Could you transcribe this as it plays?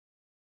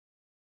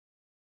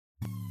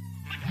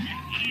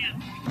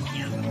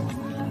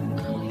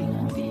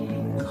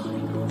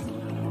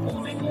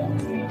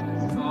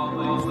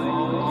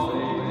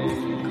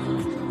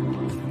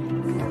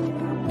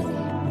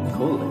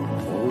Calling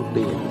all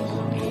beings.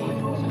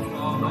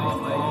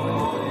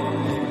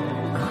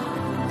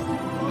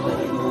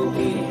 Calling all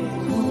beings.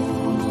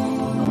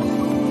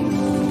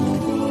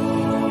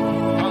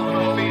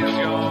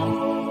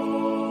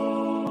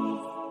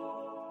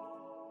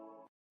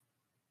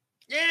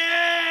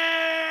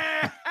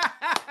 Yeah!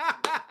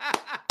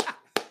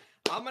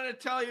 I'm going to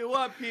tell you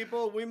what,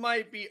 people, we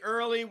might be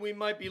early, we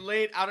might be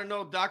late. I don't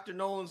know. Dr.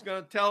 Nolan's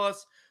going to tell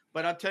us,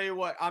 but I'll tell you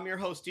what, I'm your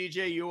host,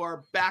 DJ. You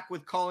are back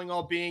with Calling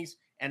All Beings,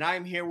 and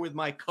I'm here with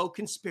my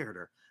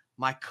co-conspirator,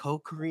 my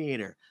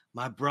co-creator,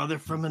 my brother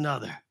from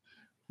another,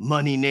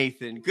 Money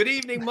Nathan. Good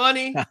evening,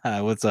 Money.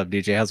 What's up,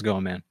 DJ? How's it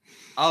going, man?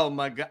 Oh,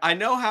 my God. I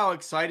know how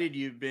excited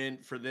you've been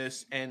for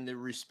this, and the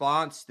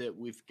response that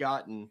we've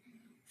gotten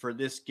for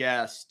this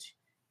guest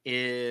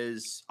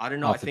is, I don't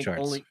know, Off I the think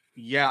charts.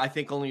 I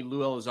think only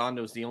Lou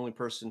Elizondo is the only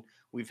person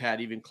we've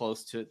had even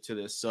close to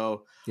this.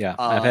 So Yeah,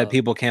 I've had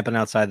people camping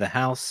outside the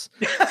house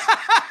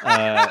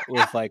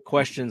with like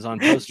questions on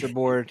poster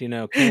board. You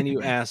know, can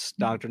you ask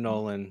Dr.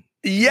 Nolan?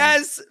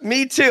 Yes,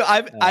 me too.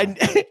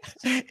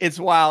 It's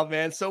wild,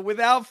 man. So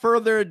without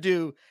further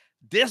ado,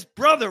 this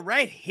brother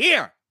right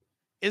here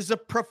is a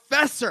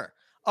professor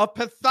of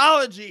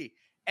pathology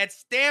at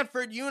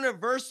Stanford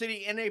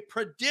University and a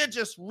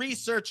prodigious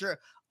researcher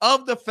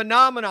of the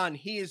phenomenon.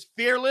 He is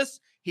fearless.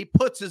 He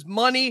puts his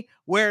money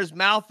where his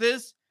mouth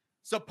is.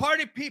 So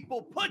party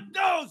people, put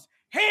those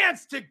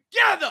hands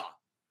together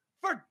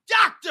for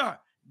Dr.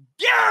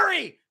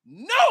 Gary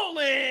Nolan.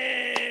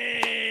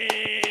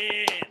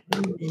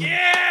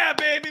 Yeah,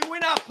 baby. We're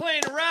not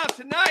playing around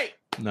tonight.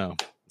 No,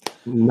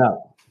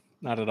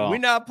 not at all. We're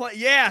not playing.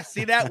 Yeah,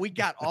 see that? We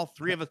got all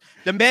three of us.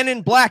 The Men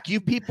in Black. You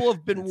people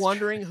have been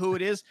wondering who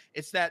it is.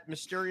 It's that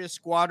mysterious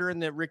squadron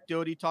that Rick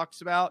Doty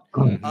talks about.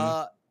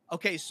 Mhm.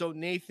 Okay, so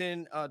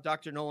Nathan,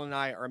 Dr. Nolan, and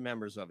I are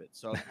members of it.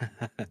 So It's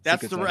a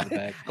that's good the side of right. the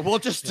bag. Well,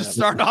 just to Yeah.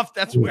 start off,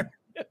 that's where.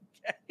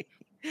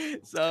 Okay.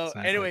 So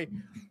Exactly. anyway,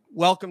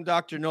 welcome,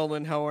 Dr.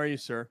 Nolan. How are you,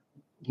 sir?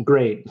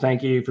 Great.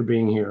 Thank you for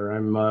being here.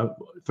 I'm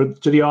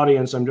to the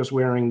audience, I'm just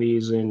wearing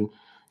these in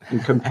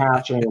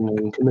compassion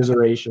and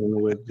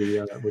commiseration with the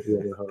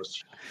other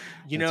hosts.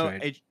 You That's know,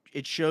 right.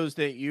 it shows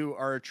that you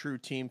are a true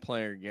team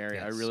player, Gary.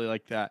 I Yes. really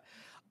like that.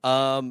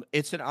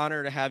 It's an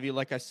honor to have you.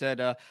 Like I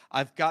said,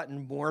 I've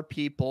gotten more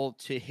people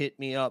to hit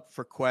me up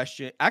for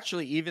questions.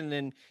 Actually, even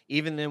than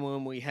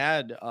when we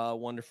had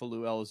wonderful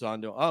Lou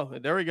Elizondo. Oh,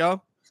 there we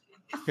go.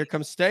 Here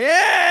comes Stay.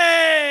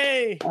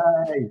 Hey!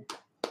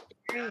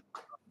 Hey,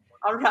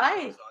 All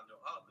right.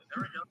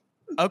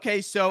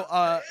 Okay, so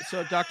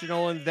Dr.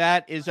 Nolan,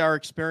 that is our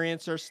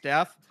experiencer,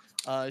 Steph.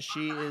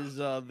 She is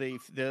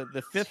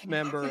the fifth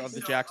member of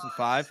the Jackson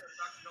Five.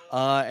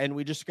 And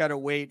we just got to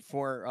wait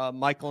for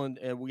Michael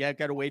and we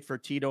got to wait for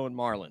Tito and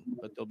Marlon,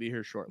 but they'll be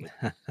here shortly.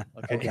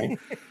 Okay.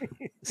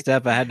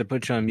 Steph, I had to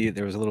put you on mute.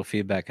 There was a little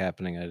feedback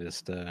happening. I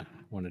just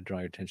wanted to draw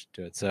your attention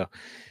to it. So,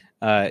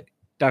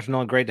 Dr.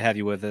 Nolan, great to have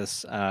you with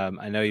us.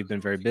 I know you've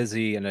been very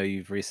busy. I know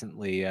you've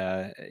recently,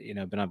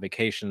 been on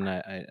vacation.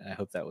 I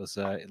hope that was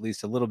at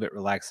least a little bit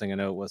relaxing. I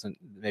know it wasn't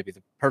maybe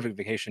the perfect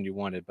vacation you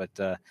wanted, but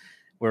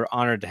we're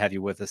honored to have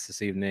you with us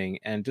this evening.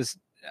 And just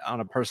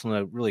on a personal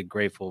note, really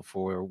grateful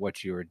for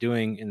what you are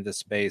doing in this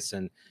space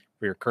and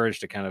for your courage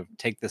to kind of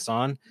take this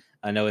on.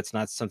 I know it's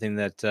not something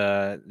that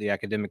the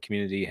academic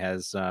community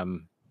has,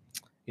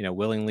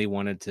 willingly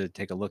wanted to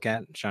take a look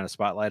at, shine a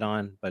spotlight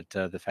on, but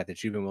the fact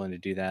that you've been willing to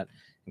do that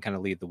and kind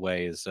of lead the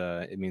way is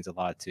it means a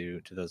lot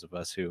to those of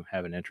us who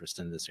have an interest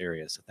in this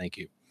area. So thank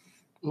you.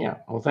 yeah.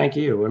 Well, thank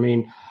you. I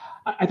mean,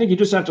 I think you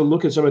just have to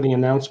look at some of the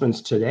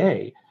announcements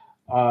today.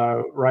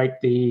 Right,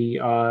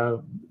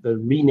 the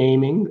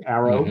renaming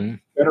Arrow, Mhm.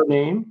 better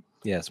name.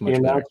 Yes, The much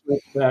better.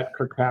 announcement that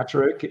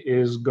Kirkpatrick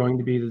is going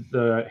to be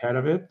the head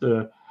of it.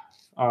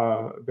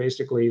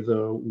 Basically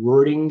the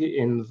wording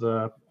in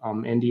the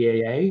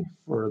NDAA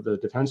for the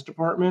Defense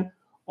Department,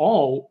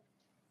 all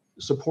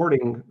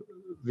supporting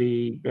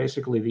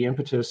basically the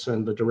impetus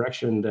and the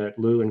direction that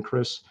Lou and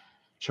Chris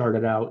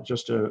charted out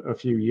just a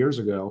few years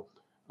ago.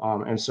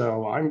 And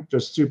so I'm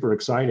just super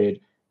excited.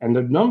 And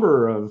the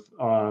number of,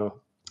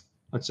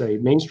 let's say,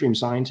 mainstream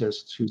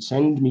scientists who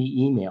send me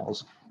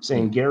emails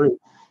saying, Gary,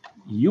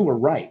 you were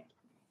right,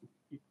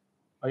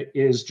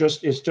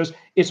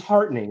 it's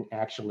heartening,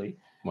 actually.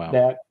 Wow.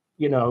 That,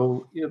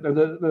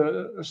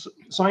 the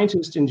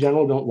scientists in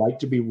general don't like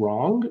to be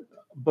wrong,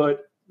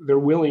 but they're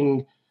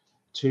willing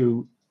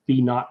to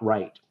be not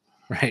right.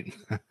 Right.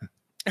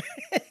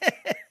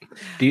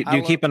 Do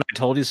you keep an "I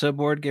told you so"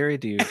 board, Gary?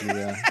 Do you?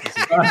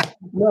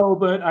 No,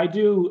 but I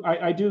do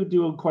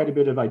quite a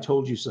bit of "I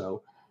told you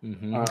so."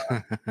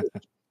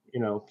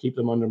 Keep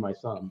them under my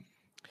thumb.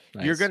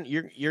 Nice.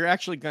 You're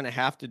actually gonna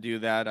have to do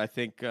that. I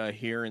think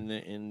here in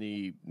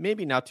the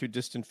maybe not too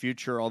distant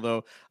future.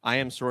 Although I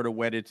am sort of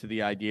wedded to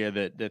the idea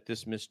that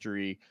this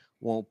mystery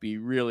won't be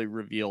really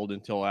revealed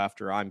until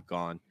after I'm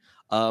gone.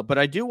 But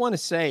I do want to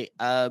say,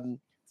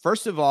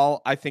 First of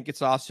all, I think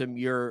it's awesome.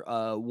 You're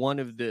one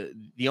of the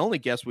only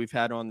guests we've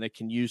had on that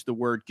can use the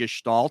word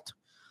gestalt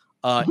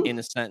in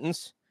a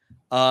sentence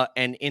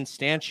and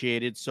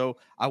instantiated. So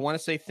I want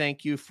to say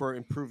thank you for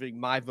improving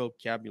my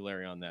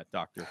vocabulary on that,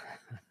 Doctor.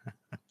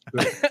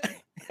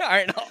 All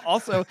right.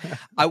 Also,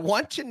 I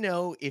want to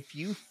know if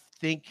you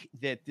think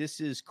that this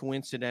is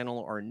coincidental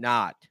or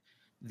not,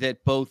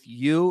 that both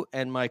you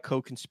and my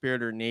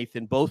co-conspirator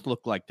Nathan both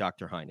look like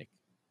Dr. Hynek.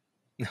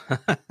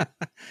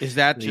 Is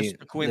that just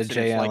a coincidence? The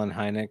J. Allen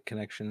Hynek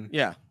connection?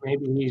 Yeah.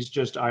 Maybe he's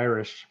just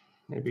Irish.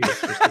 Maybe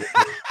it's just I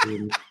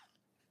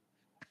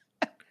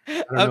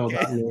don't know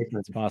about Nathan.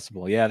 It's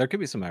possible. Yeah, there could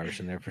be some Irish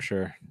in there for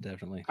sure.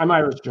 Definitely. I'm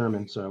Irish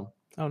German, so.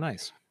 Oh,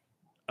 nice.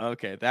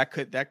 Okay, that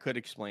could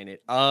explain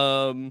it.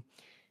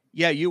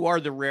 Yeah, you are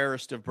the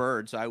rarest of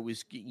birds. I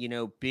was,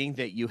 being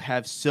that you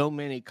have so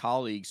many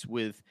colleagues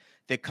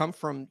that come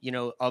from,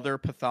 other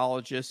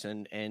pathologists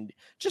and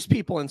just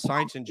people in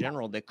science in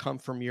general that come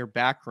from your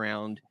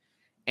background.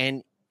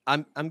 And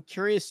I'm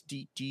curious,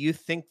 do you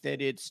think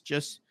that it's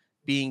just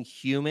being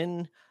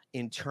human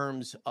in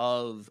terms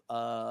of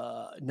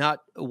not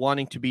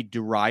wanting to be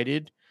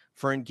derided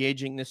for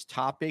engaging this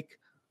topic?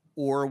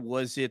 Or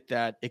was it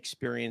that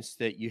experience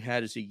that you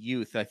had as a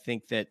youth? I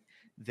think that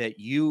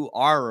you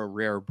are a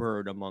rare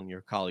bird among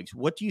your colleagues.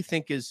 What do you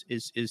think is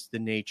the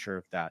nature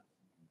of that?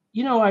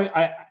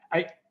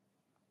 I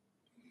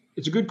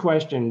it's a good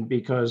question,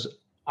 because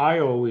I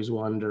always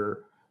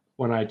wonder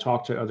when I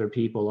talk to other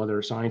people,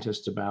 other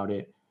scientists about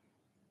it,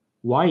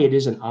 why it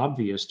isn't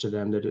obvious to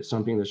them that it's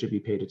something that should be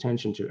paid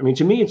attention to. I mean,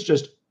 to me, it's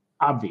just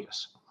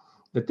obvious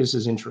that this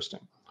is interesting.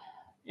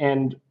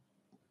 And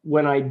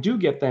when I do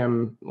get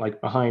them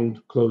like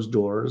behind closed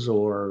doors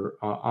or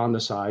on the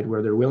side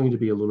where they're willing to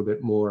be a little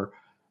bit more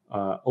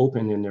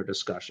open in their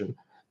discussion,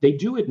 they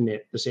do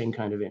admit the same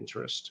kind of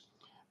interest.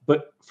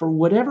 But for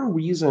whatever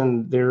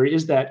reason, there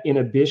is that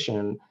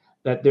inhibition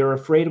that they're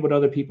afraid of what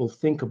other people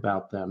think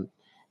about them.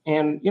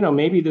 And,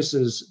 maybe this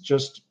is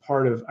just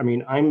part of,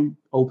 I'm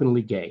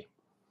openly gay,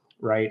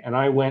 right? And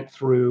I went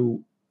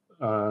through,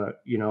 I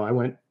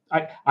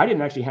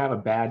didn't actually have a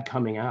bad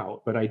coming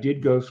out, but I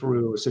did go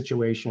through a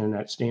situation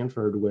at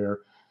Stanford where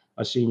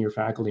a senior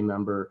faculty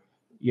member,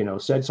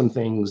 said some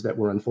things that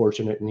were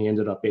unfortunate, and he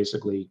ended up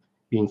basically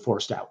being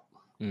forced out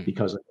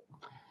because of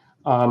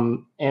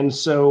it. And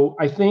so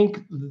I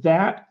think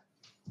that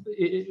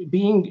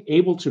being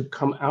able to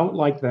come out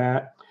like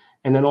that,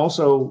 and then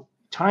also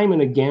time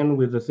and again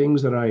with the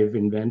things that I've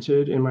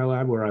invented in my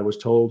lab, where I was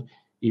told,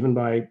 even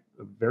by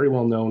a very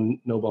well-known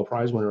Nobel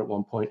Prize winner at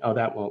one point, oh,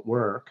 that won't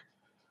work.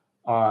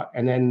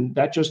 And then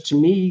that just,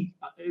 to me,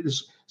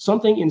 is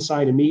something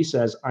inside of me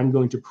says, I'm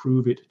going to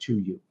prove it to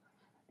you.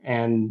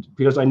 And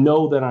because I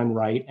know that I'm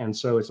right. And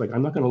so it's like,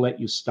 I'm not going to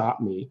let you stop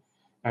me.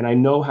 And I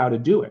know how to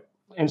do it.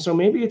 And so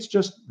maybe it's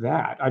just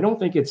that. I don't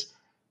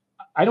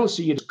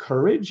see it as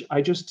courage.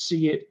 I just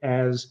see it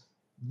as,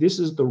 this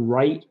is the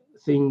right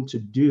thing to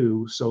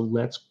do. So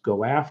let's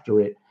go after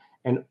it.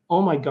 And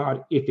oh my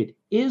God, if it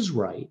is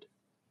right,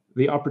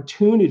 the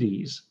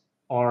opportunities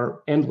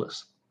are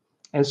endless.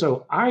 And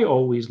so I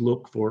always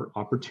look for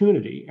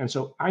opportunity. And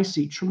so I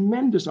see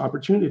tremendous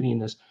opportunity in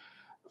this.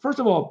 First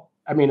of all,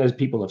 as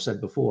people have said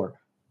before,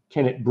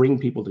 can it bring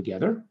people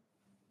together?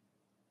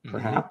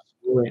 Perhaps.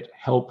 Will it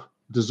help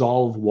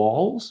dissolve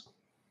walls?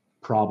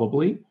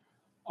 Probably.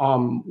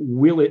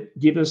 Will it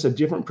give us a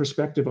different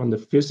perspective on the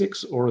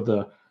physics or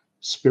the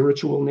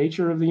spiritual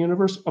nature of the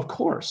universe? Of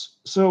course.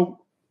 So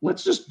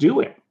let's just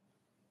do it.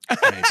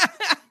 To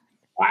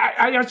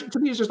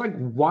me, it's just like,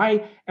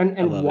 why?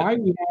 And why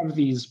we have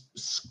these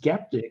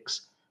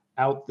skeptics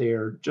out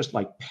there just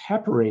like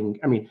peppering.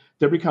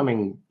 They're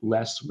becoming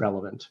less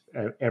relevant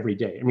every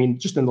day.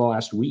 Just in the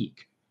last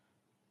week,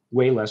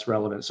 way less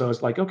relevant. So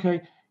it's like,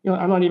 okay,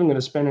 I'm not even going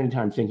to spend any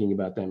time thinking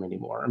about them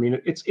anymore.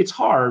 It's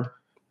hard,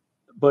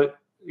 but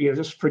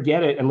just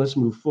forget it and let's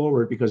move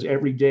forward, because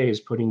every day is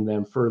putting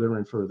them further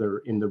and further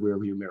in the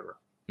rearview mirror.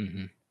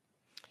 Mm-hmm.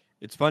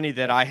 It's funny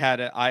that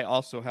I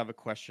also have a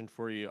question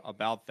for you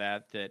about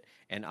that.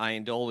 And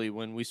Ian Doley,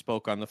 when we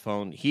spoke on the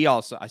phone,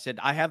 I said,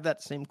 I have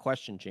that same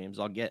question, James.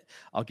 I'll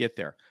get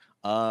there.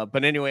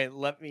 But anyway,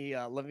 let me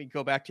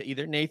go back to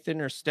either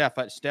Nathan or Steph.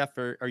 Steph,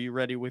 are you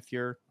ready with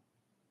your?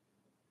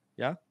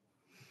 Yeah.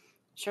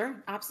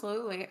 Sure,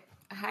 absolutely.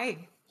 Hi,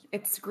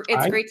 it's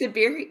great to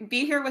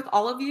be here with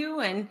all of you,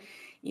 and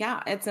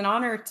yeah, it's an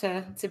honor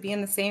to be in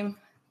the same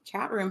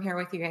chat room here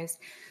with you guys.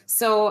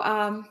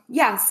 So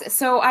yes,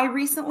 so I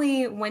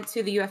recently went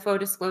to the UFO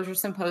Disclosure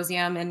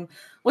Symposium and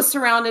was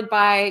surrounded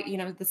by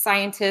the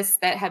scientists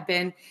that have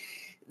been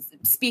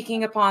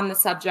speaking upon the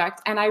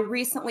subject, and I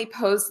recently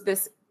posed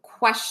this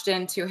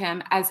question to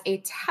him as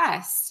a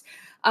test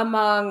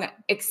among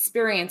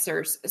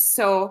experiencers.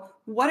 So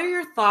what are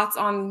your thoughts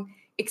on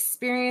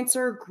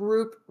experiencer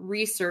group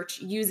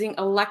research using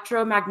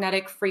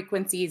electromagnetic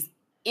frequencies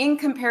in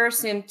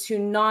comparison to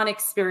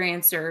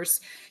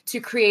non-experiencers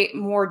to create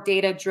more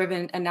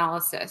data-driven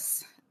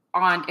analysis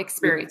on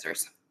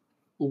experiencers?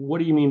 What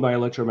do you mean by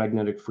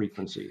electromagnetic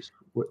frequencies?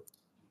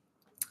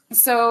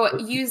 So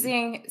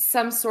using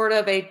some sort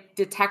of a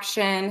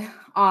detection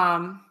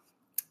on,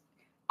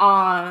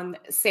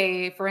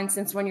 say, for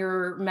instance, when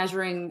you're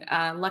measuring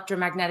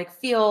electromagnetic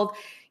field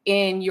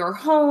in your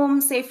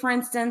home, say, for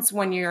instance,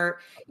 when you're,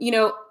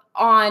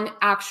 on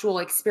actual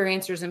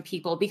experiencers and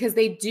people, because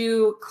they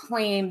do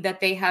claim that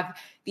they have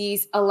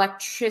these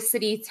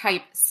electricity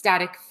type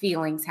static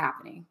feelings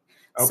happening.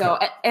 Okay. So,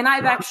 and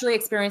I've actually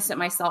experienced it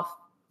myself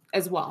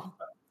as well.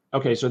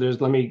 Okay. So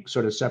let me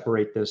sort of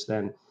separate this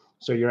then.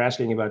 So you're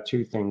asking about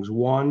two things.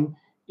 One,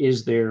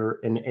 is there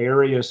an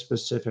area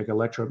specific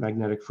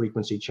electromagnetic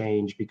frequency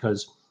change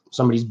because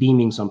somebody's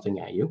beaming something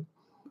at you?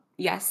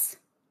 Yes.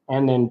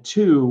 And then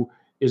two,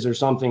 is there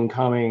something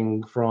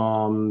coming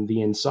from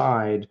the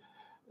inside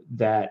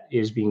that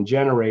is being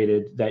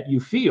generated that you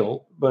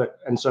feel,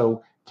 and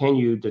so can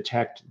you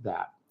detect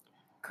that?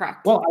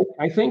 Correct. Well,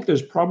 I think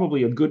there's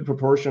probably a good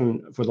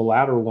proportion for the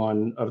latter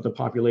one of the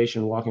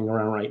population walking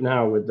around right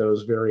now with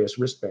those various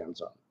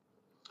wristbands on.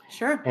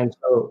 Sure. And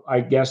so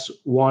I guess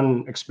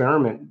one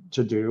experiment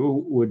to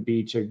do would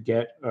be to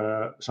get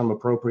some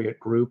appropriate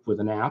group with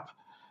an app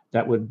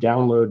that would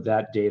download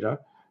that data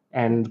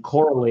and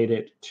correlate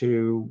it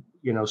to,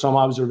 some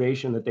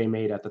observation that they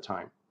made at the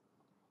time.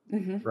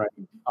 Mm-hmm. Right.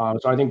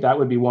 So I think that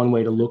would be one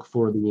way to look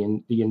for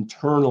the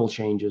internal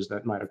changes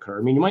that might occur.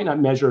 I mean, you might not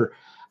measure.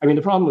 I mean,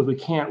 the problem is we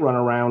can't run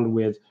around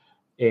with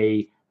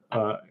an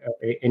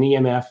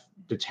EMF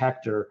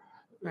detector,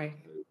 right?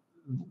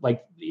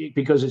 Like,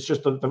 because it's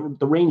just the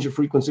range of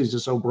frequencies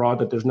is so broad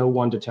that there's no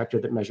one detector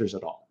that measures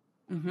it all.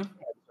 Mm-hmm.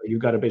 So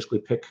you've got to basically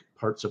pick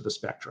parts of the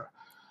spectra,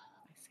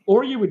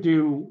 or you would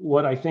do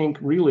what I think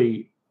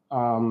really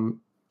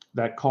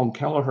that Colm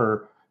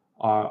Kelleher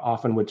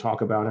often would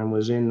talk about and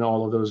was in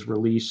all of those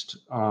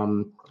released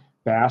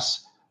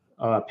BASS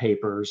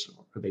papers.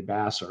 Are they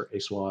BASS or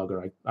ASWAG,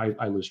 or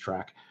I lose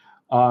track,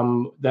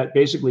 that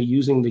basically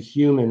using the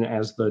human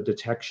as the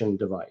detection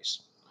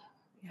device.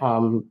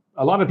 Yeah.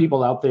 A lot of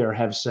people out there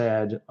have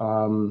said,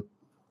 oh,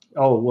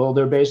 well,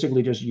 they're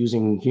basically just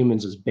using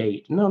humans as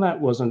bait. No, that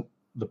wasn't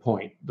the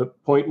point. The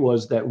point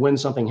was that when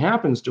something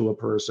happens to a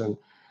person,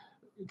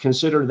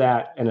 consider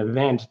that an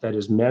event that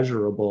is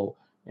measurable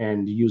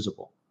and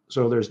usable.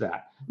 So there's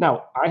that.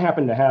 Now, I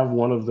happen to have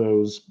one of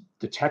those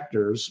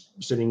detectors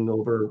sitting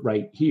over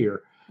right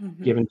here,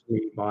 mm-hmm. given to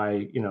me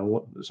by,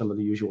 some of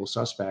the usual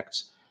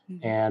suspects.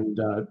 Mm-hmm. And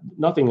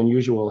nothing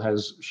unusual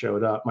has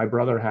showed up. My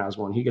brother has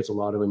one. He gets a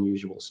lot of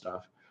unusual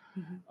stuff.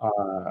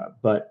 Mm-hmm.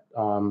 But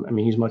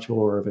he's much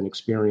more of an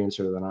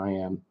experiencer than I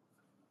am.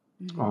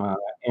 Mm-hmm.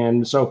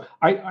 And so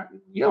I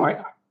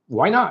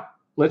why not?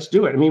 Let's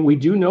do it. I mean, we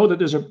do know that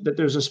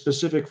there's a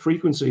specific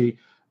frequency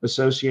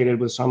associated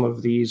with some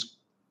of these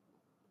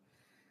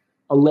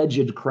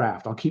alleged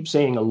craft. I'll keep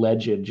saying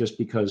alleged just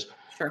because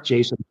sure.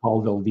 Jason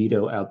Paul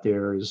Velveto out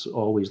there is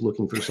always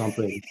looking for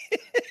something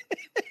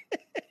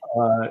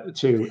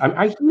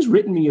he's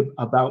written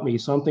about me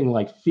something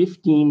like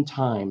 15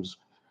 times.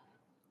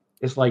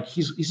 It's like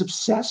he's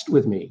obsessed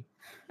with me.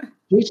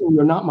 Jason,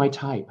 you're not my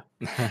type.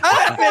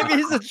 Maybe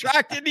he's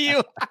attracted to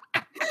you.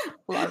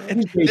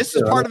 This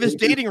is part of his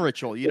dating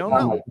ritual. You don't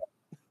know.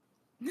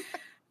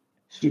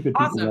 Stupid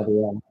people never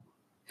end.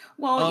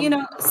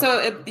 Well,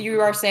 so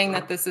you are saying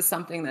that this is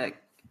something that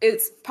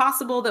it's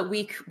possible that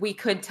we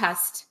could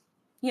test,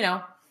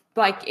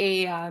 like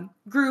a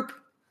group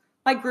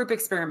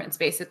experiments,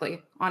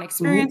 basically on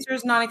experiencers,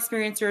 mm-hmm.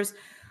 non-experiencers.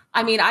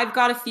 I mean, I've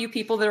got a few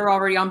people that are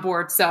already on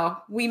board, so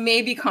we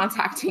may be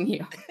contacting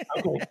you.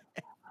 Okay.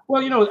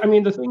 Well,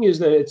 the thing is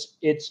that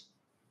it's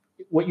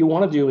what you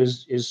want to do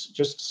is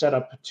just set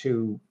up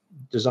to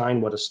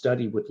design what a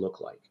study would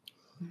look like,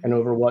 mm-hmm. and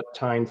over what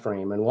time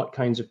frame and what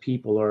kinds of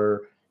people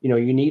are.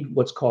 You need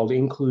what's called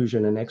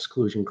inclusion and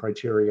exclusion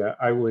criteria.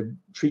 I would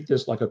treat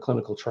this like a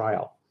clinical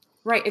trial.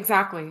 Right,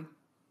 exactly.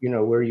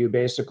 Where you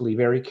basically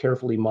very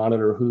carefully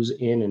monitor who's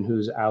in and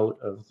who's out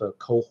of the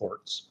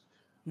cohorts,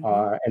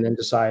 mm-hmm. And then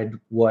decide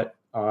what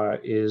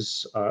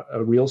is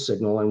a real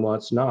signal and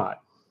what's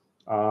not.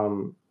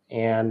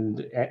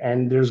 And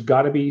there's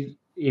got to be,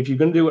 if you're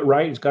going to do it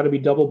right, it's got to be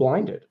double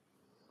blinded.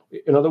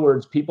 In other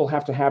words, people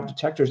have to have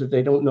detectors that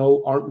they don't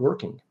know aren't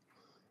working.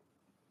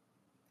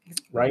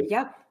 Right?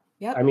 Yep.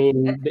 I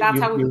mean, that's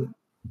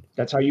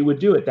how you would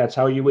do it. That's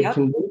how you would yep.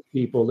 convince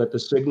people that the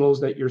signals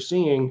that you're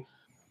seeing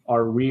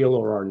are real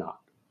or are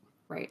not.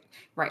 Right.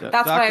 That's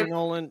Dr. why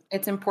Nolan,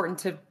 it's important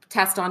to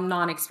test on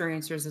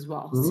non-experiencers as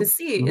well, mm-hmm. to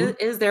see, mm-hmm.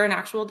 is there an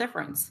actual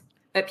difference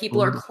that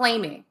people mm-hmm. are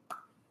claiming?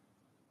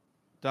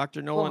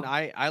 Dr. Nolan,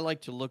 I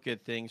like to look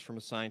at things from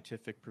a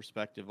scientific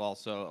perspective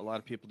also. A lot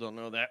of people don't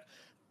know that.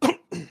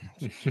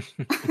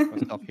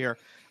 Myself here.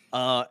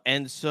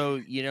 And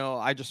so,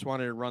 I just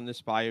wanted to run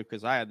this by you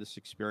because I had this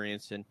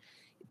experience. And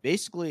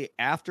basically,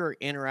 after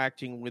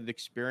interacting with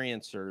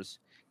experiencers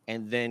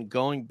and then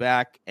going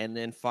back and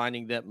then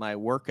finding that my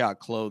workout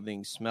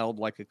clothing smelled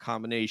like a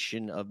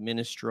combination of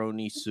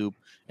minestrone soup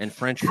and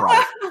French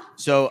fries.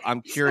 So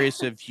I'm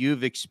curious if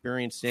you've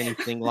experienced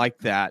anything like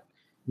that.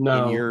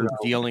 No, you're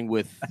dealing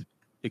with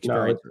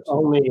No, it's experiencers?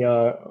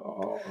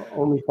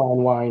 only fine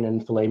wine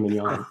and filet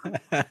mignon.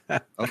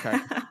 Okay.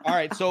 All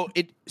right.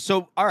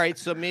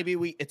 So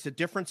maybe it's a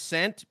different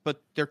scent,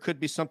 but there could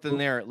be something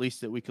there at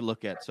least that we could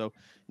look at. So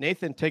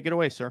Nathan, take it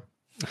away, sir.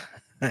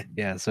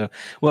 Yeah. So,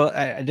 well,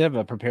 I did have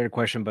a prepared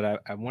question,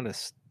 but I want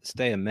to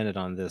stay a minute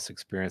on this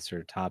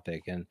experiencer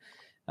topic, and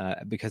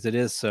because it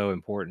is so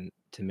important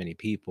to many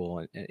people.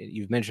 And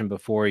you've mentioned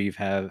before you've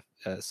had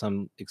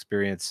some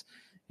experience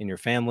in your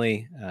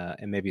family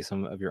and maybe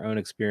some of your own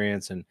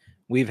experience. And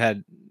we've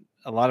had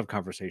a lot of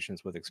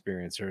conversations with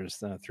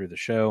experiencers through the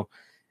show.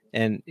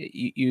 And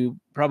you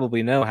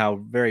probably know how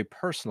very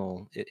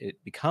personal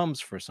it becomes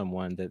for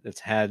someone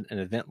that's had an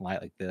event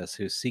like this,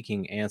 who's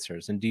seeking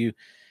answers. And do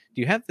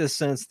you have this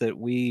sense that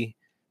we,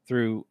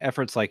 through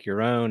efforts like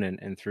your own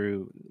and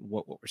through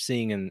what we're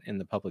seeing in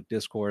the public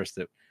discourse,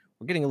 that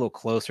we're getting a little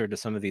closer to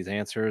some of these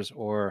answers?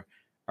 Or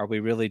are we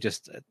really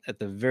just at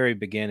the very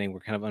beginning,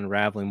 we're kind of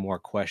unraveling more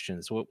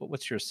questions?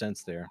 What's your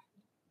sense there?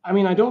 I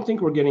mean, I don't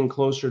think we're getting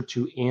closer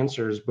to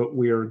answers, but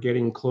we're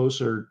getting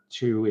closer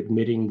to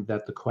admitting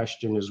that the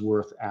question is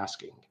worth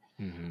asking,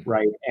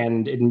 right?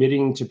 And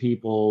admitting to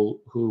people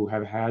who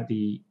have had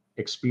the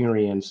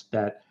experience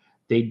that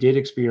they did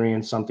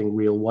experience something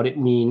real. What it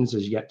means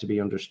is yet to be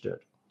understood,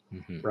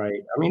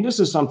 right? I mean, this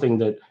is something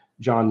that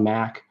John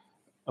Mack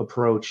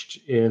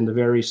approached in the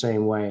very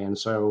same way. And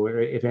so,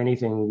 if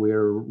anything,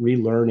 we're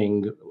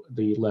relearning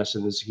the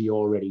lessons he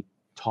already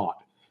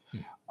taught.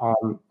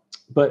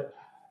 But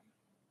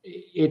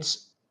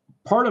it's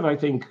part of, I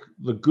think,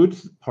 the good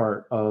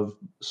part of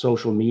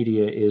social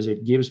media is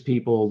it gives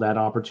people that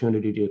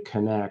opportunity to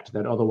connect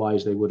that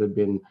otherwise they would have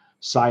been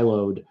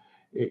siloed,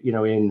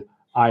 in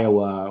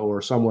Iowa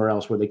or somewhere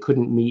else where they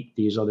couldn't meet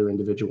these other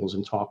individuals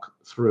and talk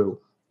through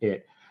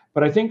it.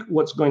 But I think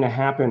what's going to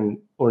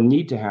happen or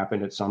need to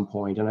happen at some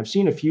point, and I've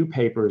seen a few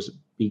papers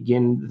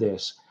begin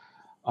this,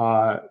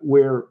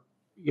 where,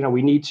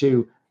 we need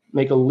to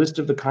make a list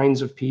of the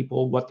kinds of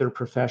people, what their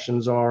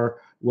professions are,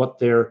 what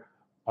their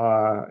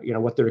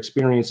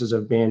experiences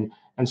have been,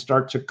 and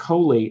start to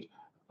collate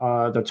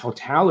the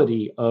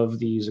totality of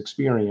these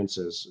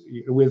experiences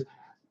with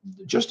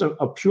just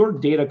a pure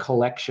data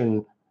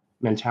collection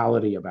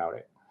mentality about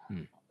it.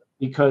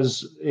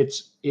 Because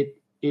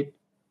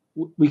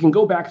we can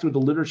go back through the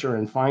literature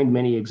and find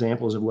many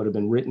examples of what have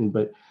been written,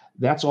 but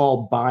that's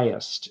all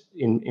biased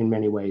in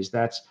many ways.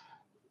 That's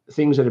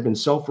things that have been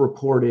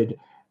self-reported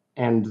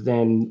and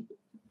then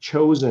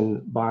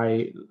chosen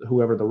by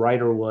whoever the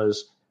writer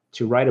was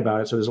to write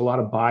about it. So there's a lot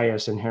of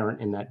bias inherent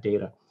in that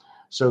data.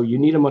 So you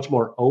need a much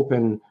more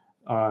open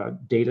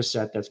data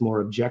set that's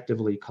more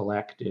objectively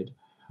collected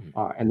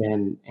and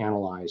then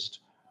analyzed.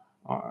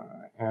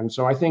 And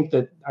so I think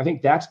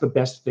that's the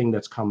best thing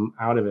that's come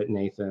out of it,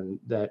 Nathan,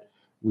 that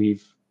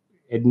we've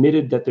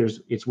admitted that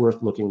it's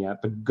worth looking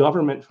at. The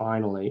government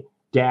finally,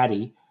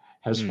 Daddy,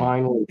 has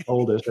finally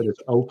told us that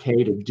it's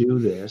okay to do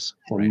this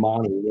for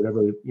mommy,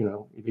 whatever, if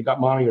you got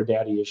mommy or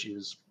daddy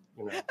issues,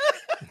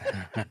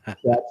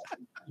 that's,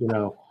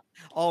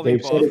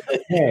 they've said it's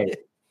okay.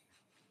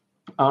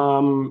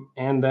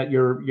 And that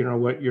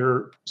what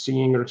you're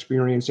seeing or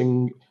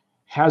experiencing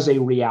has a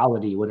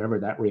reality, whatever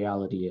that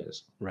reality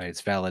is. Right.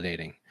 It's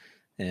validating.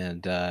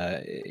 And,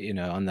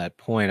 on that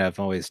point, I've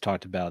always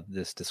talked about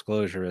this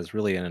disclosure as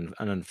really an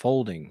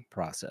unfolding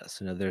process.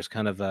 There's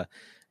kind of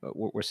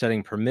we're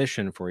setting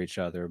permission for each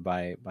other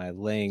by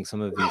laying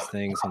some of these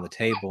things on the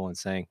table and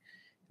saying,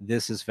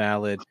 this is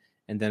valid.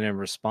 And then in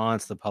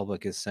response, the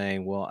public is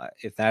saying, well,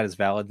 if that is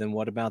valid, then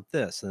what about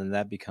this? And then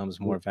that becomes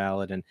more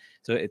valid. And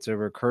so it's a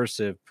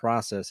recursive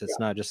process. It's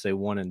not just a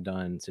one and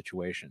done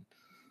situation.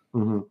 I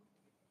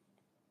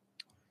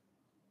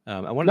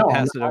wanted to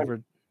pass it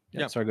over.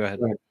 Yeah, sorry, go ahead.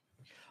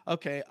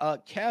 Okay.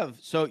 Kev,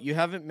 so you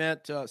haven't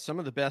met some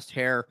of the best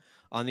hair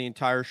on the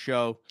entire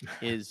show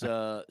is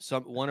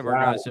one of our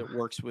guys that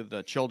works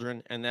with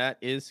children, and that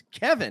is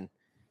Kevin.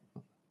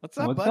 What's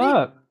up, buddy? What's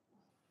up?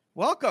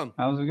 Welcome.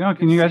 How's it going?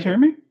 Can you guys hear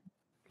me?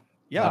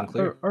 Yeah.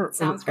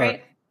 Sounds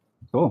great.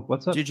 Cool.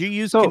 What's up? Did you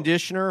use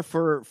conditioner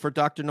for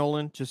Dr.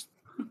 Nolan? Just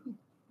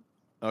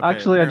okay,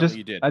 actually,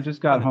 I just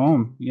got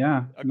home.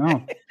 Yeah.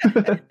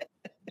 Okay.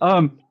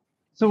 No.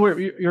 So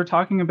you're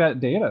talking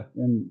about data,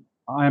 and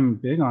I'm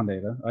big on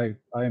data.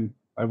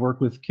 I work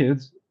with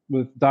kids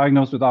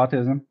diagnosed with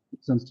autism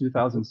since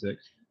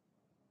 2006.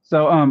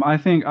 So I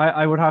think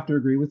I would have to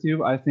agree with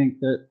you. I think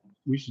that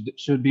we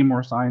should be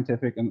more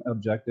scientific and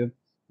objective.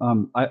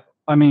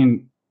 I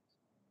mean,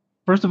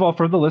 first of all,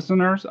 for the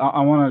listeners,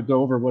 I want to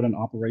go over what an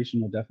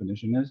operational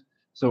definition is.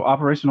 So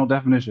operational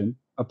definition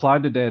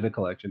applied to data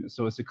collection.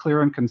 So it's a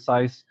clear and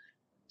concise,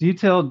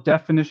 detailed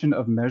definition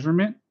of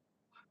measurement.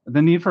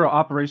 The need for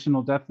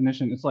operational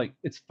definition,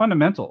 it's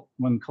fundamental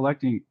when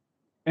collecting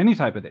any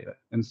type of data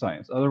in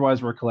science.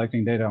 Otherwise, we're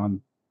collecting data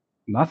on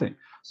nothing.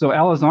 So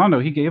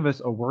Elizondo, he gave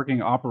us a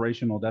working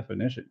operational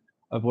definition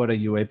of what a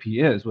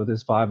UAP is with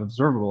his 5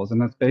 observables, and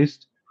that's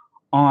based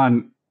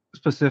on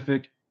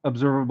specific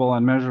observable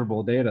and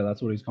measurable data.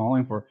 That's what he's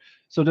calling for.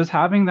 So does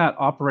having that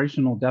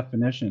operational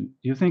definition,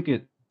 do you think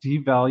it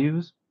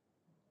devalues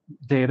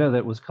data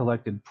that was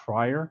collected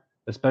prior,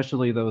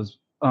 especially those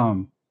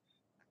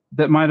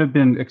that might have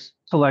been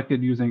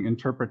collected using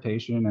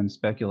interpretation and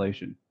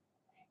speculation.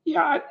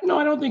 Yeah, I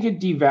don't think it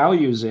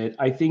devalues it.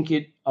 I think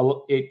it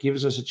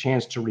gives us a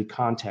chance to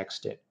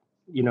recontext it.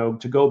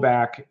 To go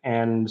back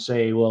and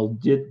say, well,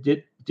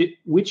 did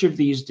which of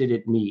these did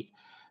it meet?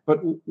 But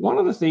one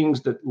of the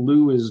things that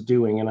Lou is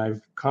doing, and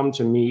I've come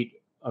to meet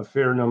a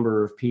fair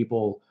number of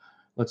people,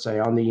 let's say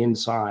on the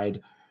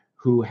inside,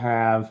 who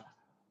have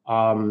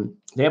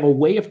they have a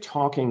way of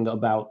talking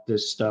about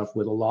this stuff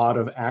with a lot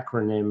of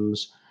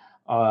acronyms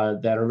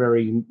that are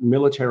very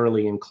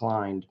militarily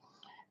inclined,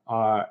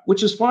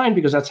 which is fine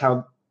because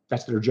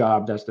that's their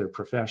job, that's their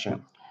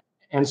profession.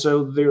 And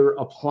so they're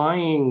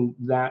applying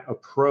that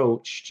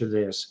approach to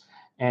this,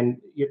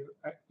 and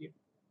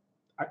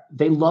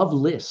they love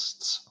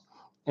lists,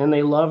 and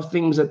they love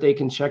things that they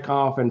can check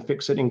off and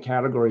fix it in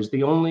categories.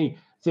 The only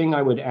thing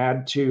I would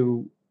add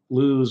to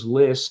Lou's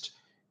list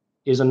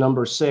is a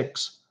number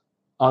 6,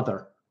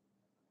 other.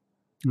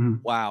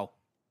 Wow.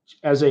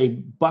 As a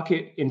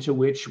bucket into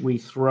which we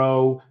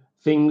throw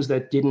things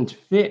that didn't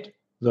fit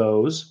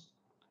those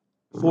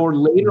for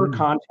later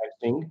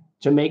contexting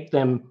to make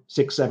them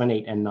 6, 7,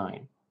 8, and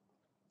 9.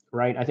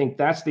 Right? I think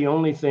that's the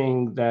only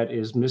thing that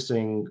is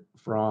missing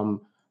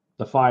from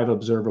the 5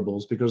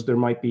 observables, because there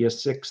might be a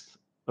 6th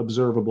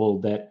observable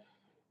that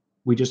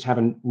we just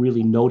haven't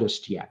really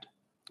noticed yet.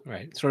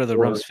 Right. Sort of the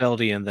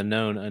Rumsfeldian, the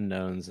known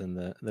unknowns, and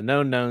the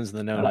known knowns and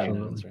the known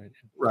unknowns, right?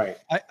 Right.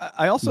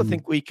 I also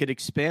think we could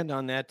expand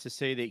on that to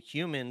say that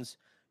humans,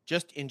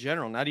 just in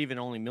general, not even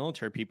only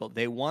military people,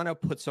 they want to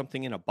put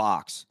something in a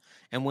box.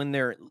 And when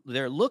they're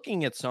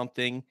looking at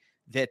something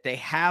that they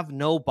have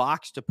no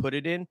box to put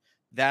it in,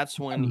 that's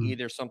when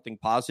either something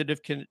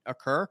positive can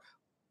occur,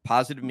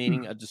 positive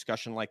meaning a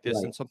discussion like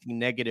this, and something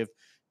negative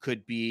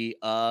could be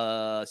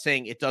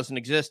saying it doesn't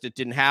exist, it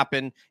didn't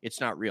happen, it's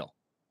not real.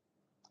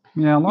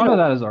 Yeah, a lot of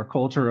that is our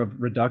culture of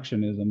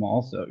reductionism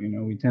also.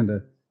 We tend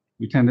to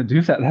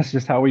do that. That's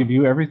just how we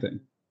view everything.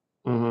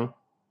 Mm-hmm.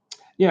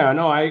 Yeah,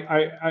 no,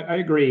 I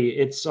agree.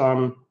 It's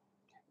when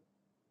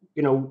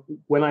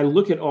I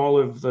look at all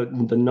of the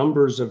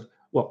numbers of,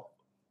 well,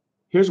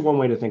 here's one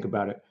way to think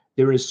about it.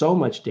 There is so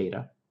much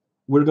data,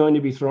 we're going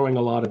to be throwing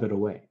a lot of it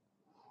away.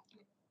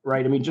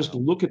 Right? I mean, just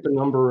look at the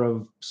number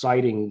of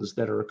sightings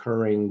that are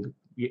occurring,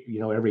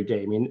 every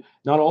day. I mean,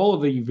 not all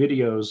of the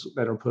videos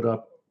that are put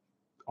up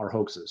are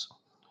hoaxes,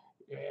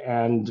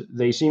 and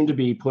they seem to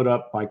be put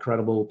up by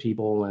credible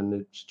people, and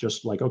it's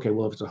just like, okay,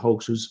 well, if it's a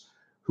hoax,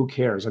 who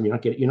cares? I mean,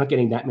 you're not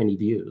getting that many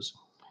views.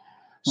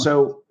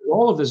 So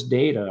all of this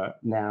data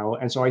now,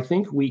 and so I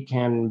think we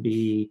can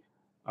be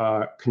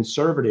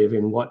conservative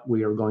in what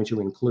we are going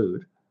to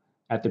include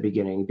at the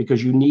beginning,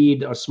 because you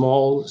need a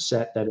small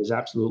set that is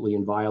absolutely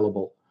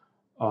inviolable,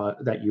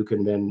 that you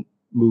can then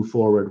move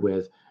forward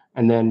with,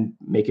 and then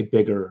make it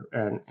bigger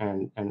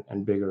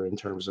and bigger in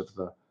terms of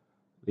the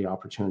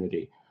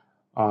opportunity.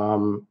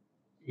 I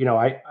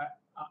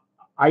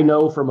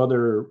know from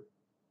other,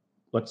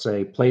 let's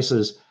say,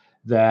 places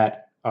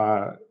that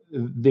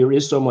there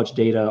is so much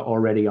data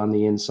already on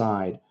the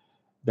inside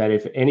that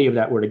if any of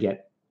that were to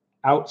get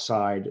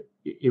outside,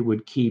 it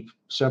would keep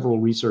several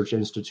research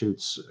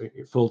institutes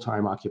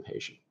full-time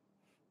occupation.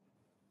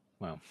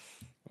 Wow.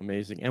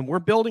 Amazing. And we're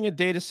building a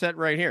data set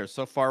right here.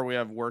 So far, we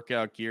have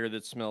workout gear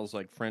that smells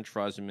like French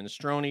fries and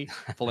minestrone,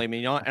 filet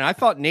mignon. And I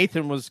thought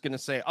Nathan was going to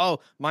say, oh,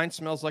 mine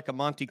smells like a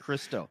Monte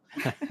Cristo.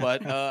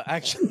 But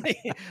actually,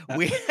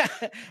 we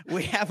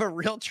have a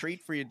real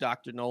treat for you,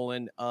 Dr.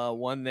 Nolan,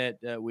 one that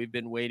we've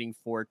been waiting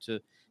for to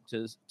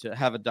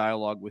have a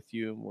dialogue with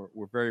you. And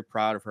we're very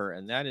proud of her.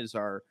 And that is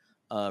our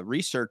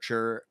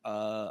researcher,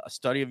 a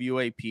study of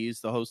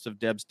UAPs, the host of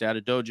Deb's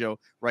Data Dojo,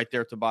 right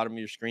there at the bottom of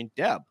your screen.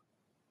 Deb.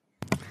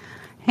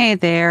 Hey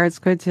there, it's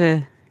good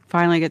to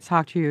finally get to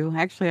talk to you.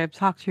 Actually, I've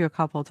talked to you a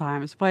couple of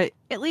times, but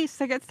at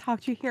least I get to talk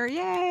to you here.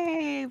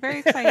 Yay! Very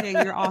exciting.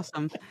 You're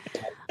awesome.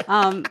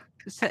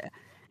 So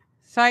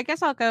I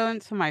guess I'll go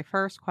into my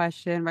first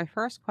question. My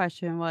first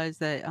question was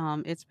that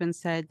it's been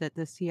said that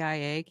the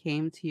CIA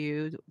came to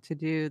you to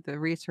do the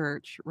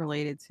research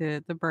related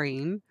to the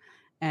brain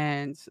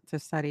and to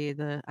study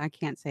I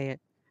can't say it.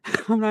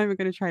 I'm not even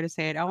going to try to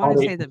say it. I want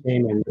to say the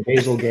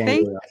basal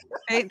ganglia.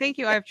 Thank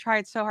you. I've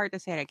tried so hard to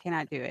say it. I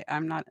cannot do it.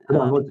 I'm not.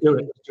 Come on, let's do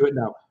it. Let's do it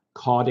now.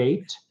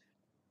 Caudate.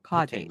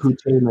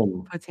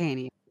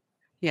 Putamen.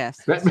 Yes.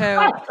 So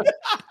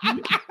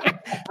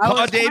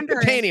caudate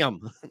putamen.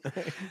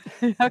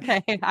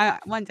 Okay.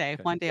 One day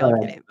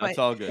I'll get it. But that's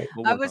all good.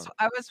 I was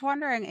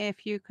wondering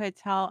if you could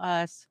tell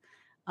us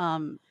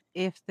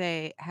if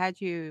they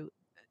had you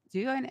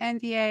do an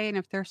NDA, and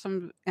if there's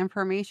some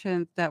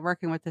information that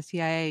working with the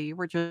CIA you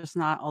were just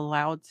not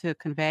allowed to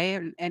convey,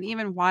 and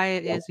even why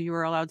it is you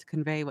were allowed to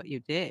convey what you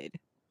did.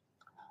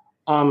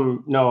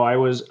 No, I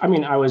was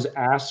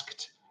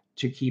asked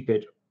to keep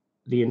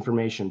the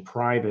information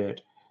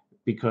private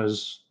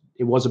because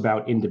it was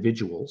about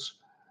individuals,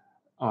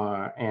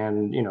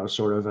 and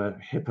sort of a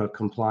HIPAA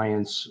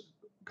compliance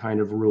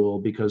kind of rule,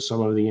 because some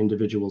of the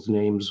individuals'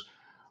 names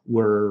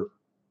were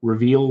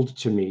revealed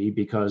to me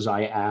because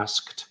I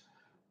asked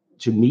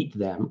to meet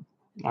them.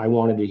 I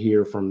wanted to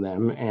hear from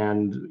them.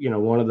 And,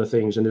 one of the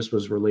things, and this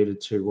was related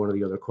to one of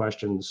the other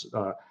questions,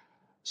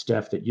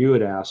 Steph, that you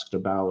had asked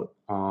about,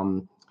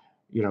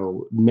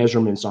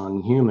 measurements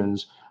on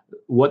humans.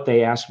 What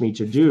they asked me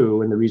to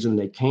do, and the reason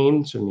they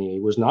came to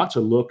me, was not to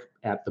look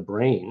at the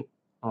brain,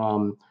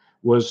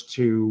 was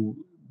to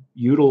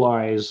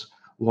utilize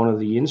one of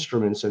the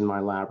instruments in my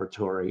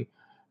laboratory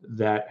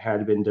that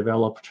had been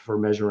developed for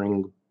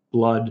measuring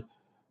blood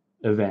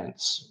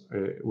events.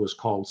 It was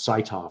called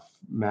CyTOF,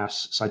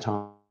 mass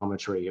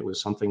cytometry. It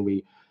was something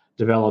we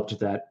developed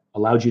that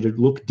allowed you to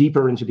look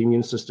deeper into the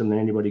immune system than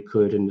anybody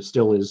could, and it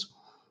still is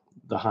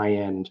the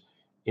high-end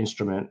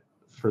instrument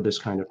for this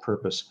kind of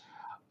purpose.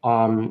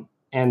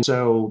 And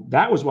so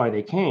that was why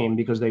they came,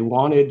 because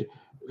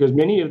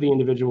many of the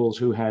individuals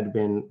who had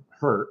been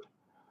hurt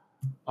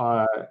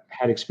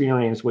had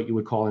experienced what you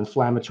would call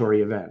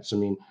inflammatory events. I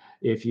mean,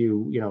 if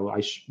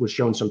I was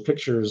shown some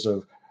pictures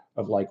of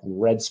like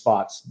red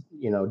spots,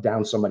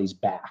 down somebody's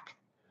back.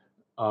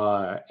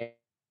 Probably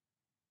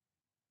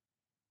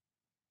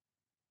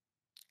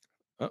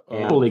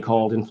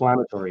called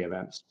inflammatory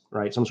events,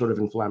 right? Some sort of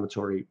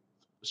inflammatory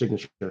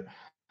signature.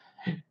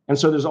 And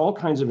so there's all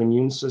kinds of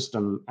immune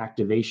system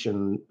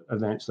activation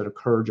events that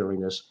occur during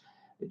this.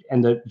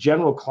 And the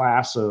general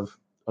class of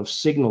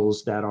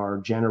signals that are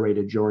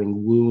generated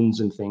during wounds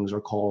and things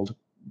are called,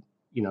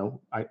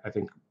 I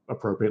think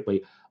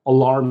appropriately,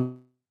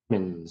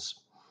 alarmins.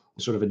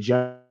 Sort of a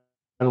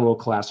general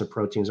class of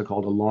proteins are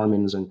called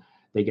alarmins, and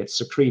they get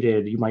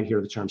secreted. You might hear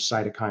the term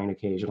cytokine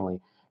occasionally,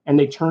 and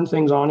they turn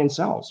things on in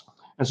cells.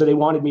 And so they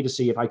wanted me to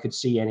see if I could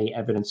see any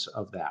evidence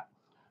of that.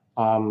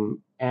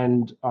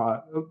 And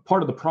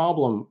part of the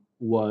problem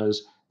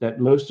was that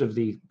most of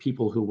the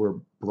people who were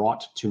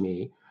brought to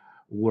me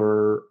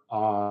were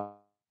the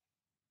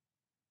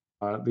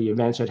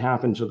events had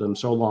happened to them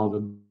so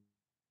long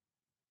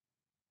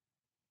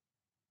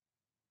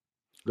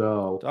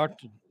ago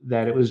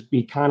that it was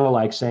be kind of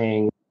like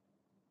saying,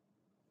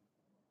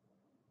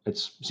 there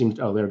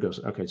it goes.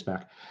 Okay, it's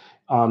back.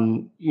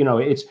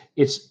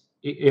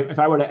 If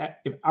I were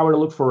to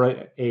look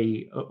for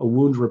a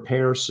wound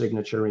repair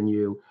signature in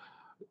you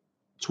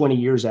 20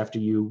 years after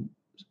you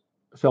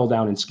fell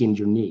down and skinned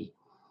your knee,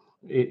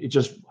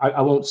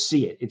 I won't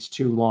see it. It's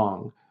too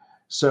long.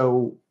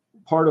 So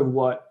part of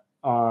what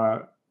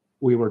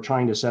we were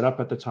trying to set up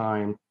at the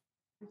time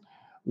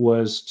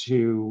was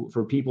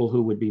for people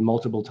who would be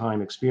multiple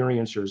time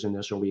experiencers in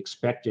this, or we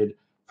expected,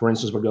 for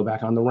instance, we'll go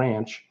back on the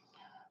ranch,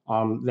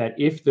 that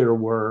if there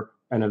were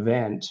an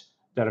event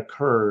that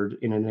occurred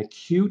in an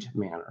acute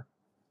manner,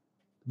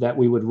 that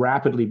we would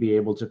rapidly be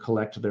able to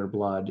collect their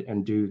blood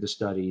and do the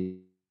studies.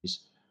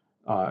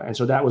 And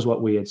so that was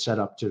what we had set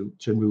up to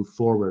move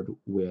forward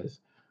with.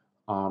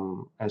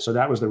 And so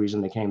that was the reason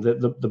they came.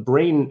 The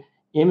brain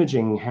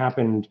imaging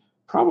happened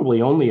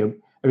probably only,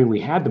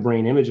 we had the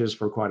brain images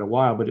for quite a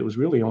while, but it was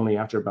really only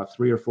after about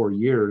 3 or 4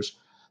 years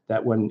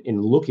that when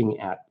in looking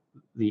at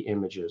the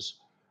images,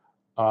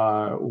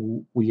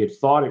 we had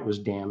thought it was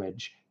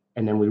damage,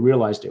 and then we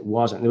realized it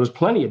wasn't. There was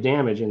plenty of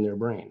damage in their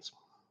brains,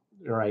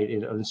 right,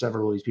 in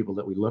several of these people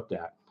that we looked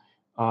at.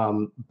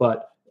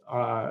 But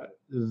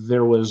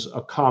there was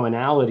a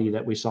commonality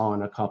that we saw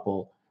in a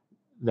couple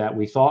that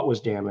we thought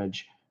was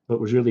damage, but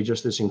was really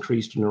just this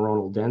increased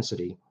neuronal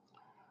density.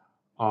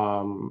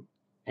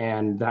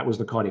 And that was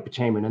the caudate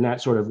putamen, and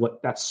that sort of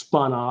that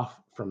spun off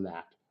from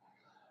that.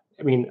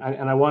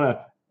 I want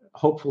to,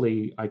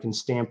 hopefully I can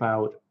stamp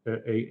out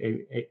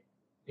a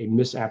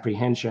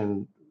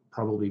misapprehension,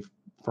 probably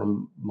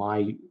from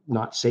my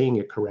not saying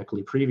it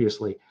correctly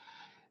previously.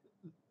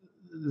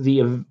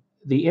 The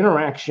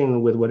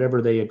interaction with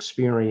whatever they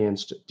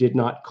experienced did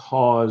not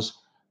cause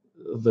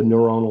the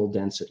neuronal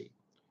density.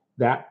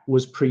 That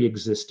was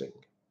pre-existing.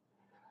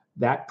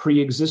 That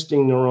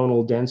pre-existing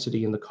neuronal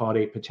density in the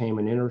caudate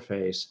putamen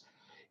interface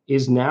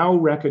is now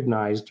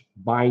recognized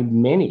by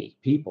many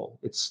people.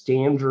 It's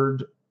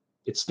standard.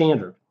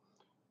 The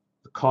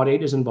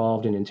caudate is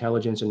involved in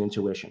intelligence and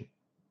intuition.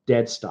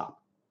 Dead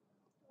stop,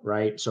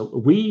 right? So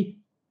we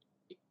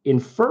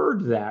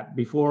inferred that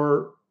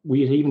before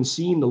we had even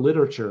seen the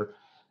literature,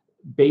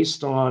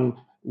 based on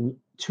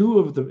two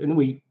of the, and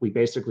we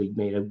basically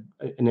made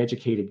an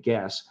educated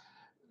guess.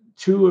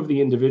 Two of the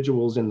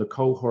individuals in the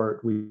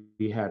cohort we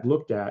had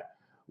looked at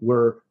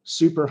were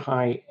super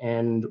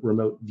high-end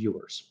remote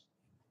viewers,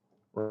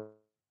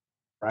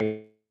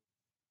 right?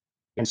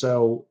 And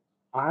so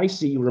I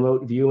see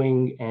remote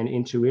viewing and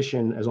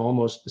intuition as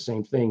almost the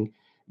same thing.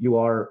 You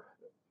are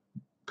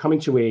coming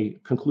to a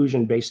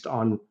conclusion based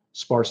on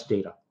sparse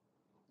data.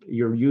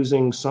 You're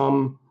using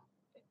some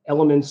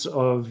elements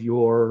of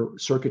your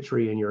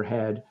circuitry in your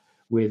head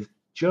with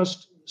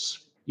just,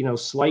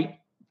 slight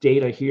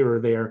data here or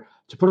there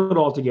to put it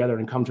all together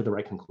and come to the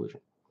right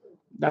conclusion.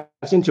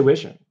 That's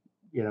intuition,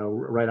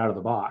 right out of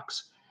the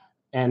box.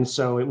 And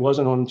so it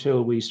wasn't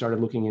until we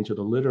started looking into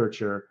the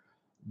literature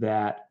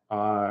that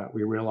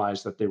we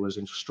realized that there was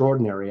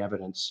extraordinary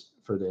evidence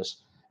for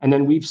this. And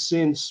then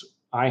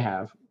I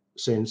have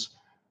since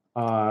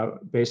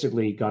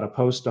basically got a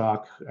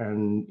postdoc,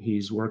 and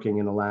he's working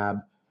in a lab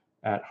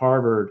at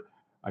Harvard.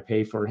 I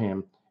pay for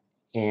him.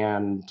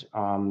 And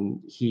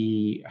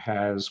we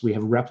have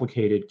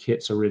replicated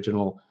Kit's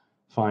original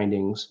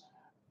findings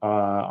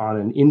on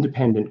an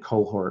independent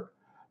cohort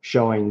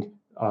showing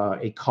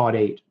a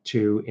caudate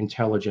to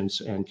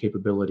intelligence and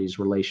capabilities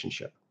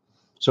relationship.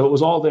 So it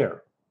was all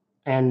there.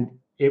 And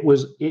it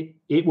was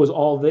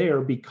all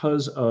there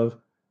because of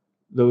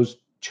those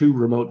two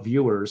remote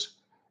viewers.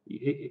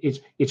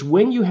 It's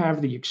when you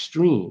have the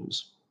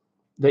extremes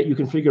that you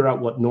can figure out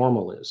what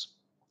normal is,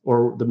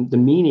 or the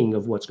meaning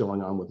of what's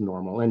going on with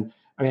normal. And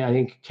I mean, I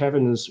think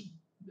Kevin's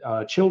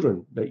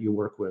children that you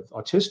work with,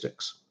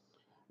 autistics,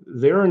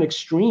 they're an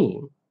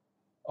extreme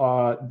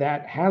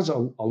that has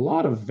a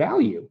lot of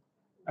value.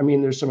 I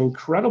mean, there's some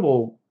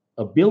incredible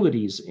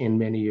abilities in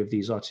many of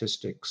these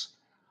autistics.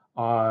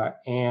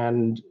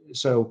 And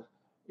so,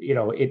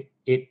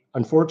 it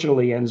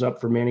unfortunately ends up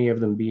for many of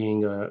them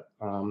being a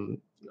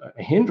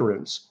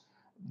hindrance,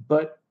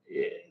 but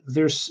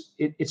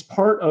it's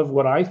part of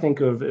what I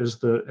think of as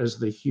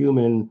the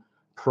human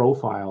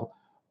profile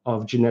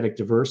of genetic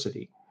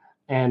diversity.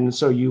 And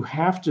so you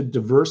have to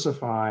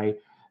diversify,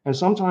 and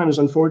sometimes,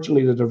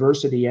 unfortunately, the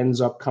diversity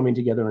ends up coming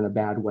together in a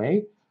bad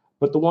way.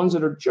 But the ones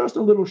that are just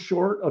a little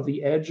short of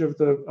the edge of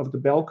the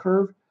bell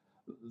curve,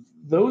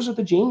 those are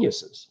the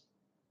geniuses,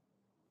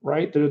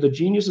 right? They're the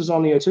geniuses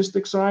on the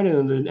autistic side,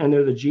 and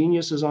they're the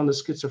geniuses on the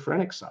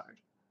schizophrenic side.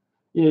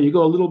 You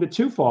go a little bit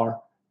too far,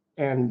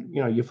 and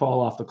you fall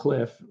off the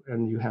cliff,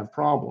 and you have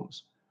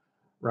problems,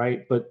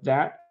 right? But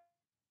that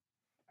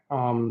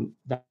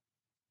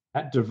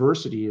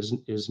diversity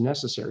is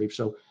necessary.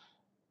 So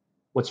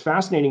what's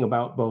fascinating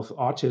about both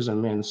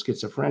autism and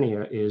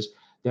schizophrenia is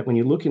that when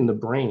you look in the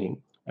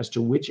brain as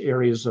to which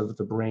areas of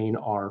the brain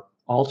are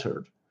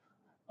altered,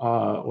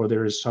 or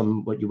there is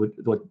some what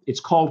it's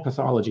called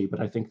pathology,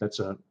 but I think that's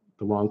the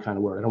wrong kind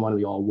of word. I don't want to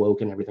be all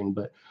woke and everything,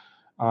 but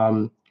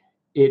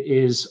it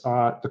is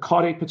the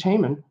caudate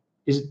putamen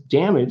is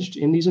damaged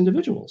in these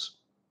individuals.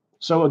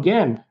 So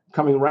again,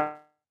 coming right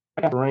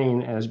at the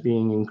brain as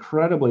being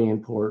incredibly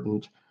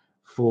important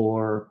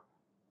for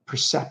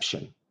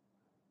perception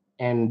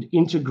and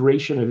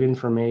integration of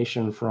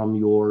information from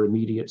your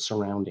immediate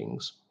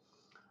surroundings.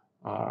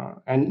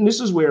 And this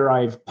is where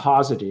I've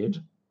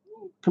posited,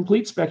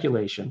 complete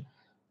speculation,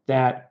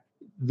 that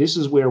this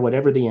is where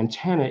whatever the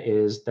antenna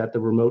is that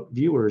the remote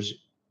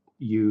viewers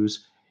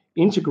use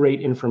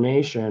integrate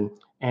information,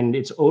 and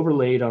it's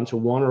overlaid onto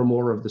one or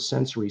more of the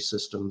sensory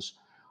systems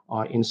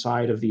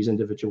inside of these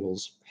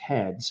individuals'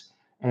 heads,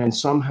 and then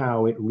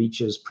somehow it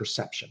reaches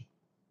perception.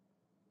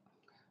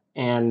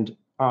 And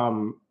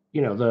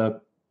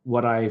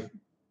what I've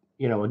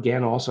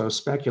again also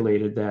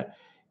speculated that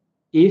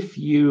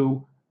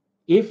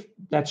if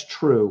that's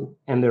true,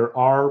 and there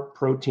are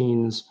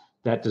proteins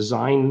that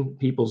design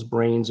people's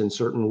brains in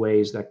certain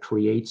ways that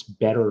creates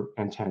better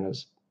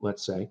antennas,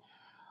 let's say,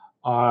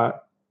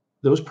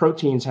 those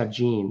proteins have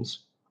genes,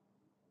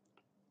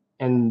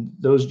 and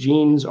those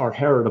genes are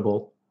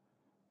heritable,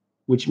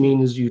 which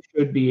means you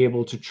should be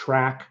able to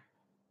track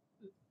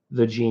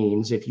the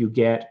genes if you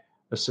get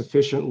a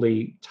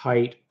sufficiently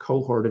tight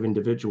cohort of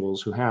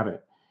individuals who have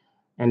it,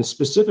 and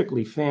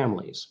specifically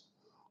families.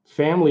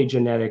 Family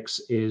genetics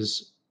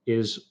is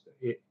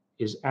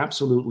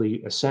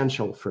absolutely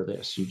essential for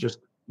this.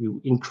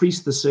 You increase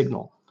the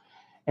signal.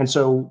 And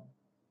so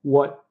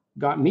what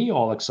got me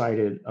all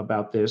excited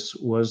about this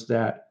was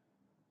that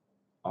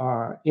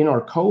in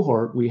our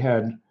cohort, we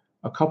had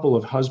a couple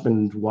of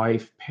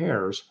husband-wife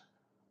pairs,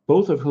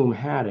 both of whom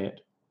had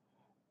it,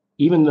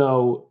 even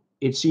though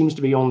it seems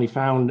to be only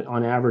found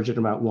on average at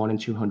about 1 in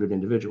 200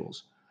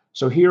 individuals.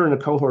 So here in a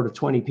cohort of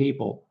 20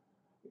 people,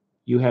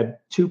 you had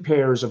two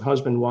pairs of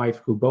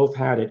husband-wife who both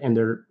had it, and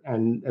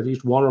at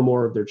least one or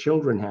more of their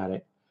children had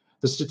it.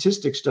 The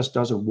statistics just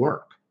doesn't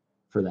work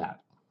for that,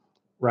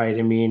 right?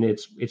 I mean,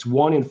 it's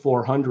 1 in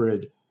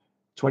 400,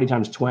 20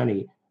 times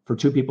 20 for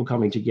two people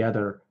coming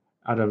together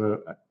out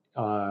of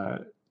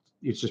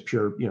it's just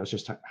pure, it's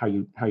just how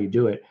you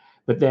do it.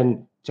 But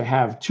then to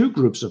have two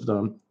groups of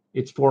them,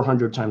 it's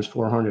 400 times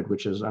 400,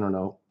 which is, I don't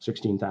know,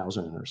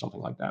 16,000 or something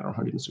like that, or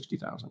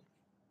 160,000.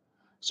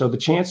 So the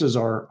chances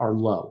are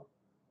low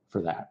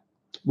for that,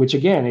 which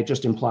again, it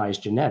just implies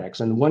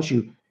genetics. And once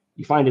you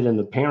find it in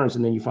the parents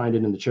and then you find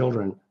it in the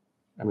children,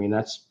 I mean,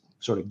 that's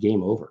sort of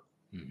game over.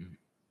 Mm-hmm.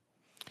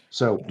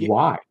 So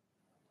why?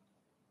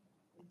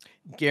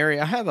 Gary,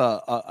 I have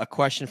a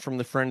question from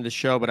the friend of the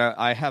show, but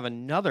I have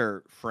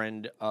another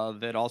friend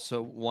that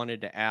also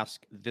wanted to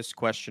ask this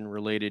question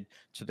related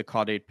to the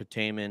caudate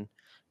putamen.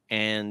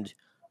 And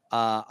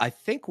I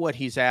think what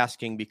he's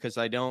asking, because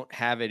I don't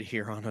have it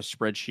here on a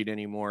spreadsheet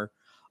anymore,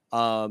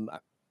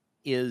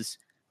 is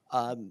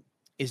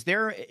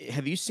there,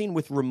 have you seen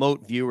with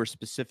remote viewers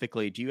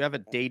specifically, do you have a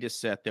data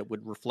set that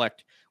would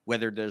reflect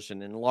whether there's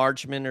an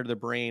enlargement of the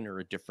brain or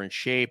a different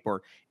shape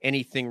or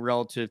anything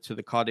relative to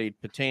the caudate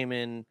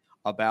putamen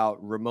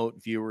about remote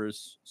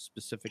viewers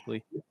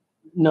specifically?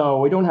 No,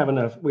 we don't have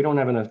enough. We don't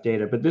have enough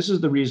data. But this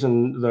is the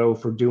reason, though,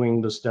 for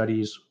doing the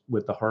studies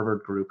with the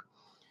Harvard group,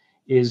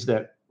 is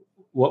that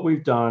what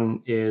we've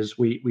done is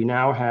we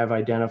now have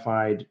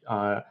identified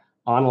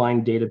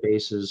online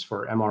databases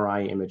for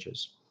MRI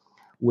images,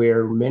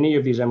 where many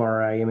of these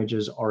MRI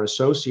images are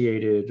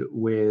associated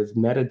with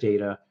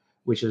metadata,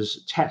 which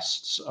is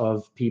tests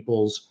of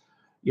people's,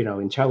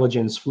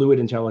 intelligence, fluid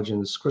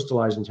intelligence,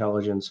 crystallized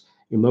intelligence,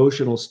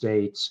 emotional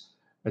states,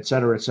 et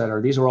cetera, et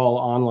cetera. These are all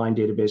online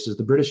databases.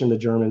 The British and the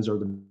Germans are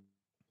the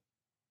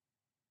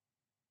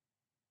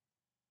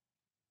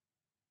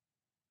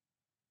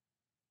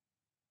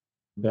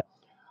best.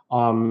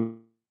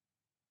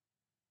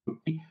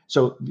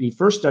 So the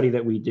first study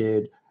that we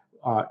did,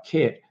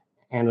 Kit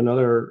and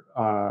another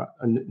a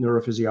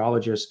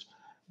neurophysiologist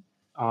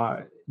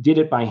did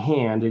it by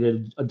hand. They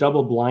did a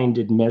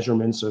double-blinded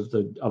measurements of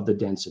the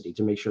density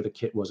to make sure the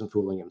Kit wasn't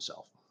fooling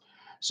himself.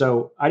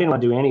 So I didn't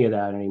want to do any of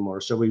that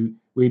anymore. So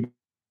we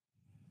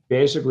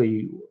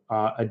basically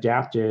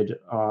adapted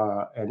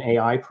an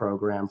AI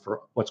program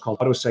for what's called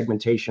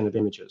auto-segmentation of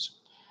images.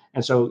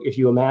 And so if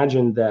you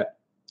imagine that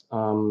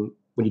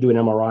when you do an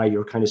MRI,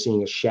 you're kind of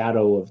seeing a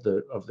shadow of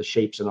the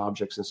shapes and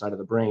objects inside of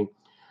the brain.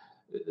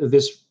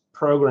 This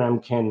program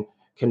can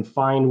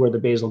find where the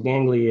basal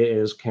ganglia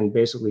is, can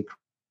basically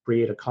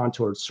create a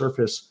contoured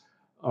surface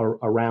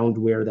around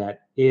where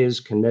that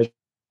is, can measure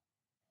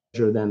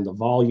then the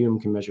volume,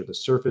 can measure the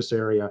surface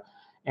area,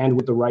 and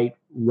with the right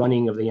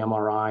running of the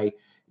MRI,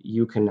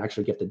 you can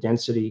actually get the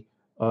density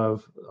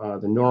of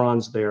the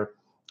neurons there.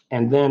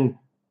 And then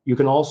you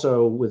can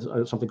also, with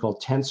something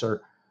called Tensor,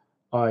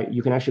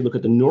 you can actually look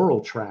at the neural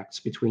tracts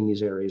between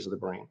these areas of the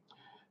brain.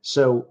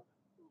 So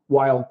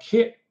while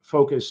Kit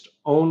focused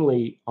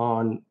only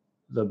on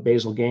the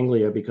basal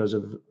ganglia because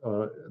of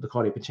the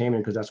caudate putamen,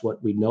 because that's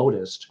what we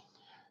noticed,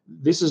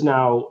 this is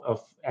now,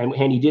 and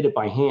he did it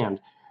by hand,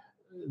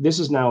 this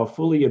is now a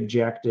fully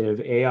objective,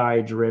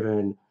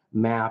 AI-driven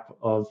map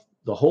of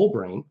the whole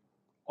brain,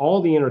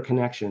 all the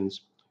interconnections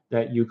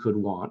that you could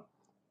want.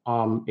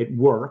 It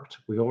worked.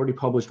 We've already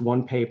published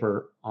one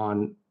paper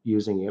on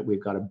using it.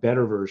 We've got a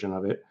better version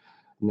of it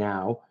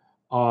now.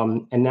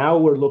 And now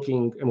we're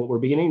looking, and what we're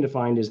beginning to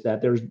find is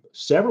that there's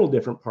several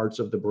different parts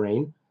of the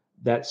brain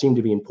that seem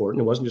to be important.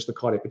 It wasn't just the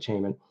caudate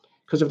putamen,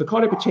 because if the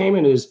caudate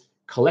putamen is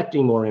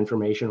collecting more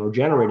information or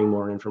generating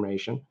more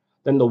information,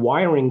 then the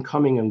wiring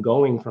coming and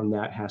going from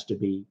that has to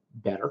be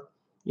better.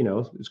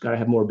 It's got to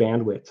have more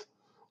bandwidth.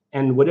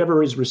 And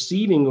whatever is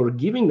receiving or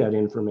giving that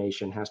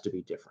information has to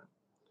be different.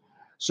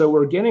 So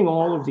we're getting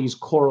all of these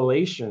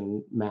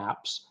correlation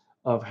maps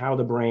of how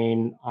the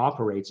brain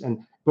operates,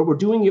 but we're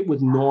doing it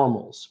with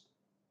normals.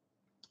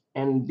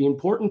 And the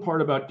important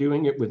part about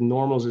doing it with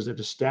normals is it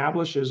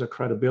establishes a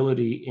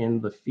credibility in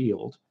the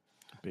field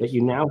that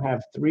you now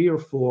have 3 or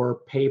 4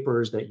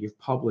 papers that you've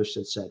published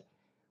that said,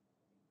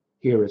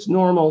 here it's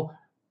normal,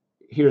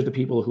 here's the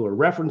people who are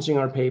referencing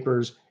our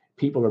papers,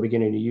 people are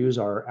beginning to use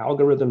our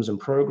algorithms and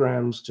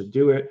programs to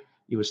do it,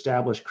 you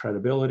establish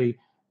credibility,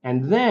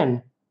 and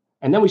then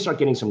we start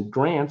getting some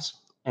grants,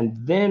 and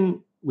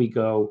then we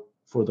go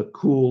for the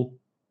cool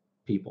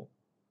people.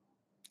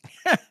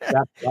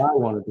 That's what I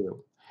want to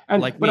do.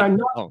 But I'm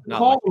not going to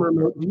call them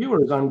remote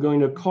viewers. I'm going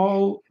to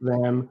call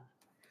them,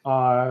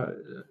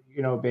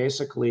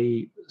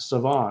 basically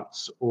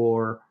savants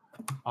or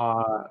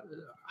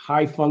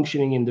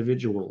high-functioning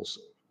individuals,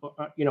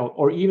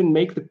 or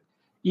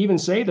even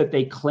say that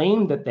they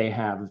claim that they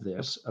have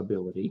this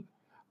ability.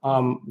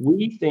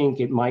 We think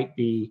it might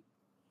be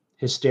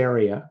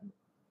hysteria.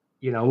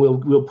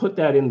 We'll put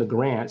that in the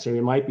grant, say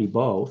it might be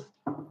both,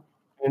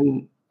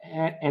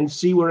 and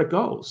see where it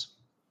goes.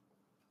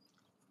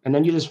 And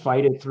then you just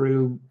fight it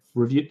through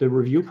the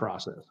review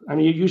process. I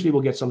mean, you usually will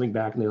get something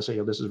back, and they'll say,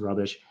 "Oh, this is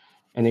rubbish,"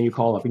 and then you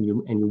call up and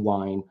you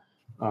whine,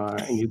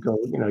 and you go,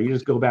 you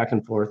just go back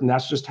and forth, and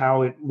that's just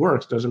how it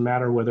works. Doesn't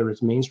matter whether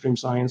it's mainstream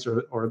science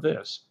or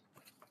this,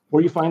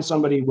 or you find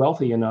somebody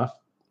wealthy enough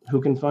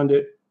who can fund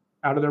it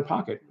out of their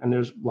pocket, and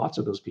there's lots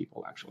of those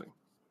people actually.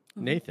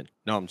 Nathan.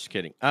 No, I'm just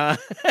kidding. All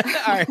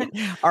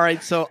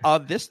right. So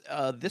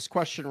this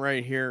question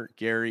right here,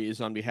 Gary,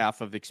 is on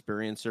behalf of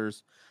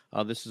experiencers.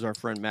 This is our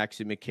friend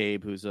Maxie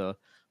McCabe, who's a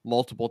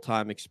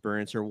multiple-time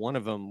experiencer. One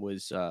of them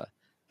was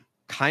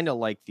kind of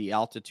like the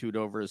altitude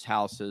over his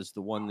house is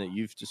the one that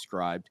you've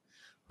described.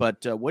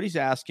 But what he's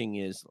asking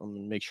is, let me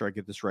make sure I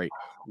get this right.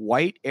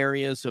 White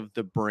areas of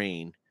the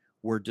brain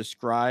were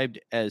described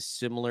as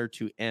similar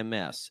to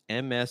MS.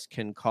 MS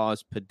can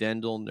cause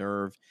pudendal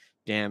nerve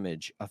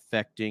damage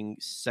affecting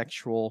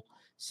sexual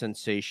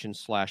sensation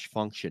 /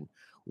 function.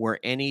 Where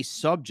any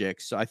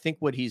subjects, so I think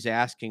what he's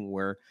asking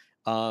where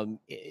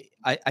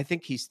I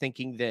think he's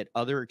thinking that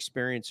other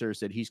experiencers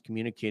that he's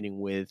communicating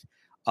with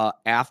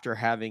after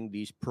having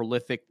these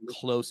prolific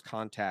close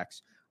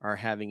contacts are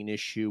having an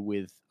issue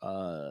with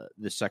the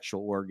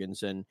sexual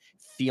organs and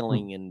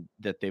feeling and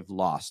that they've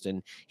lost.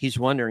 And he's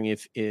wondering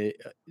if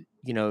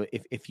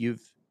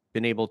you've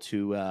been able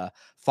to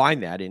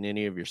find that in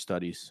any of your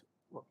studies.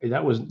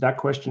 That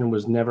question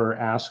was never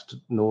asked,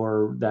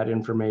 nor that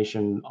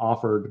information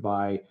offered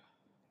by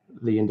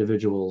the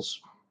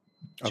individuals,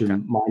 to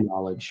my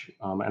knowledge.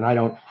 And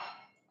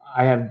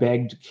I have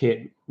begged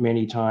Kit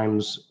many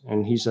times,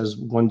 and he says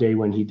one day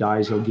when he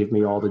dies, he'll give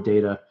me all the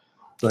data,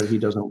 but he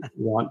doesn't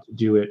want to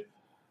do it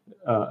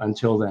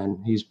until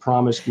then. He's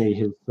promised me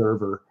his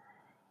server.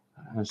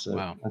 I said,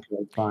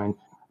 okay, fine.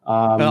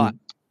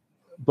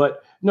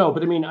 But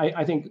I mean,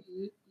 I think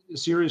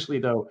seriously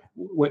though,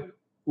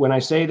 when I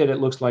say that it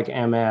looks like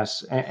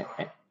MS,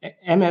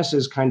 MS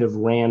is kind of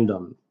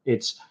random.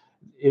 It's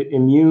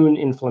immune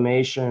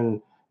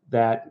inflammation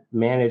that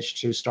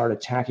managed to start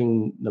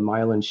attacking the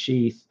myelin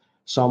sheath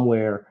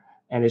somewhere,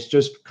 and it's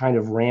just kind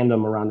of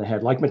random around the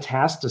head, like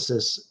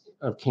metastasis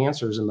of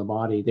cancers in the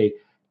body. They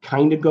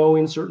kind of go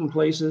in certain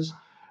places,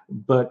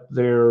 but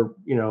they're,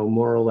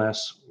 more or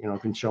less,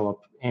 can show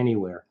up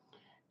anywhere.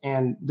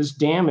 And this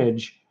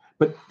damage,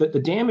 but the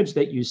damage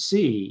that you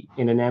see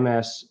in an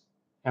MS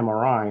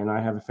MRI, and I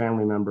have a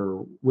family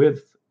member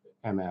with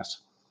MS,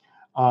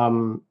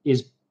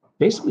 is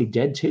basically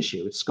dead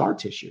tissue. It's scar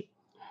tissue.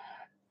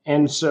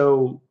 And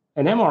so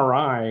an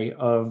MRI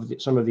of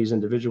some of these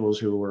individuals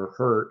who were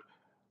hurt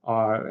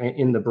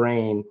in the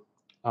brain,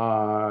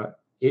 it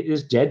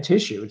is dead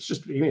tissue. It's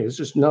just, there's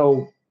just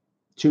no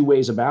two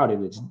ways about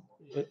it.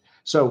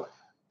 So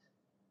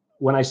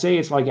when I say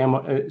it's like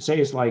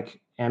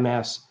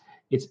MS,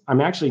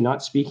 I'm actually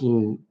not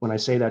speaking, when I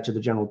say that, to the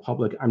general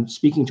public. I'm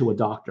speaking to a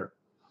doctor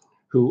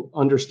who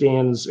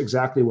understands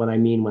exactly what I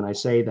mean when I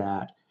say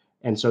that.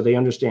 And so they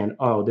understand,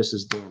 oh, this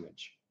is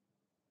damage.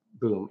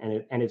 Boom.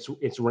 And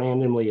it's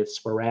randomly, it's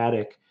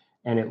sporadic,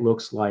 and it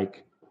looks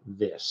like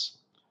this.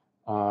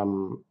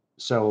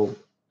 So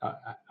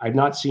I've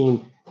not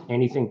seen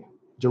anything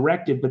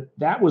directed, but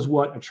that was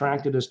what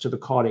attracted us to the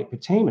caudate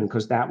putamen,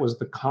 because that was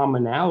the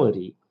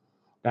commonality.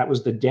 That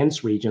was the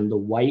dense region, the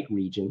white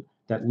region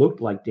that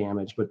looked like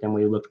damage. But then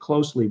when we looked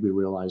closely, we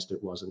realized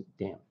it wasn't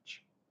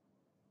damage.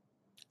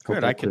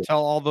 Good. I can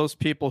tell all those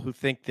people who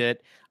think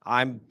that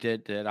I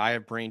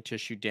have brain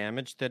tissue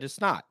damage that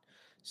it's not.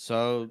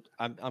 So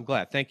I'm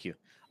glad. Thank you.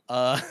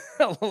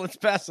 Let's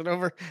pass it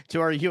over to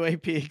our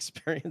UAP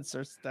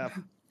experiencer, Steph.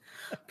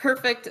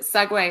 Perfect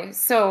segue.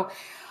 So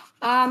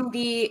on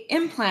the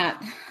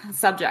implant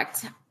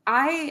subject,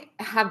 I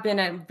have been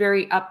a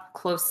very up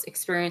close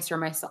experiencer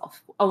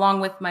myself,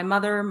 along with my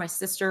mother, my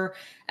sister,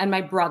 and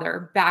my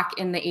brother back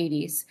in the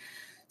 80s.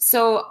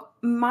 So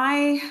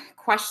my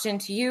question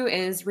to you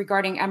is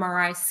regarding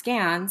MRI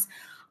scans.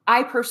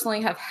 I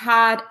personally have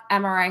had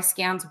MRI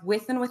scans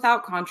with and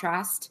without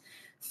contrast.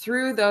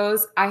 Through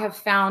those, I have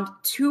found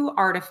 2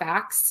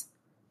 artifacts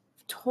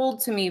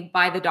told to me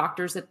by the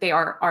doctors that they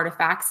are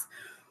artifacts.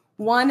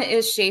 One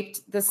is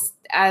shaped this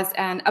as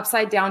an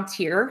upside down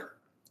tear.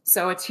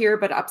 So a tear,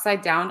 but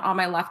upside down on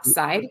my left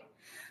side.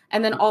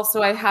 And then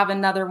also I have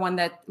another one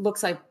that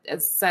looks like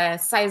it's the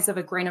size of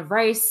a grain of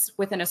rice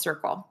within a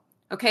circle.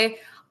 Okay.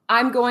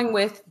 I'm going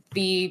with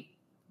the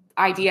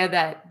idea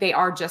that they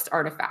are just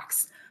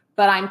artifacts,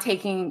 but I'm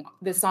taking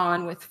this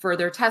on with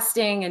further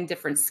testing and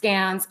different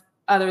scans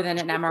other than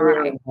an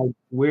MRI.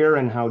 Where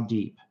and how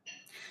deep?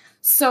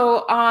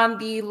 So on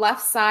the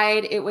left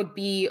side, it would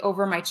be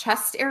over my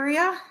chest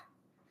area.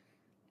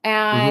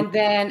 And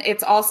then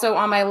it's also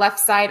on my left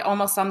side,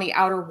 almost on the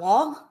outer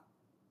wall.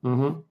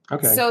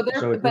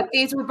 Okay. But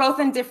these were both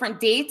in different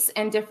dates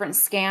and different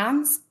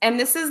scans. And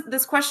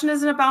this question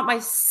isn't about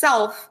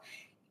myself.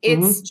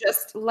 It's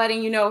just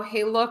letting you know,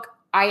 hey, look,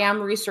 I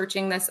am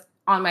researching this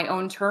on my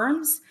own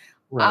terms.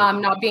 Right.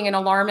 I'm not being an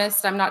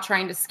alarmist. I'm not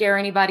trying to scare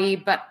anybody,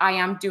 but I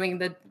am doing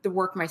the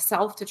work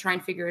myself to try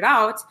and figure it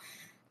out.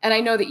 And I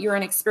know that you're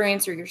an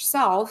experiencer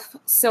yourself.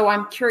 So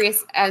I'm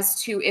curious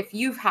as to if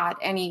you've had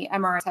any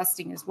MRI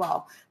testing as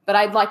well. But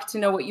I'd like to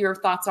know what your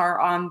thoughts are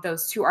on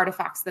those 2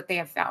 artifacts that they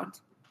have found.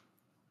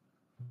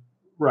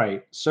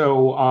 Right.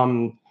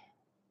 So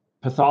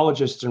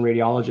pathologists and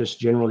radiologists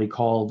generally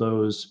call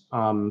those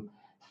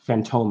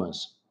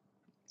phantomas,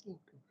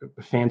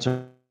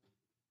 phantom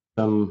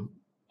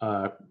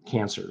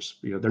cancers.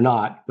 They're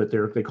not, but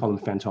they call them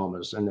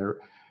phantomas, and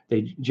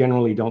they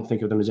generally don't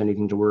think of them as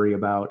anything to worry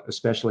about,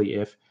 especially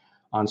if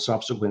on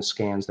subsequent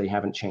scans they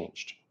haven't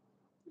changed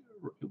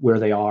where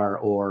they are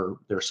or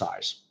their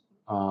size.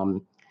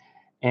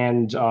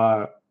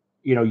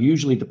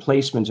 Usually the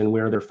placement and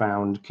where they're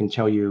found can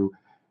tell you,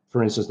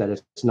 for instance, that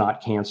it's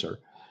not cancer.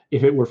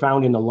 If it were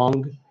found in the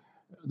lung,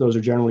 those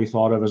are generally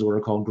thought of as what are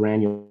called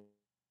granulomas.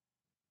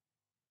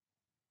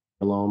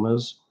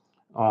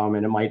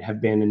 And it might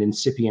have been an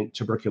incipient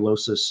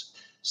tuberculosis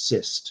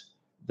cyst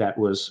that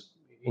was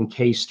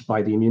encased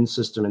by the immune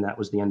system, and that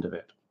was the end of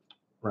it,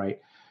 right?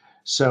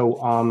 So,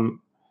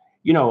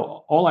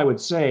 all I would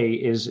say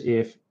is,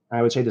 if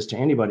I would say this to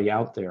anybody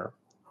out there,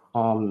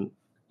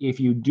 if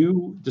you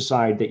do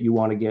decide that you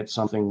want to get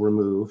something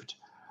removed,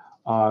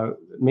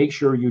 make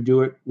sure you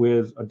do it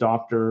with a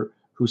doctor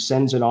who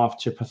sends it off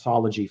to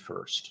pathology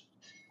first,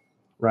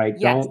 right?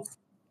 Yes. Don't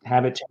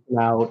have it taken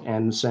out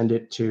and send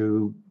it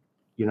to,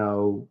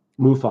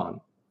 MUFON.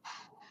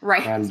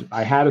 Right. And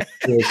I had a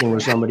situation where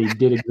somebody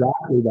did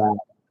exactly that,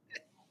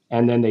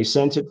 and then they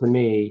sent it to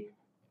me,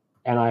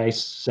 And I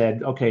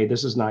said, okay,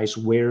 this is nice.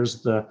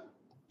 Where's the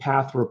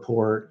path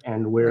report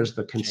and where's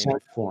the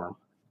consent form?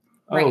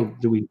 Oh,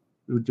 do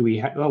we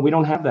have, oh, we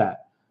don't have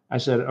that. I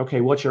said,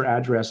 okay, what's your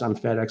address? I'm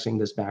FedExing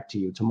this back to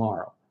you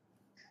tomorrow.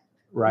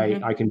 Right.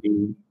 Mm-hmm. I can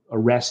be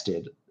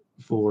arrested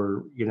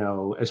for, you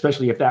know,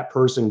 especially if that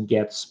person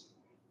gets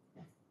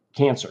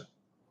cancer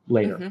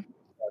later.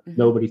 Mm-hmm.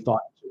 Nobody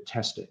thought to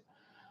test it.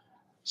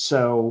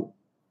 So,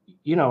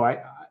 you know,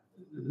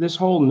 this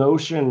whole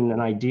notion and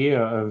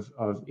idea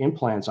of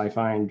implants I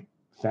find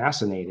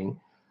fascinating,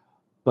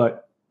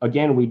 but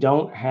again, we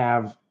don't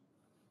have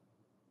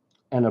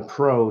an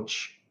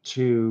approach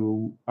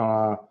to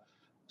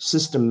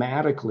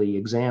systematically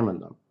examine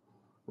them,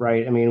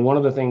 right? I mean, one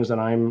of the things that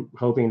I'm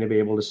hoping to be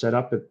able to set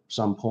up at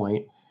some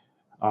point,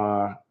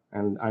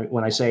 and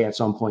when I say at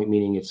some point,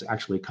 meaning it's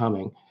actually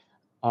coming,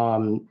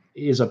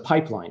 is a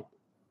pipeline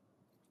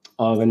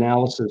of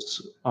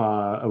analysis,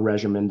 a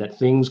regimen that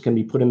things can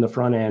be put in the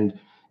front end,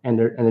 and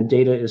the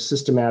data is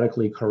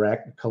systematically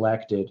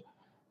collected,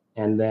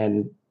 and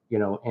then, you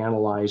know,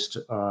 analyzed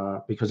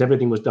because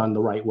everything was done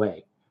the right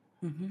way.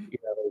 Mm-hmm. You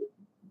know,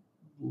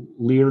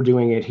 Lear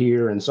doing it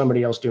here and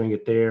somebody else doing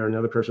it there,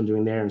 another person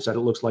doing there, and said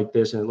it looks like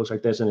this and it looks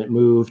like this, and it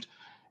moved,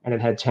 and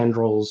it had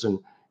tendrils, and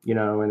you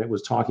know, and it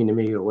was talking to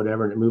me or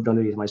whatever, and it moved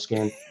underneath my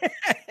skin.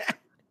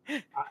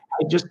 I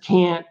just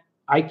can't.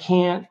 I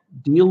can't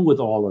deal with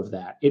all of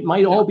that. It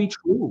might all be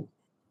true,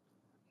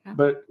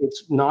 but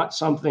it's not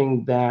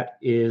something that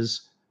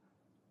is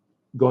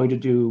going to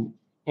do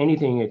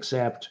anything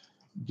except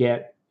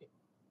get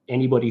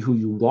anybody who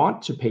you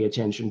want to pay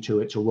attention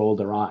to it to roll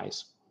their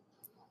eyes.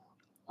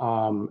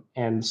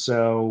 And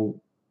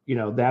so, you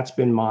know, that's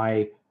been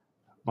my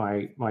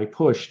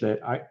push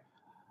that I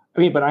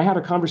mean, but I had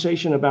a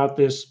conversation about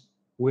this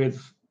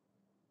with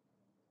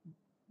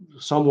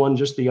someone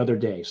just the other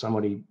day,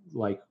 somebody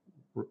like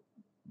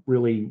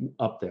really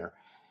up there.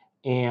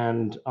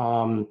 And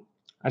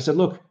I said,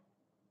 look,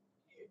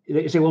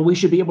 they say, well, we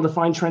should be able to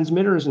find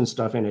transmitters and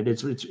stuff in it.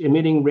 It's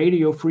emitting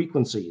radio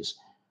frequencies.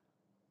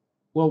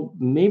 Well,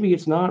 maybe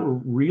it's not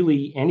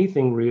really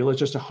anything real. It's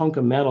just a hunk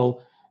of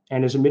metal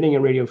and it's emitting a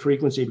radio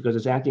frequency because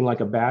it's acting like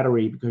a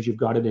battery because you've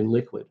got it in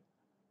liquid.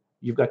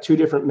 You've got two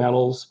different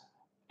metals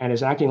and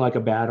it's acting like a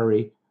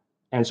battery.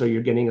 And so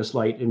you're getting a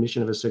slight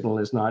emission of a signal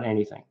is not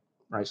anything,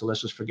 right? So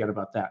let's just forget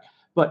about that.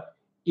 But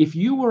if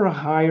you were a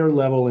higher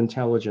level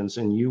intelligence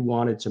and you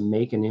wanted to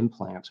make an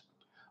implant,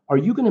 are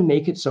you going to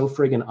make it so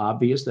friggin'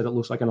 obvious that it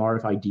looks like an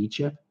RFID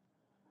chip?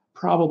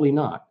 Probably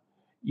not.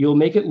 You'll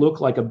make it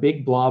look like a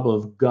big blob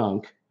of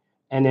gunk,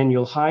 and then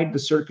you'll hide the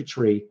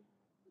circuitry,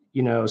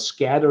 you know,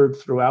 scattered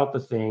throughout the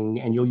thing,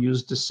 and you'll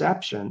use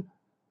deception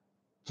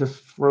to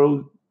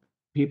throw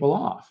people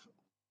off.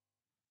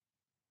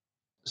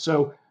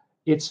 So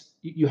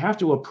you have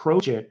to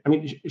approach it. I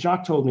mean,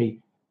 Jacques told me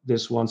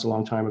this once a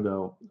long time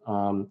ago.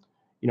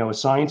 You know, a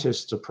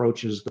scientist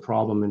approaches the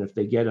problem, and if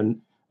they get a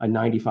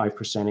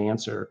 95%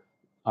 answer,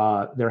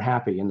 they're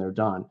happy and they're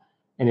done.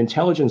 An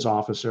intelligence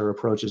officer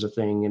approaches a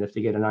thing, and if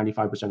they get a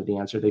 95% of the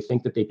answer, they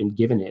think that they've been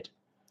given it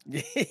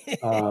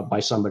by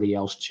somebody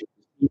else too.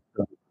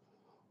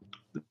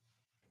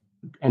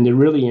 And they're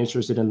really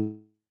interested in.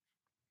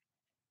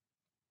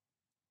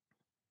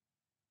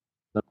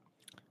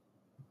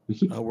 We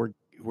keep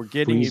we're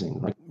getting freezing, you,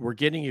 right? We're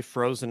getting you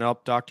frozen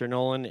up, Dr.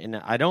 Nolan, and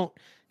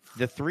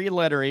the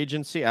 3-letter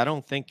agency I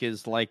don't think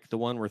is like the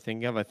one we're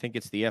thinking of. I think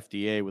it's the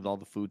FDA with all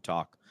the food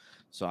talk.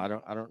 So I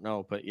don't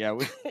know, but yeah,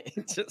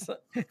 it's just.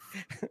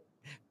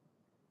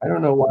 I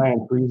don't know why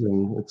I'm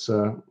freezing. It's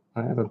I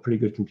have a pretty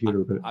good computer,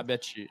 but I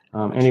bet you.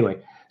 Anyway,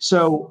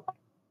 so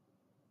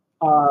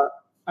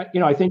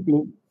I think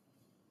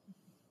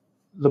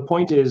the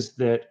point is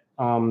that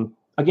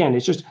again,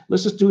 it's just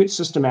let's just do it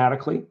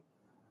systematically,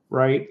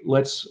 right?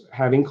 Let's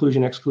have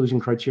inclusion-exclusion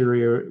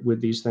criteria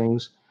with these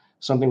things,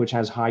 something which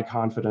has high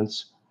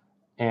confidence,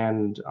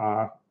 and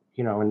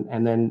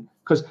and then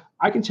because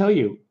I can tell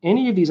you,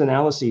 any of these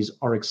analyses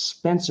are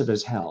expensive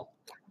as hell.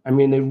 I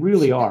mean, they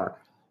really are.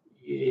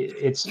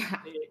 It's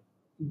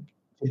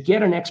to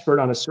get an expert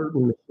on a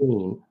certain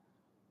machine.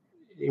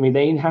 I mean,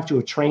 they have to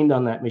have trained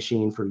on that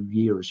machine for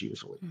years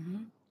usually.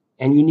 Mm-hmm.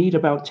 And you need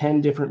about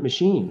 10 different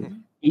machines, mm-hmm.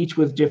 each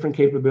with different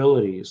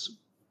capabilities.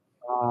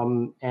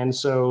 And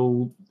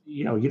so,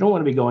 you don't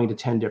want to be going to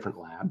 10 different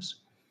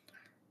labs.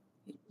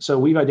 So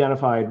we've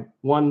identified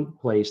one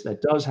place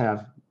that does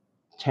have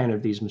 10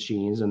 of these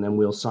machines, and then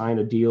we'll sign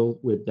a deal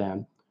with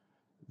them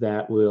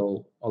that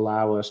will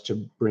allow us to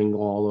bring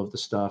all of the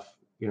stuff,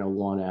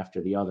 one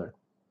after the other.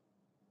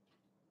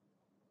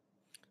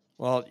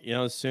 Well,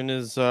 as soon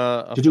as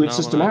to do it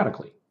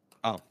systematically.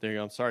 Oh, there you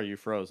go. I'm sorry you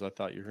froze. I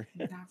thought you were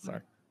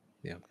sorry.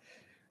 Yeah.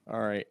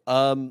 All right.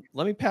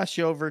 Let me pass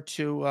you over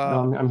to.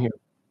 No, I'm here.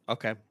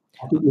 Okay.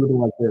 I'll keep moving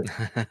like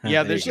this.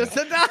 Yeah, there's just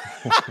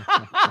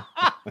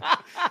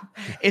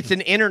it's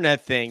an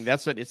internet thing.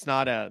 That's what it's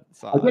not a.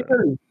 It's not I get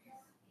very,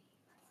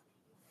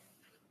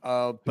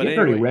 but I get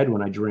very red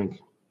when I drink.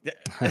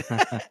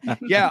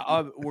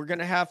 Yeah, we're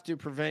gonna have to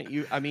prevent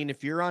you. I mean,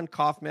 if you're on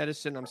cough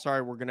medicine, I'm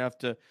sorry, we're gonna have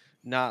to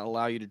not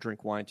allow you to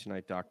drink wine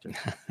tonight, doctor.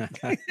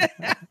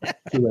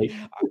 Too late.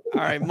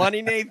 All right,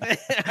 Money Nathan.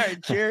 All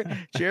right,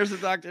 cheers to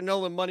Dr.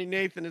 Nolan. Money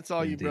Nathan, it's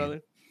all Indeed. you,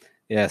 brother.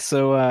 Yeah,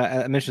 so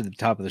I mentioned at the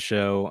top of the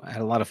show, I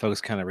had a lot of folks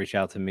kind of reach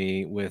out to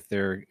me with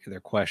their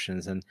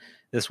questions, and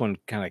this one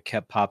kind of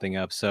kept popping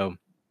up. So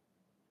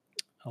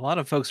a lot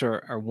of folks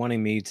are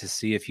wanting me to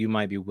see if you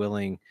might be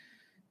willing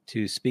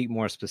to speak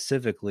more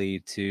specifically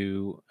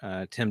to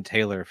Tim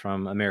Taylor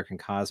from American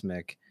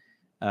Cosmic.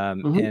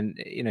 And,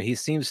 he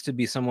seems to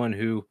be someone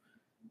who,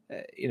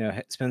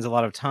 spends a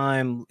lot of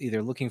time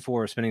either looking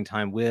for or spending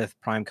time with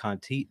prime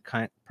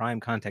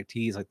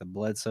contactees like the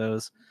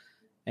Bledsoes.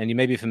 And you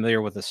may be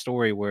familiar with a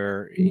story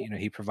where,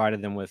 he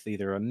provided them with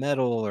either a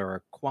metal or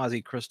a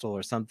quasi crystal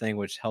or something,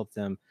 which helped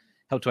to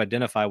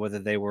identify whether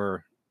they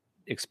were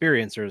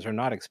experiencers or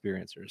not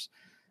experiencers.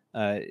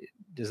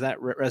 Does that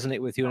resonate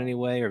with you in any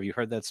way, or have you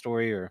heard that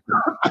story? Or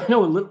I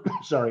know a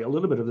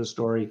little bit of this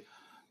story.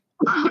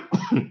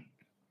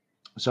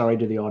 Sorry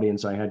to the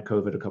audience. I had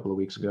COVID a couple of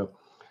weeks ago.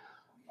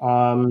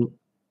 I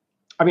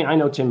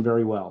know Tim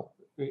very well.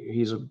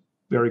 He's a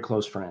very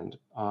close friend,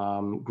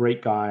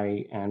 great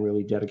guy, and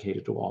really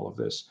dedicated to all of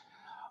this.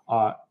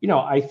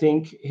 I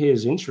think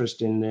his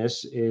interest in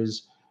this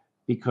is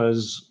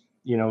because,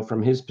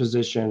 from his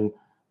position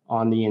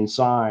on the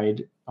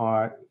inside,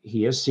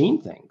 he has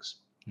seen things,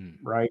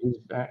 right?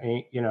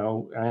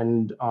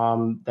 And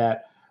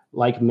that,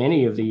 like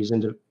many of these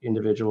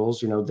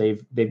individuals,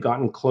 they've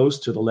gotten close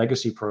to the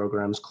legacy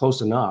programs,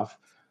 close enough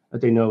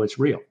that they know it's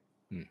real.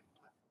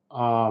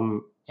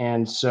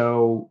 And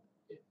so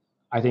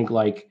I think,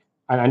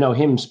 and I know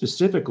him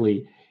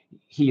specifically,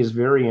 he is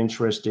very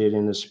interested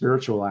in the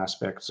spiritual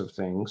aspects of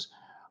things.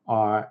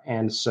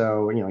 And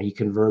so, he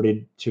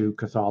converted to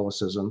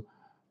Catholicism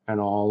and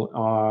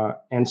all.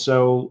 And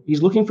so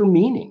he's looking for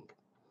meaning.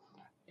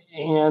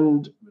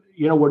 And,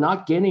 we're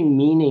not getting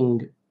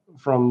meaning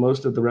from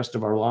most of the rest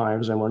of our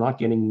lives, and we're not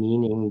getting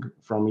meaning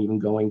from even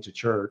going to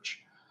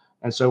church.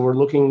 And so we're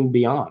looking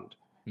beyond.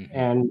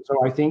 And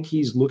so I think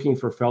he's looking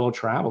for fellow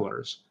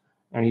travelers,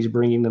 and he's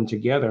bringing them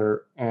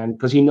together. And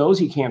because he knows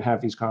he can't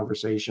have these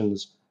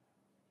conversations,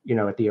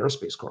 at the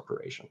Aerospace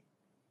Corporation.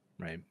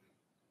 Right.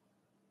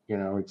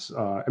 It's,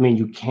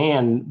 you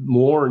can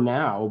more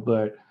now,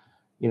 but,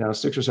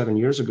 6 or 7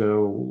 years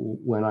ago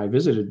when I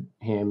visited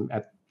him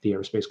at the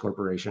Aerospace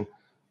Corporation,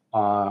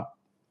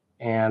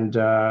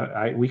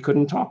 we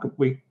couldn't talk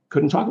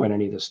about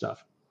any of this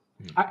stuff.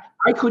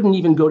 I couldn't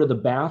even go to the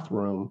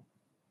bathroom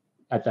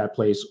at that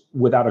place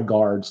without a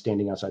guard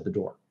standing outside the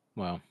door.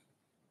 Wow.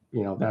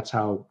 That's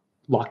how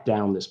locked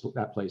down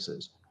that place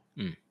is.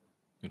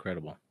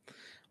 Incredible.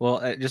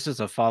 Well, just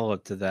as a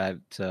follow-up to that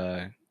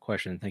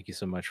question, thank you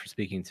so much for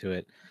speaking to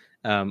it.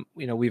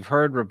 We've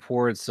heard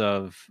reports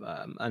of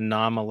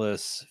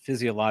anomalous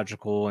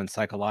physiological and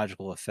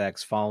psychological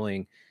effects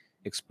following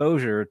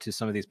exposure to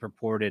some of these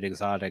purported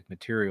exotic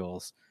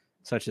materials,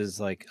 such as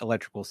like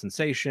electrical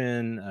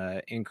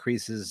sensation,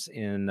 increases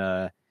in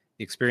the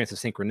experience of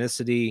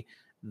synchronicity,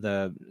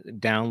 the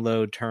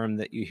download term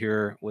that you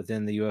hear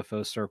within the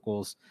UFO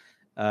circles.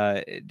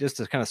 Just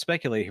to kind of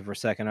speculate here for a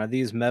second, are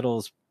these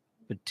metals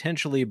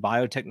potentially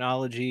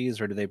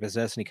biotechnologies, or do they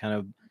possess any kind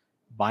of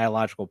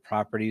biological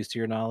properties to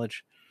your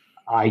knowledge?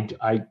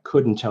 I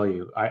couldn't tell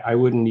you. I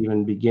wouldn't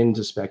even begin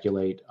to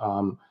speculate.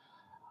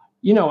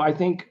 I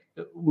think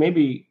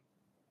maybe,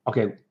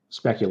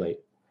 speculate.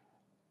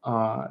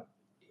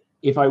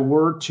 If I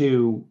were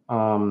to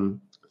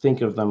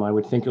think of them, I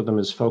would think of them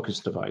as focus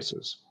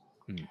devices,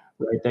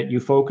 right? That you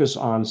focus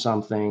on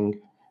something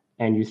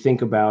and you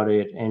think about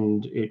it,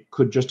 and it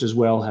could just as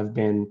well have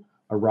been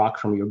a rock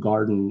from your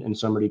garden and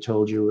somebody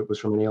told you it was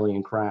from an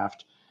alien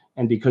craft.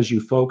 And because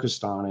you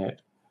focused on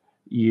it,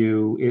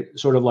 it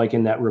sort of like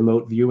in that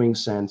remote viewing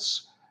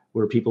sense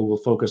where people will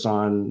focus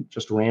on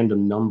just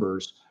random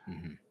numbers.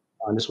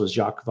 And this was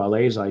Jacques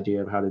Vallée's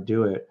idea of how to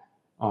do it,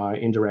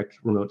 indirect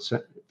remote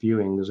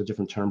viewing. There's a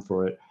different term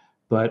for it,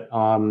 but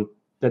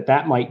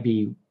that might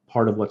be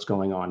part of what's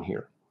going on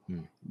here.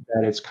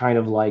 That it's kind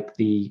of like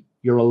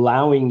you're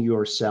allowing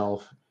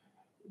yourself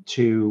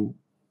to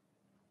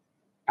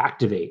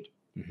activate.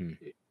 In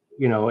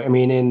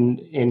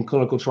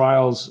clinical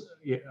trials,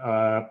 you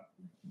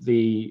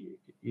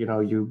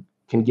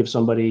can give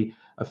somebody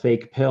a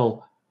fake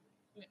pill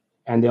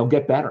and they'll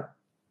get better.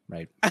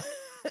 Right.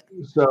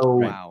 So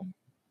wow.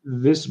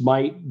 This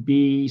might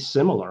be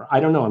similar. I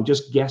don't know. I'm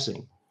just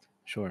guessing.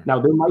 Sure. Now,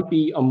 there might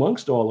be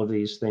amongst all of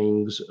these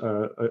things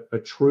a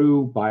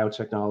true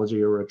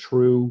biotechnology or a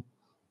true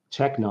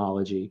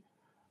technology,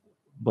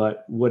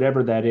 but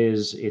whatever that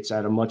is, it's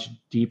at a much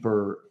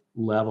deeper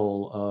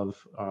level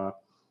of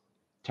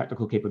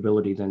technical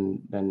capability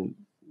than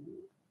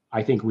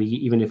I think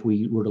even if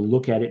we were to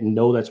look at it and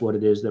know that's what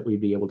it is, that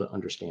we'd be able to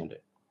understand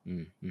it.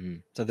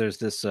 So there's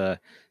this sort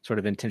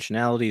of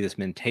intentionality, this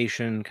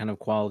mentation kind of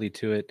quality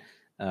to it.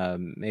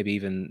 Maybe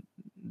even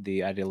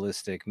the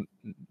idealistic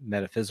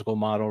metaphysical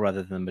model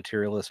rather than the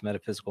materialist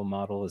metaphysical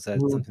model. Is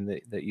that something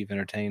that you've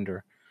entertained?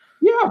 Or?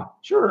 Yeah,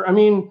 sure.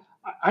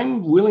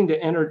 I'm willing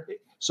to enter.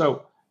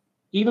 So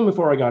even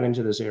before I got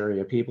into this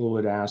area, people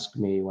would ask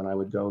me when I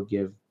would go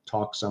give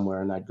talk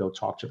somewhere, and I'd go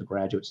talk to the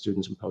graduate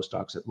students and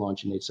postdocs at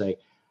lunch, and they'd say,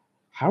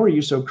 how are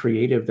you so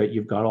creative that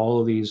you've got all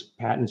of these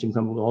patents and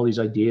come up with all these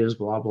ideas,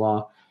 blah,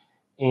 blah.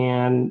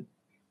 And,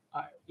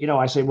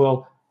 I say,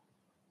 well,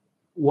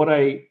 what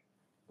I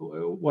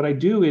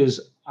do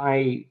is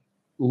I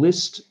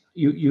list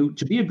you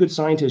to be a good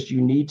scientist,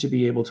 you need to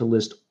be able to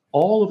list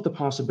all of the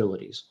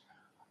possibilities.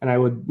 And I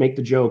would make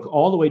the joke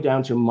all the way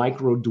down to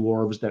micro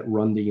dwarves that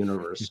run the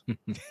universe.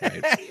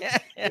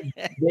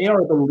 They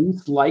are the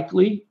least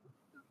likely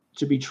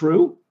to be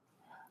true,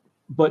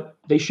 but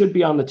they should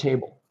be on the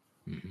table,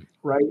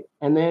 right?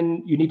 And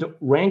then you need to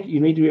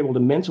be able to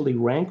mentally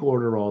rank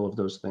order all of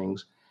those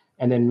things,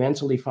 and then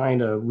mentally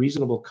find a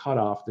reasonable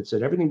cutoff that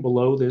said everything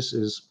below this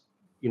is,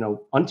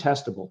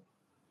 untestable.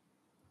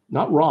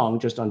 Not wrong,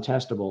 just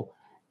untestable.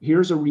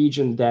 Here's a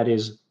region that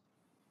is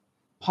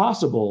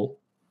possible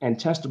and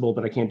testable,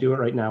 but I can't do it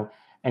right now.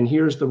 And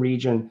here's the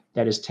region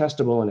that is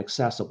testable and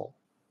accessible.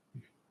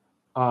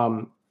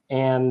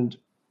 And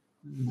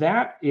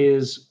that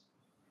is,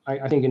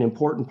 I think, an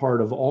important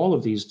part of all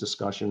of these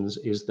discussions,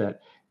 is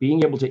that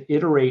being able to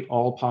iterate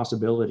all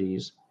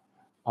possibilities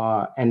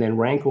and then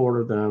rank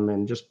order them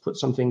and just put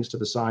some things to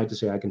the side to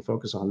say, I can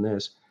focus on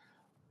this.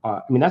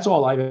 That's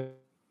all I've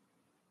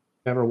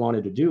ever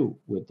wanted to do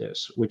with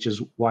this, which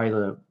is why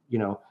the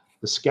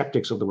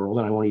skeptics of the world,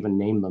 and I won't even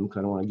name them because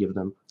I don't want to give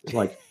them, it's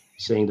like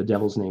saying the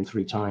devil's name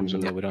 3 times.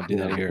 And we don't do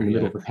that here. In the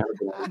middle of the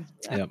Pentagon.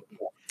 Yep,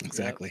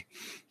 exactly.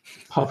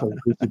 Puff of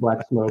greasy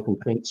black smoke and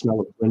faint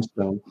smell of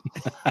brimstone.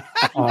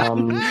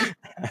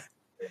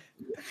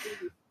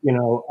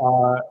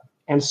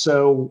 And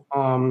so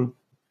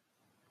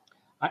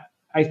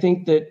I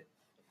think that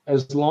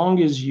as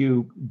long as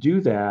you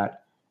do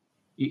that,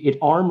 it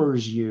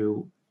armors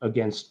you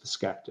against the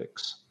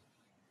skeptics,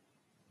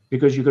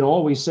 because you can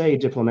always say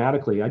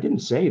diplomatically, I didn't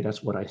say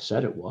that's what I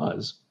said it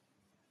was.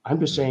 I'm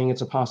just saying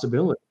it's a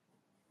possibility.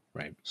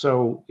 Right.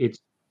 So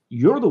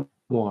you're the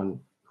one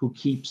who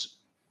keeps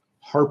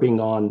harping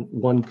on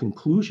one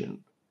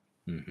conclusion,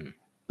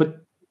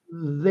 but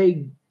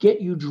they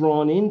get you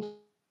drawn in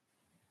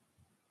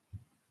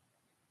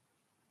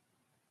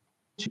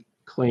to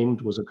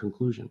claimed was a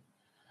conclusion.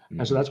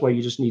 And so that's why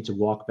you just need to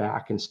walk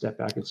back and step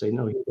back and say,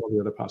 no, here's all the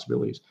other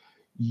possibilities.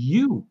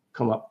 You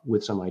come up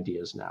with some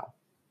ideas now.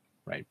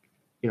 Right.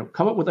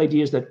 Come up with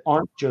ideas that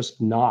aren't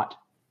just not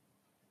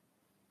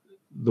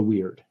the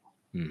weird.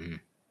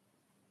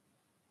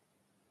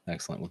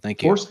 Excellent. Well,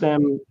 thank you. Force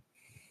them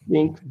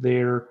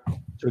to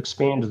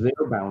expand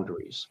their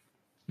boundaries.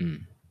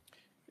 When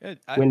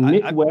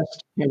Nick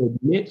West can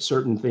admit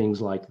certain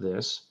things like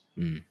this,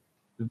 then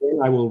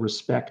I will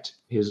respect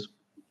his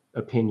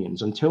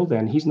opinions. Until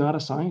then, he's not a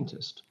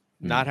scientist.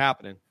 Not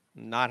happening.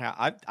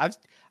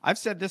 I've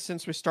said this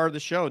since we started the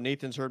show.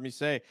 Nathan's heard me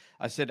say,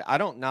 I said, I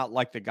don't not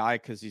like the guy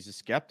because he's a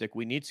skeptic.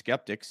 We need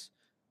skeptics.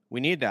 We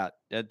need that.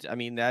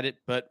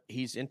 But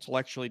he's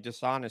intellectually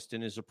dishonest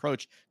in his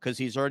approach because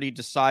he's already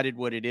decided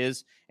what it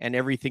is, and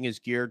everything is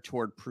geared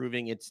toward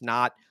proving it's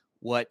not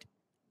what,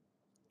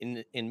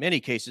 in many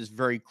cases,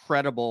 very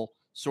credible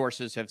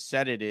sources have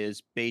said it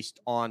is based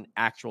on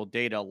actual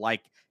data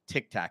like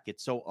Tic Tac.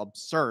 It's so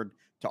absurd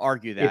to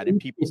argue that, and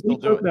people still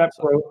do it. That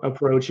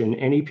approach in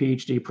any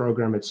PhD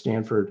program at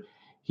Stanford,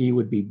 he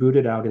would be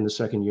booted out in the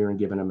second year and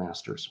given a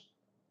master's.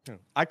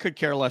 I could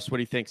care less what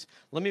he thinks.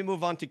 Let me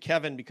move on to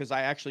Kevin, because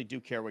I actually do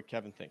care what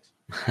Kevin thinks.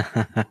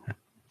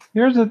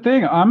 Here's the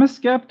thing. I'm a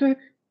skeptic,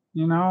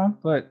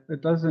 but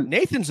it doesn't.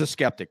 Nathan's a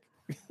skeptic.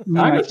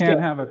 I can't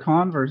have a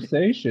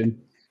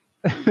conversation.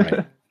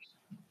 Right.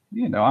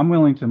 I'm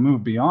willing to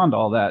move beyond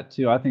all that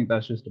too. I think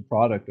that's just a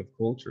product of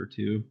culture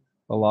too.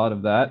 A lot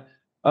of that.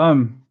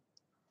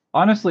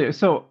 Honestly,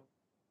 so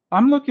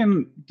I'm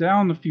looking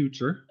down the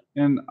future,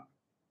 and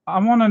I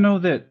want to know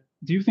that,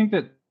 do you think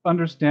that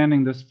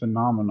understanding this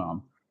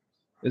phenomenon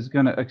is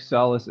going to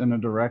excel us in a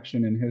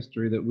direction in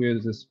history that we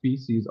as a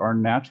species are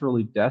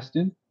naturally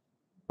destined?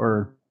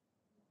 Or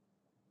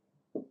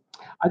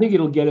I think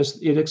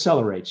it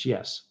accelerates.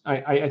 Yes.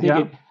 I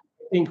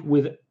think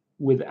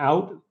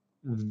without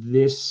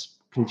this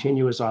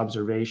continuous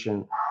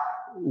observation,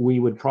 we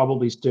would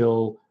probably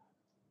still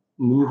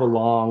move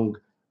along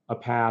a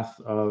path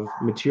of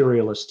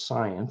materialist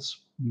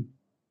science,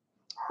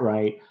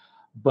 right?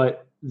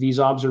 But these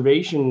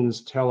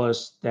observations tell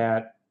us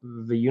that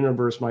the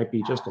universe might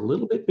be just a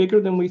little bit bigger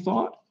than we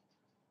thought.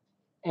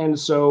 And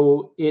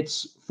so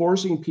it's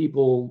forcing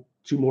people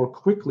to more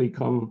quickly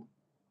come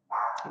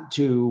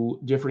to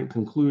different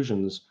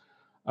conclusions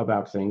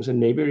about things. And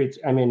maybe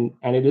and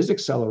it is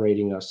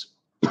accelerating us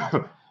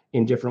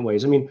in different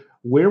ways.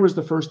 Where was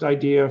the first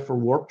idea for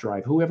warp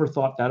drive? Who ever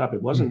thought that up?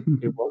 It wasn't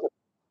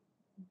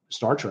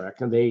Star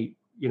Trek, and they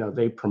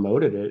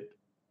promoted it,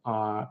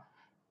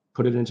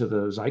 put it into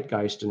the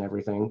zeitgeist and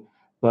everything,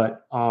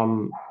 but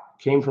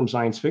came from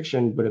science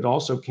fiction. But it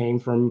also came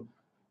from,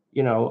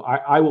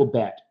 I will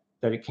bet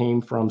that it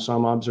came from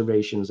some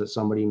observations that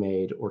somebody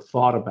made or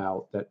thought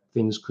about, that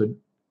things could,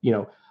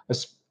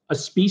 a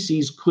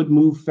species could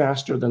move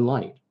faster than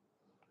light.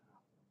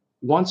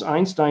 once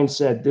Einstein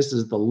said this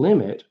is the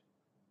limit,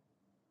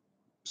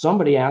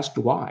 somebody asked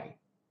why.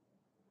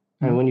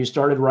 And when you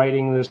started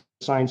writing this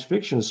science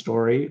fiction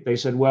story, they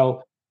said,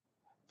 well,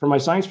 for my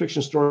science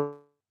fiction story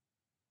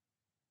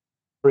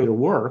to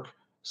work,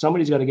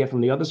 somebody's got to get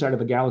from the other side of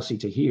the galaxy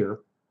to here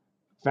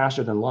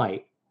faster than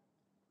light.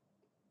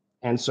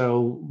 And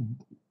so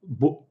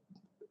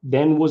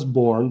then was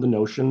born the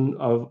notion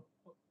of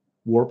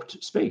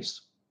warped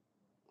space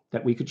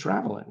that we could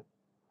travel in.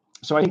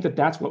 So I think that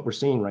that's what we're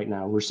seeing right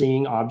now. We're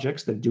seeing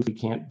objects that do we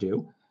can't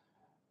do.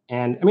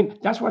 And I mean,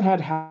 that's what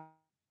had Hal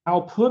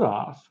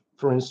Puthoff,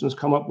 for instance,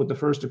 come up with the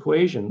first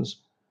equations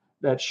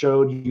that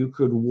showed you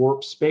could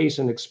warp space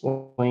and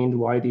explained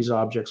why these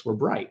objects were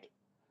bright.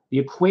 The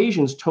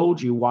equations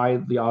told you why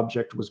the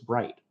object was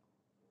bright.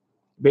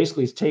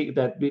 Basically, it's take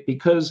that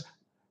because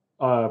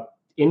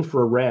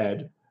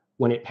infrared,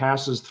 when it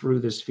passes through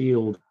this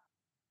field,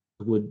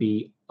 would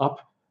be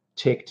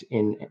upticked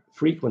in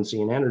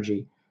frequency and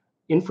energy.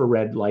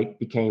 Infrared light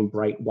became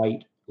bright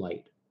white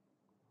light,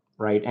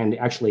 right? And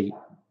actually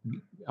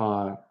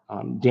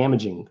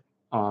damaging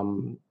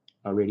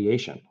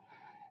radiation.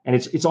 And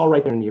it's all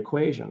right there in the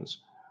equations.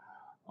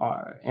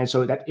 And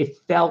so that it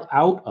fell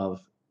out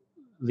of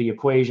the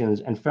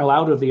equations and fell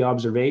out of the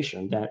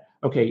observation that,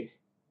 okay,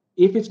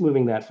 if it's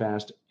moving that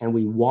fast and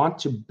we want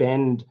to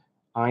bend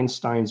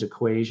Einstein's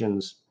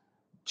equations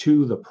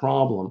to the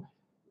problem,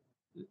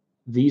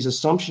 these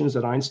assumptions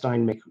that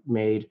Einstein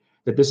made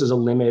that this is a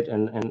limit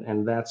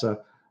and that's a,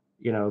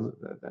 you know,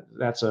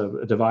 that's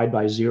a divide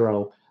by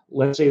zero.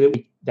 Let's say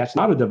that that's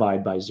not a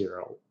divide by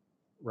zero,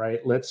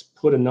 right? Let's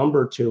put a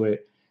number to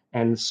it,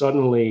 and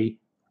suddenly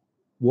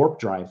warp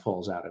drive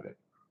falls out of it.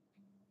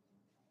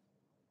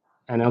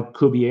 And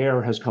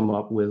Alcubierre has come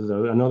up with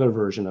another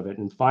version of it,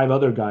 and 5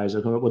 other guys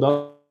have come up with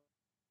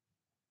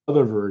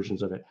other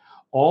versions of it.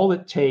 All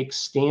it takes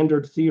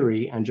standard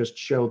theory and just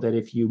show that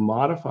if you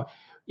modify,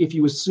 if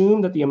you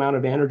assume that the amount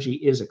of energy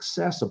is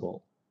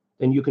accessible,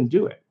 then you can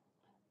do it.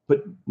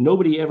 But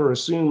nobody ever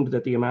assumed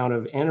that the amount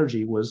of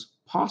energy was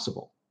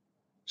possible.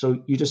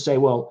 So you just say,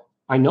 well,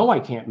 I know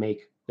I can't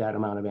make that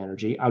amount of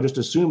energy. I'll just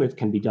assume it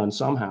can be done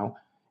somehow.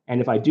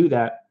 And if I do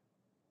that,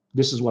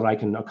 this is what I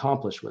can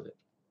accomplish with it.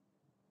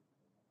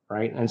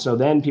 Right. And so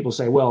then people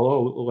say,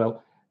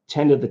 well,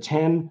 10 to the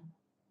 10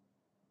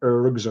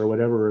 ergs or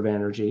whatever of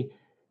energy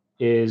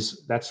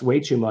that's way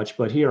too much.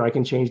 But here I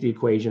can change the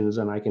equations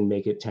and I can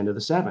make it 10 to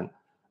the 7.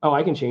 Oh,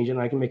 I can change it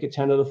and I can make it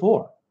 10 to the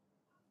 4.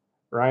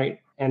 Right.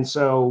 And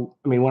so,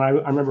 I mean, when I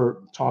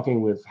remember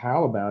talking with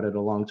Hal about it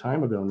a long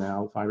time ago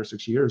now, 5 or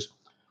 6 years,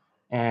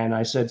 and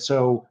I said,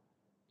 so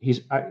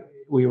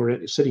we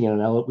were sitting in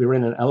we were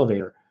in an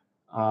elevator,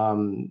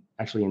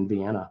 actually in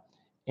Vienna.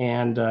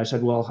 And I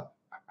said, well,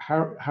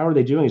 how are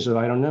they doing? He said,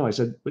 I don't know. I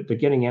said, but they're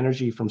getting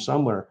energy from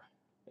somewhere.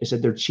 They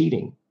said, they're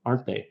cheating,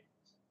 aren't they?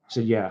 I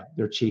said, yeah,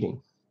 they're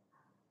cheating.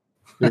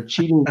 They're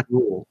cheating the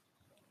rule.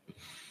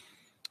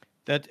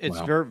 That it's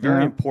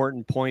very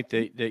important point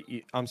that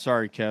you, I'm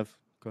sorry, Kev,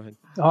 go ahead.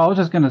 Oh, I was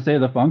just going to say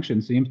the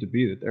function seems to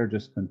be that they're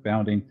just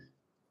confounding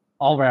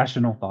all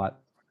rational thought,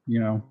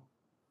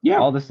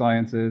 all the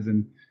sciences.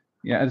 And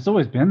it's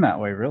always been that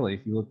way, really.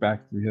 If you look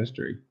back through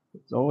history,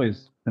 it's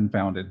always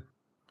confounded.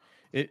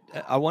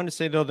 I want to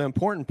say, though, the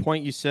important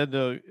point you said,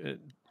 though,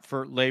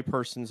 for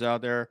laypersons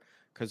out there,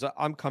 because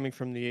I'm coming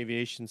from the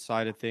aviation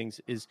side of things,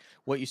 is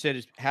what you said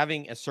is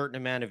having a certain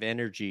amount of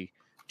energy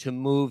to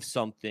move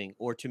something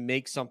or to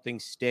make something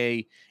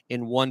stay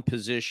in one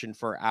position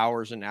for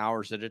hours and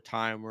hours at a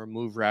time or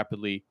move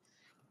rapidly.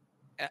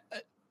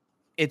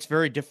 It's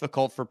very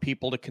difficult for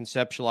people to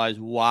conceptualize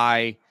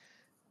why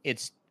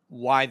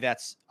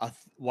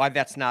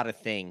that's not a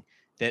thing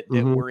that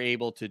we're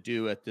able to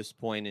do at this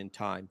point in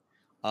time.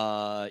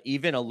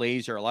 Even a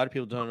laser, a lot of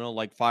people don't know,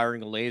 like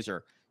firing a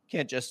laser, you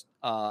can't just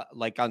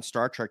like on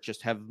Star Trek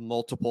just have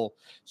multiple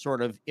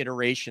sort of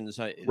iterations.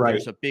 Right.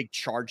 There's a big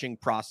charging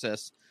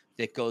process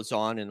that goes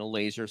on in a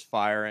laser's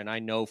fire, and I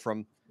know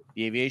from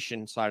the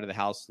aviation side of the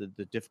house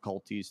the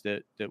difficulties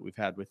that we've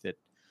had with it.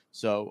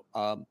 So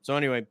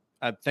anyway,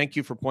 thank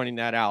you for pointing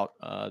that out.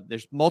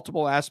 There's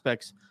multiple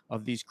aspects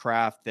of these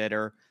craft that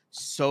are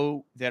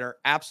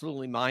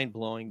absolutely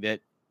mind-blowing that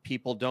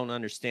people don't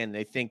understand.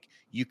 They think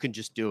you can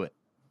just do it.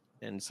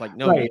 And it's like,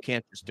 no, you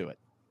can't just do it.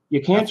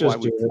 You can't That's just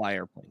why we fly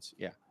airplanes.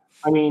 Yeah.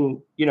 I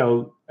mean,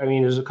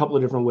 there's a couple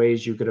of different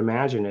ways you could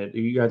imagine it.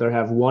 You either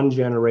have one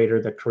generator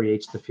that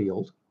creates the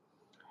field,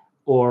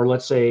 or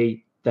let's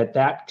say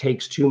that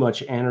takes too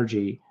much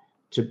energy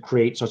to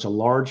create such a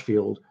large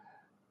field.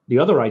 The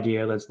other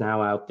idea that's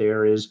now out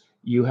there is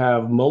you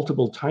have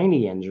multiple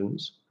tiny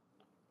engines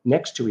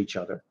next to each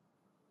other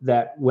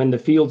that when the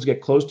fields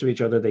get close to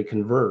each other, they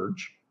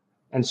converge.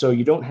 And so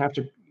you don't have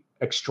to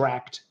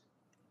extract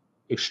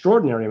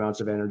extraordinary amounts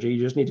of energy. You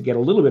just need to get a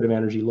little bit of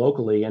energy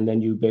locally, and then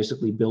you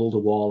basically build a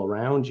wall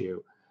around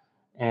you.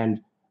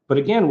 But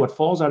again, what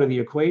falls out of the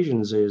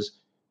equations is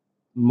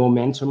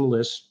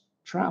momentumless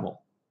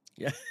travel.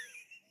 Yeah.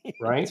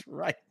 Right? That's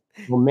right.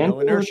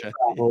 Momentumless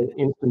travel,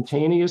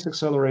 instantaneous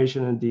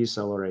acceleration and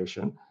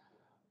deceleration,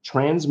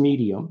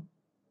 transmedium.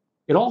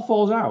 It all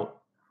falls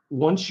out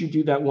once you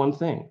do that one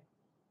thing.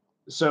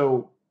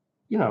 So,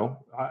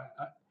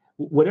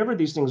 whatever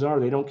these things are,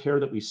 they don't care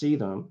that we see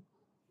them.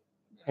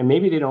 And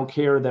maybe they don't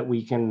care that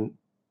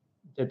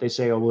they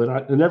say, oh,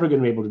 well, they're never going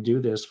to be able to do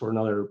this for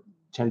another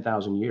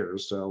 10,000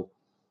 years. So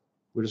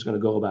we're just going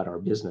to go about our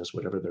business,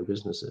 whatever their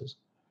business is.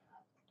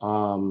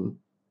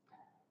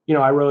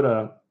 I wrote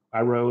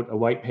a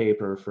white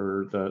paper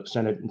for the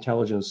Senate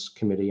Intelligence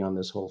Committee on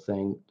this whole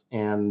thing.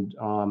 And,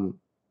 I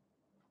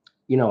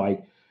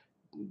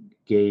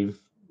gave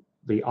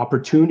the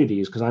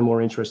opportunities, because I'm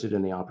more interested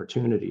in the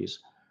opportunities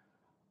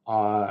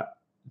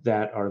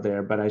that are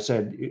there. But I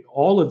said,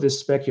 all of this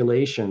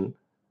speculation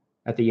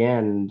at the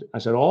end,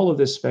 all of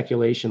this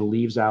speculation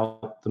leaves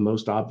out the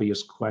most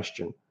obvious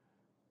question.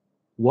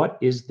 What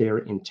is their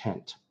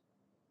intent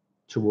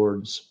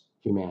towards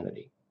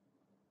humanity?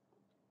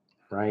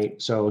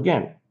 Right? So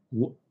again,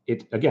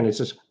 it's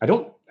just,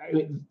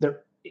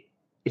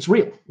 it's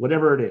real,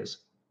 whatever it is.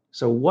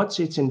 So what's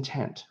its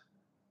intent?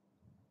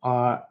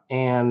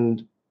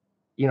 And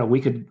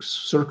we could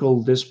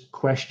circle this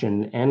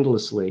question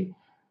endlessly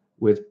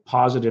with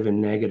positive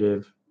and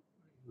negative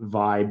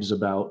vibes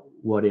about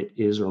what it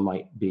is or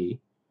might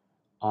be.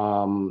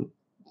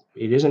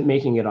 It isn't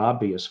making it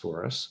obvious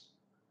for us.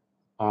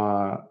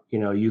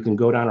 You can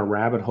go down a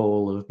rabbit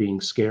hole of being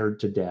scared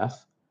to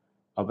death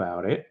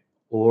about it,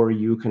 or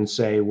you can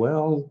say,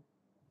 well,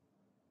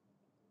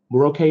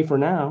 we're okay for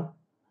now.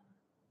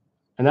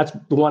 And that's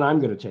the one I'm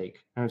going to take.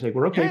 I'm going to take,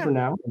 we're okay for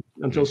now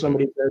until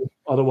somebody says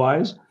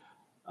otherwise.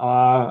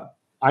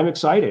 I'm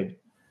excited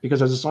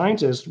because as a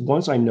scientist,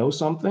 once I know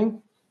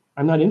something,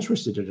 I'm not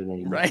interested in it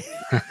anymore. Right.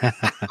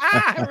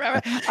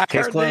 I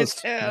heard this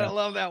too. I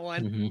love that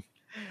one.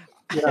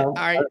 Mm-hmm. All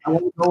right. I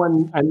want to go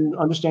and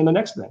understand the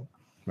next thing.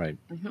 Right.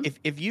 Mm-hmm.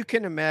 If you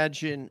can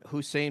imagine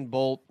Usain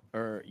Bolt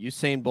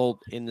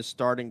in the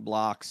starting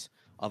blocks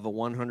of a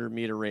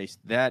 100-meter race,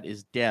 that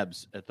is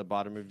Debs at the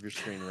bottom of your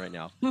screen right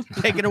now.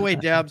 Take it away,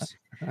 Debs.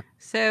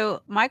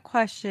 So my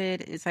question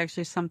is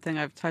actually something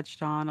I've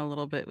touched on a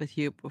little bit with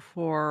you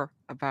before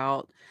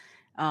about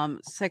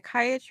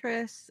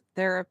psychiatrists,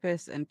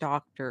 therapists, and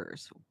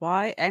doctors.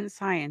 Why, and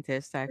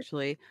scientists,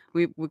 actually.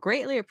 We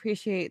greatly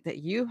appreciate that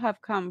you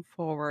have come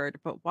forward,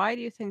 but why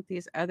do you think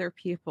these other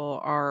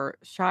people are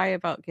shy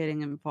about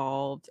getting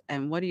involved?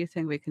 And what do you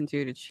think we can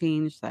do to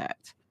change that?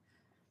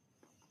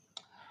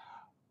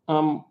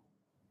 Well,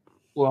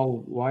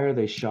 why are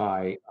they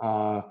shy?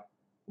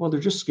 Well, they're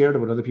just scared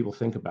of what other people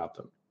think about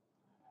them.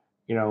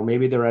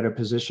 Maybe they're at a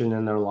position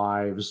in their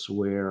lives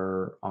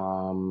where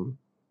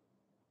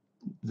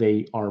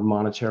they are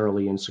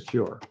monetarily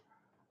insecure.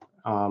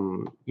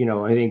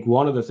 I think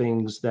one of the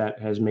things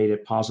that has made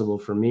it possible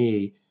for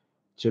me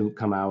to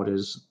come out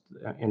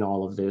in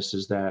all of this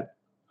is that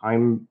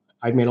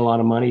I've made a lot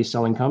of money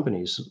selling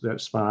companies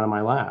that spun out of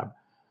my lab.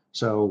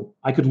 So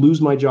I could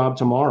lose my job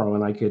tomorrow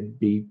and I could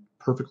be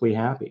perfectly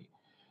happy.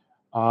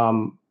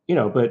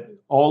 But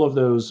all of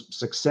those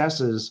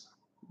successes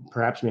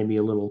perhaps made me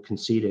a little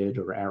conceited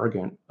or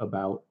arrogant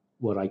about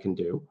what I can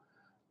do.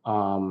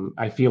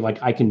 I feel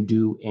like I can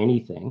do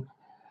anything.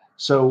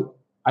 So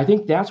I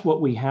think that's what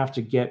we have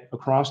to get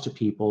across to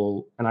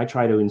people. And I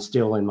try to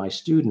instill in my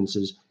students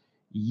is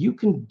you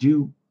can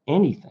do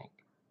anything.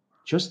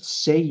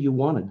 Just say you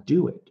want to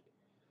do it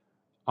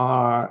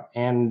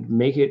and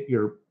make it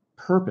your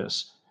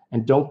purpose.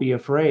 And don't be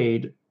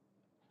afraid.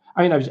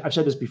 I mean, I've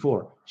said this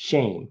before,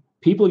 shame.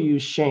 People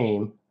use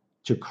shame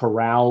to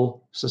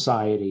corral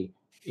society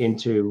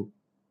into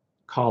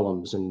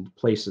columns and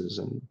places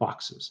and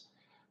boxes.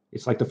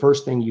 It's like the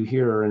first thing you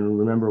hear and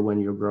remember when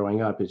you're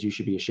growing up is you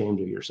should be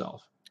ashamed of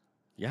yourself.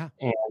 Yeah.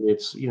 And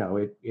it's,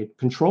 it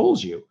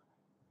controls you.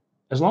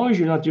 As long as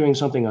you're not doing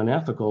something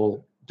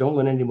unethical, don't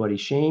let anybody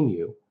shame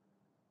you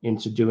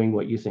into doing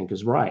what you think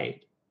is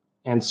right.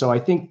 And so I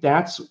think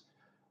that's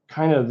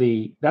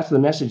the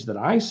message that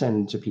I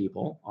send to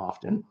people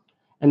often.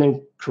 And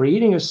then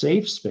creating a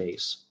safe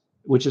space,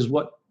 which is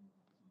what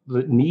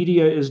the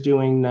media is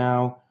doing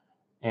now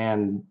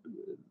and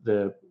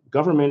the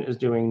government is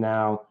doing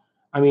now.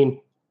 I mean,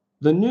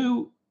 the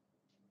new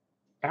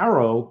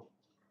Arrow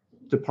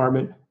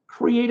department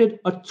created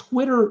a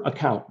Twitter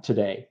account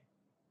today.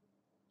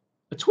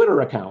 A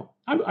Twitter account.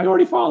 I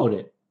already followed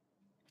it.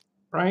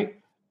 Right?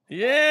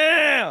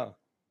 Yeah.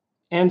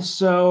 And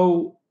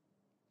so,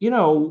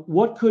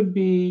 what could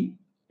be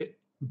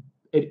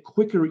a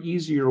quicker,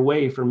 easier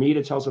way for me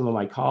to tell some of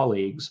my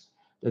colleagues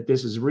that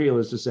this is real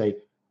is to say,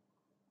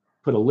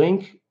 put a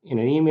link in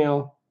an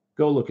email,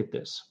 go look at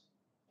this.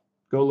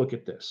 Go look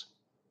at this.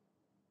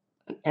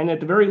 And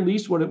at the very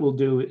least, what it will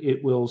do,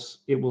 it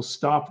will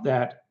stop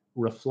that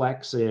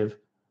reflexive,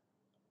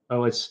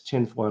 oh, it's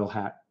tinfoil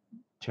hat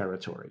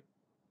territory.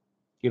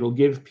 It'll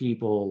give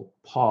people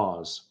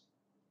pause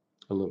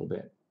a little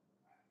bit.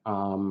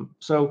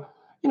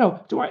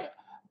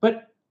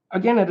 But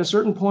again, at a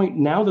certain point,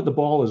 now that the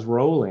ball is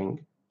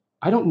rolling,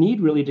 I don't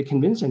need really to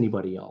convince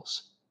anybody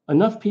else.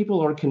 Enough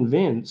people are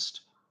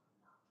convinced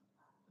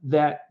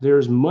that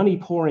there's money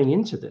pouring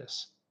into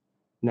this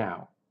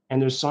now.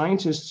 And there's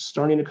scientists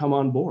starting to come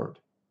on board,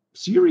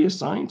 serious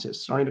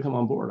scientists starting to come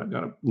on board. I've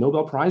got a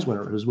Nobel Prize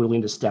winner who's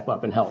willing to step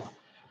up and help.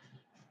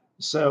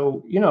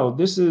 So,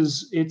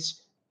 it's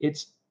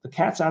the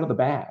cat's out of the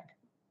bag.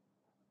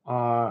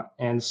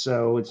 And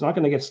so it's not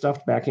going to get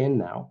stuffed back in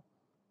now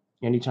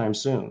anytime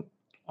soon.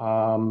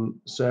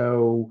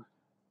 So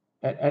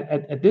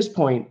at this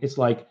point, it's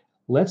like,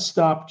 let's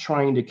stop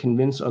trying to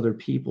convince other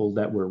people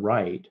that we're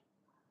right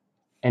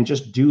and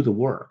just do the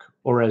work.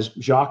 Or as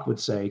Jacques would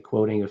say,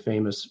 quoting a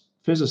famous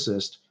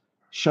physicist,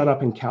 shut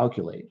up and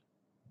calculate,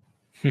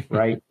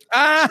 right?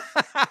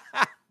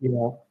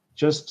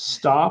 Just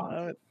stop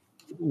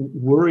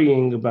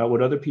worrying about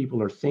what other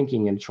people are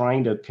thinking and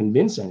trying to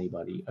convince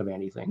anybody of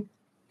anything.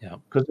 Yeah.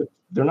 Because if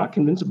they're not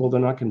convincible, they're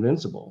not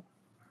convincible.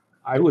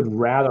 I would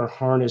rather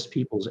harness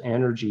people's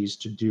energies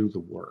to do the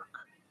work.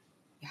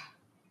 Yeah.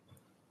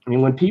 I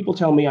mean, when people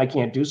tell me I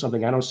can't do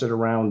something, I don't sit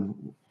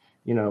around,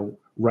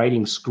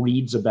 writing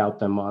screeds about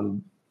them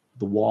on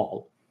the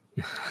wall.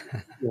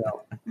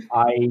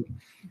 I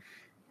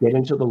get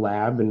into the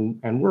lab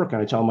and work.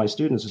 And I tell my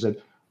students, I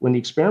said, when the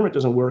experiment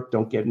doesn't work,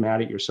 don't get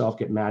mad at yourself,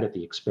 get mad at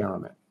the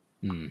experiment.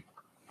 Mm.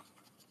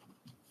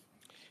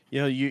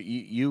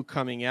 You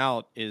coming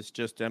out is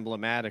just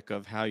emblematic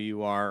of how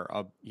you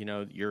are,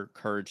 your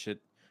courage that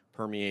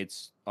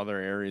permeates other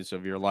areas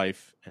of your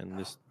life. And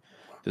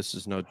this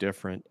is no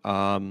different.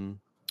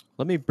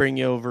 Let me bring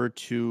you over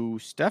to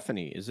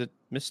Stephanie. Is it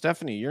Miss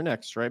Stephanie? You're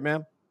next, right,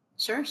 ma'am?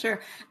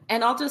 Sure.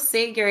 And I'll just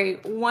say, Gary,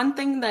 one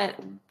thing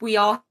that we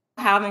all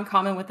have in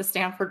common with the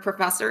Stanford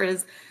professor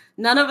is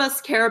none of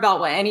us care about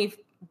what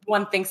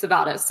anyone thinks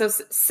about us. So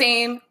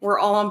same, we're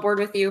all on board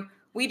with you.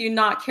 We do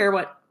not care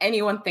what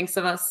anyone thinks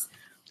of us.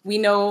 We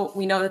know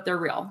that they're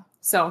real.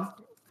 So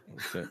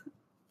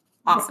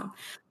awesome.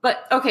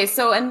 But okay,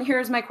 and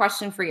here's my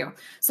question for you.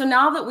 So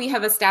now that we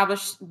have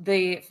established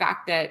the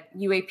fact that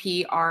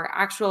UAP are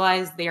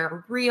actualized, they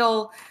are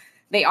real,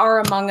 they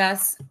are among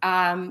us,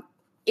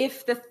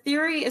 if the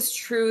theory is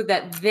true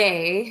that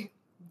they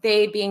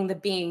being the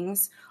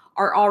beings,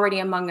 are already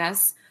among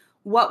us,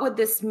 what would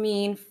this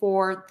mean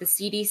for the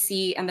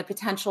CDC and the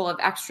potential of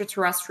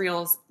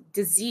extraterrestrials'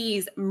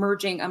 disease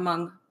merging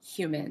among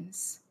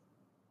humans?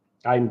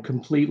 I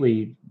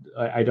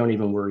don't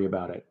even worry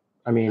about it.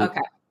 I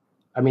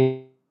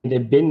mean,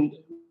 they've been,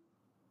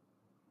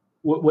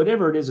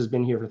 whatever it is has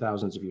been here for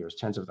thousands of years,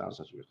 tens of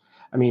thousands of years.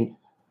 I mean,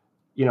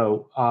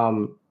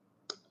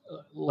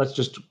 let's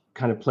just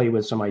kind of play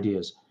with some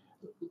ideas.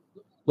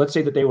 Let's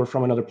say that they were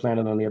from another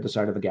planet on the other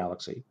side of the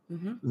galaxy.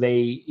 Mm-hmm.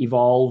 They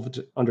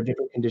evolved under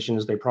different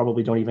conditions. They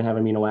probably don't even have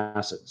amino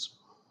acids,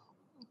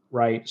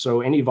 right?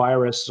 So any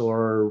virus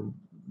or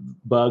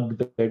bug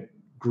that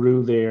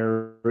grew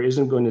there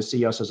isn't going to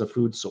see us as a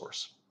food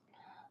source.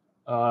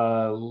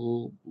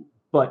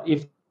 But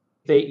if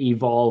they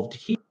evolved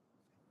here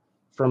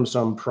from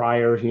some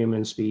prior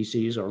human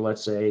species, or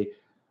let's say,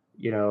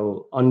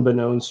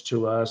 unbeknownst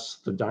to us,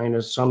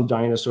 some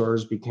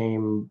dinosaurs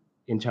became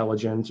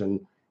intelligent and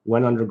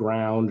went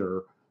underground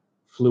or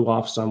flew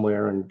off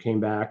somewhere and came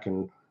back,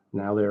 and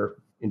now they're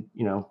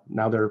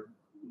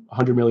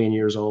 100 million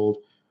years old.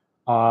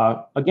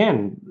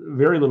 Again,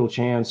 very little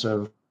chance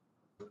of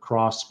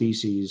cross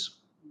species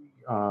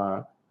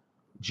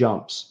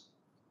jumps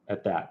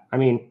at that. I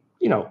mean,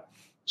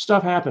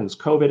 stuff happens.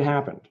 COVID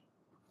happened,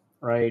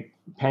 right?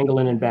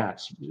 Pangolin and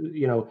bats.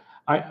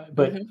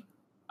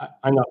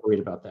 I'm not worried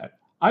about that.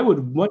 I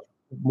would much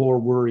more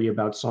worry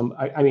about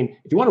I mean,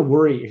 if you want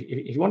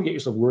to get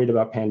yourself worried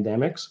about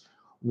pandemics,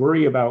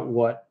 worry about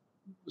what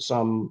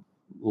some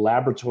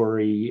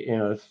laboratory in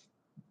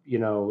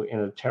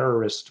a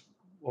terrorist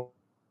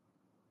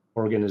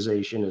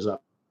organization is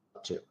up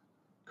to.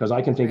 Because I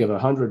can think of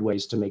 100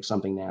 ways to make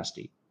something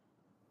nasty.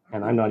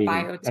 And I'm not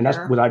even, and that's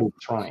without even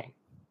trying.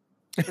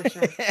 For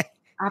sure.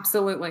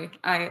 Absolutely.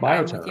 I'm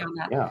with you on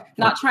that. Yeah.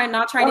 Not trying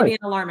to be an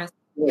alarmist.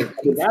 Yeah,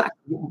 I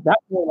mean,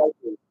 that's more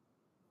likely.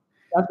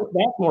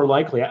 That's more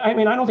likely. I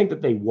mean, I don't think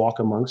that they walk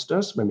amongst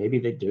us, but maybe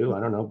they do.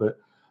 I don't know. But,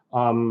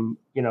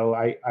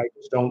 I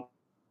just don't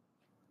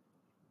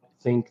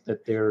think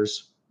that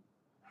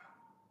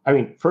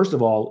first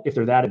of all, if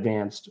they're that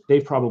advanced,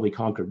 they've probably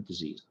conquered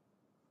disease,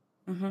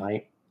 mm-hmm.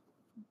 right?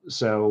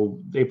 So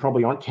they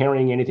probably aren't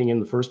carrying anything in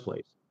the first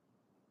place.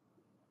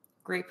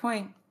 Great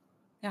point.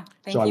 Yeah.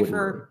 Thank you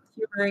for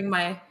hearing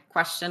my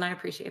question. I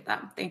appreciate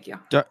that. Thank you.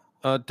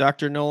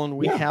 Dr. Nolan,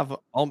 we have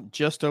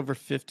just over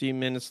 15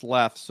 minutes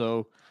left,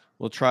 so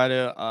we'll try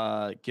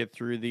to get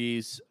through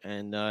these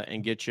and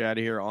get you out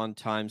of here on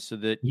time so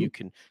that you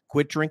can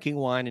quit drinking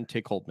wine and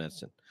take cold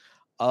medicine.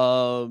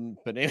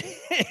 But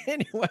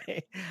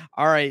anyway,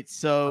 all right.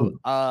 So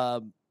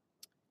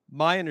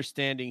my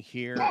understanding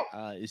here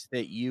is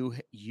that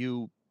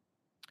you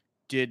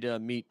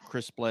did meet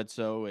Chris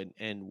Bledsoe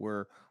and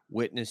were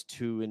witness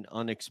to an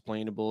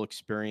unexplainable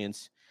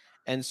experience.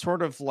 And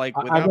sort of like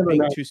without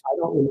being too. I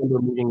don't remember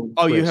meeting.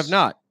 Oh, Chris. You have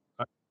not?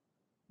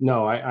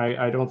 No,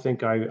 I don't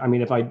think I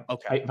mean, if I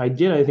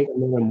did, I think I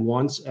met him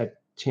once at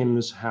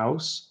Tim's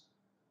house,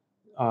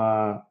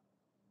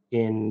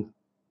 in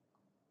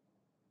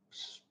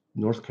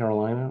North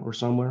Carolina or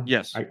somewhere.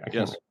 Yes. I can't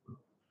yes.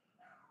 remember.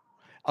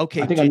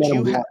 Okay. I think I met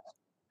him once.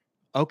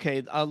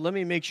 Okay. Let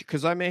me make sure,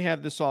 because I may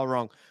have this all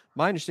wrong.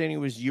 My understanding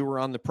was you were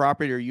on the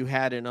property, or you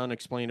had an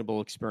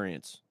unexplainable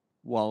experience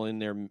while in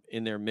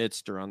their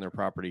midst or on their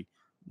property.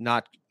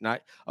 Not.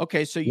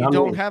 Okay. So you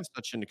don't have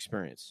such an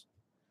experience.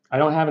 I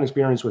don't have an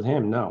experience with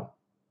him. No.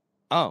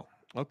 Oh,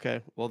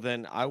 okay. Well,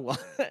 then I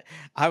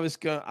was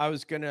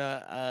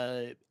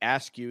gonna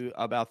ask you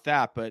about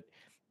that, but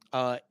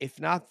if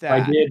not that,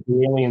 I did.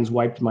 The aliens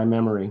wiped my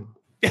memory.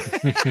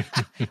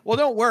 Well,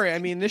 don't worry. I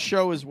mean, this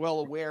show is well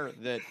aware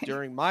that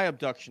during my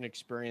abduction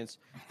experience,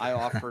 I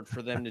offered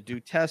for them to do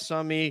tests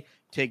on me,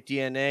 take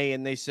DNA,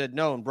 and they said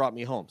no and brought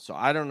me home. So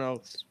I don't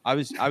know. I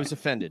was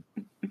offended.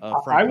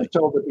 I was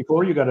told that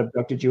before you got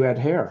abducted, you had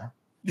hair.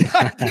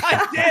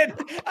 I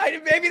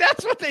did. Maybe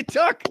that's what they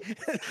took.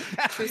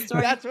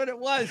 That's what it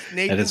was.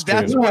 Nathan,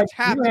 that's what's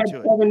happened to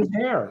it. Kevin's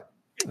hair.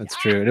 That's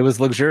true. And it was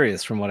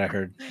luxurious from what I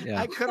heard. Yeah.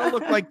 I could have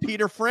looked like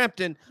Peter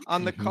Frampton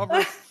on the cover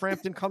of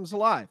Frampton Comes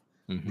Alive.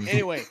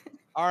 Anyway,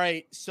 all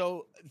right.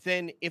 So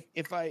then if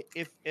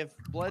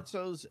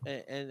Bledsoe's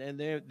and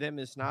them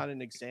is not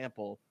an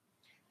example,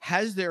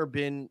 has there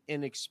been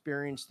an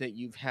experience that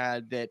you've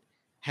had that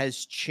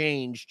has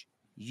changed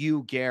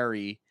you,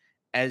 Gary,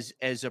 as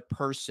a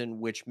person,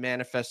 which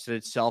manifested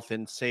itself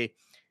in, say,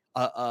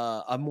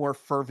 a more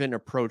fervent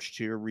approach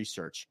to your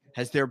research?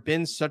 Has there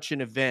been such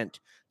an event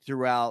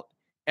throughout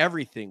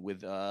everything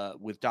with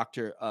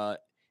Dr.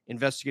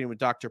 Investigating with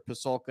Dr.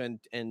 Pasulka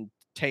and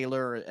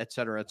Taylor, et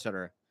cetera, et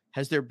cetera?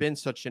 Has there been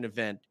such an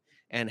event,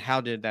 and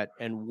how did that,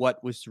 and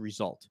what was the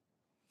result?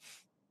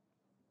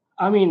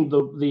 I mean,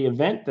 the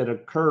event that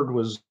occurred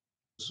was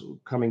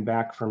coming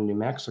back from New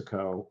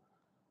Mexico,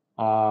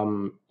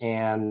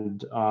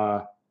 and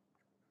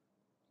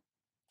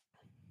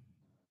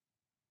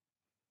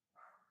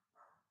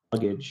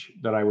luggage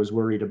that I was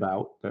worried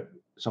about, that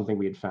something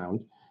we had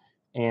found,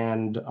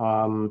 and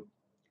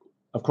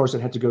of course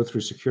it had to go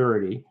through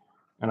security,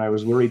 and I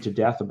was worried to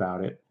death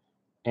about it.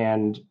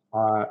 And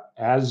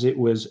as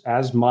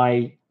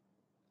my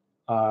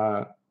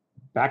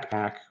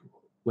backpack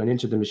went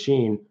into the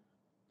machine,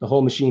 the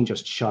whole machine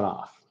just shut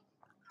off.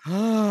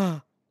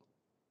 And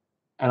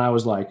I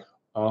was like,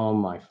 oh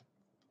my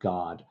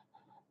God,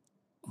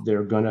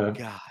 they're going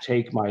to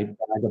take my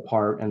bag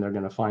apart and they're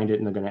going to find it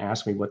and they're going to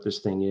ask me what this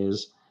thing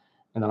is.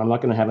 And then I'm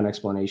not going to have an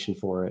explanation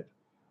for it.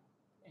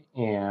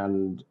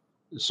 And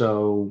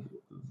so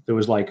there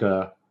was like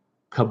a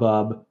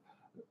kebab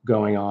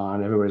going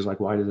on. Everybody's like,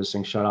 why did this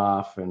thing shut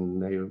off?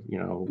 And they,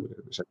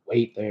 said,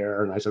 wait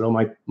there. And I said, oh,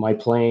 my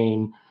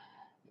plane.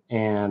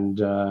 And,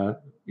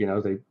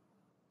 they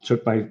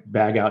took my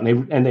bag out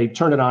and they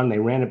turned it on and they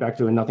ran it back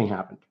through and nothing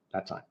happened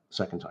that time,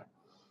 second time.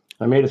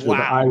 I made it through.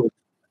 Wow.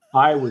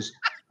 I was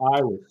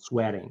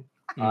sweating.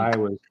 I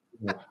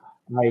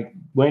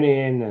went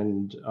in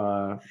and,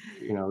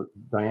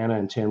 Diana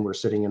and Tim were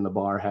sitting in the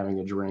bar having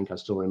a drink. I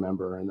still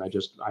remember. And I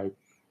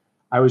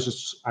was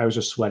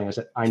just sweating. I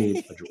said, I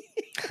need a drink.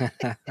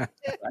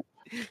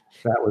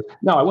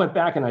 I went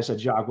back and I said,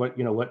 Jacques, what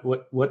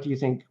do you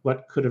think,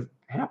 what could have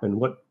happened?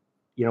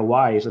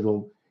 Why?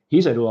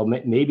 He said, well,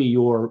 maybe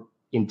your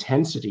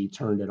intensity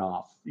turned it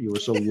off. You were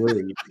so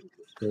worried.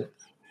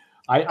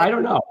 I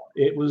don't know.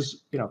 It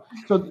was,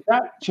 so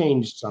that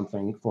changed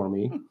something for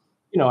me.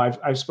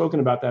 I've spoken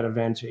about that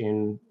event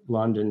in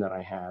London that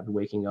I had,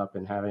 waking up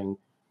and having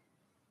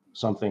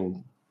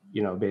something,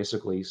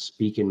 basically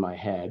speak in my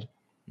head.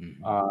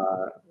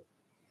 I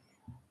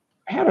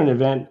had an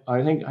event.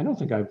 I don't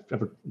think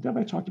have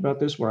I talked about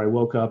this, where I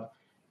woke up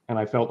and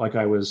I felt like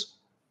I was,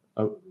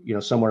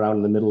 somewhere out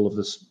in the middle of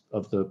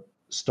the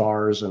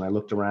stars, and I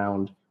looked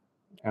around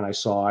and I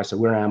said,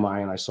 where am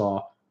I? And I said,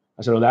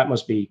 oh, that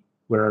must be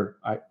where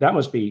I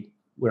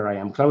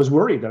am. Because I was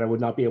worried that I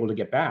would not be able to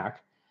get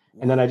back.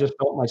 And then I just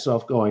felt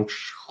myself going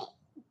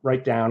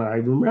right down. And I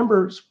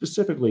remember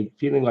specifically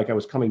feeling like I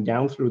was coming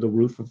down through the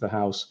roof of the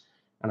house,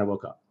 and I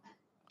woke up.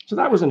 So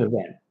that was an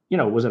event.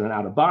 Was it an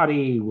out of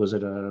body? Was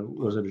it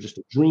just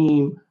a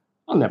dream?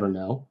 I'll never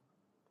know.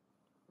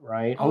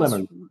 Right? I'll never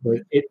know.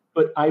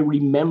 But I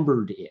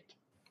remembered it.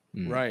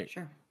 Right.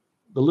 Sure.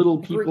 The little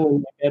people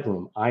in my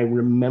bedroom, I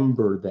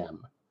remember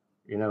them.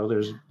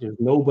 There's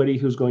nobody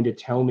who's going to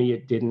tell me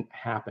it didn't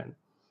happen.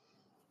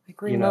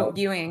 Like remote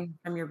viewing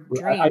from your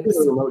dreams. I did a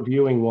remote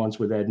viewing once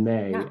with Ed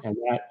May, and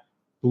that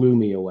blew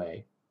me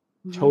away.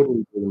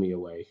 Totally blew me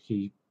away.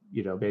 He,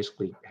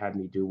 basically had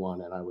me do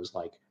one, and I was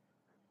like,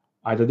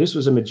 either this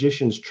was a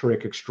magician's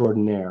trick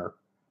extraordinaire,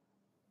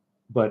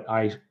 but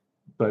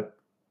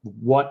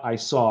what I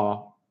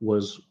saw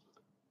was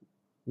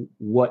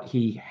what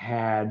he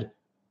had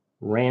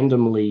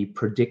randomly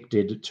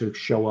predicted to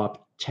show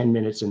up 10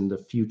 minutes in the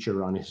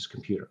future on his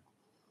computer.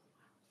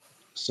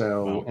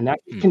 So, and that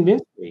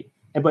convinced me.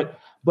 But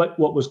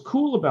what was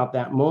cool about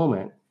that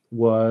moment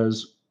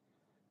was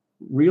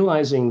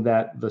realizing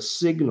that the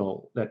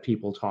signal that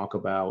people talk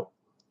about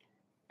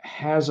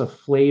has a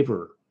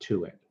flavor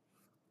to it.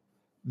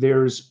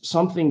 There's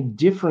something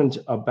different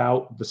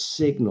about the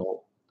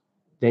signal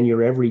than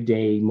your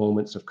everyday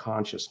moments of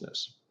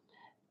consciousness.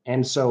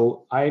 And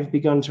so I've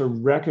begun to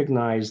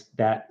recognize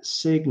that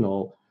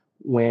signal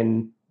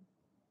when,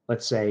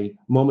 let's say,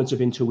 moments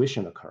of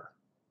intuition occur.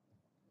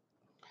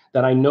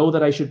 That I know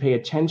that I should pay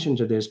attention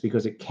to this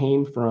because it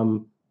came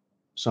from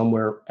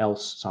somewhere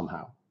else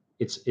somehow.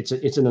 It's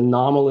an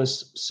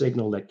anomalous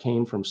signal that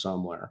came from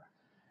somewhere.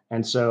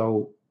 And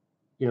so,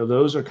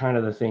 those are kind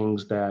of the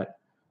things that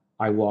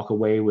I walk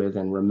away with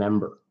and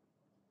remember.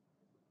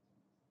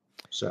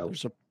 So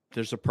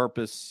there's a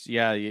purpose.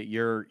 Yeah,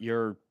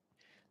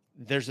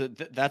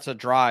 that's a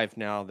drive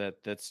now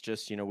that's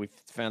just, we've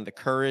found the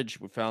courage,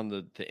 we found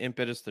the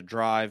impetus, the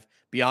drive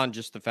beyond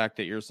just the fact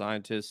that you're a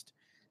scientist.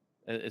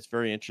 It's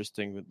very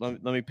interesting.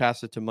 Let me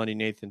pass it to Money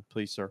Nathan,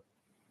 please, sir.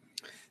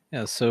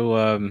 Yeah.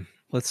 So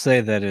let's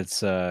say that it's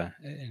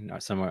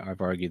some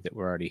I've argued that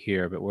we're already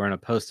here, but we're in a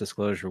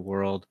post-disclosure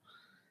world,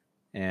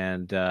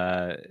 and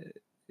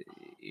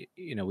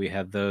we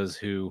have those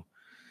who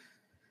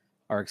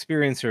are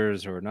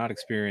experiencers or not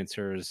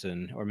experiencers,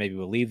 or maybe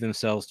believe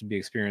themselves to be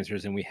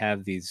experiencers, and we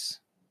have these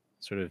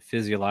sort of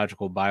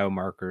physiological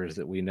biomarkers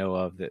that we know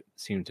of that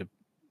seem to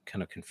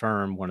kind of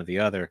confirm one or the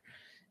other.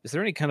 Is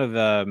there any kind of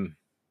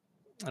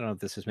I don't know if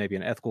this is maybe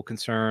an ethical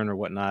concern or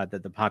whatnot,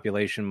 that the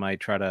population might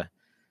try to,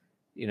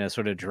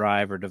 sort of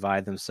drive or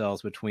divide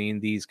themselves between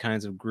these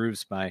kinds of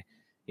groups by,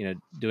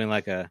 doing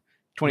like a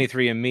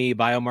 23andMe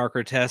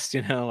biomarker test,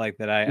 like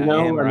that I am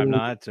or I'm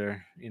not,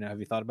 or, have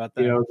you thought about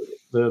that?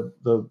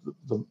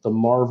 The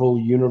Marvel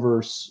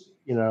universe,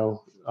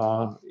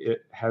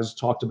 it has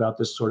talked about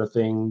this sort of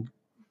thing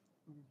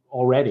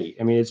already.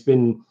 I mean, it's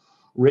been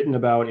written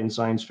about in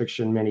science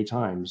fiction many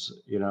times.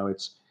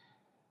 It's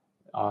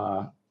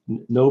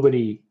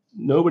nobody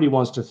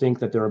wants to think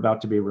that they're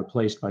about to be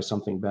replaced by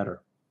something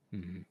better.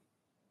 Mm-hmm.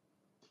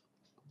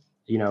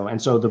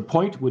 And so the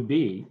point would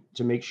be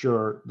to make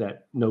sure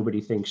that nobody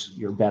thinks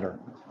you're better.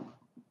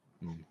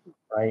 Mm.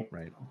 Right.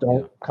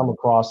 Don't come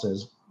across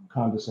as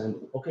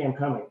condescending. Okay, I'm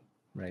coming.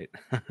 Right.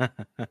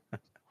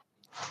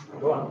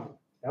 Go on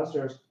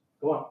downstairs.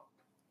 Go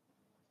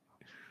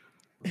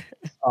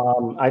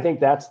on. I think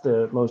that's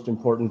the most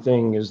important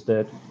thing, is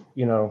that,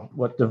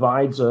 what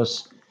divides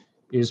us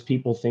is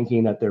people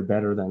thinking that they're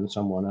better than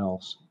someone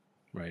else.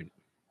 Right.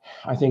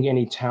 I think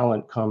any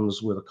talent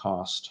comes with a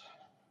cost.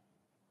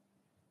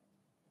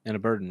 And a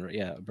burden.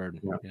 Yeah, a burden.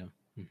 Yeah.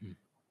 Mm-hmm.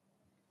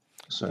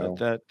 So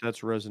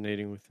that's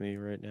resonating with me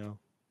right now.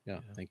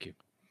 Yeah. Thank you.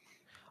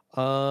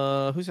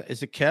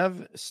 Is it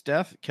Kevin,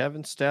 Steph,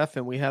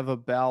 and we've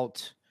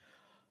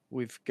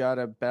got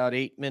about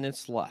 8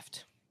 minutes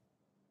left.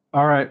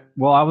 All right.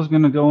 Well, I was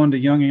going to go into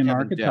Jungian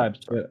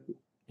archetypes, but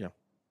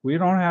we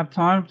don't have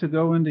time to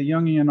go into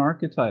Jungian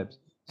archetypes.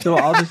 So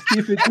I'll just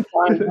keep it.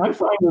 I'm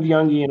fine with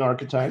Jungian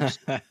archetypes.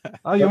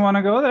 Oh, you want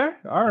to go there?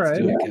 All right. Let's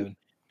do it, Kevin.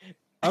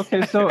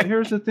 Okay, so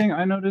here's the thing.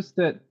 I noticed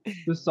that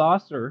the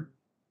saucer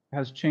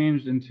has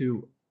changed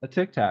into a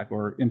tic tac,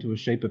 or into a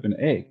shape of an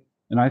egg.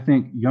 And I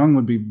think Jung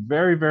would be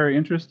very, very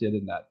interested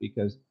in that,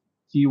 because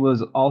he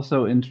was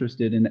also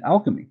interested in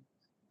alchemy.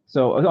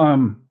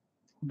 So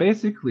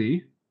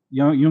basically,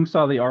 Jung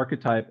saw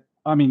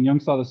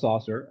the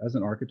saucer as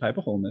an archetype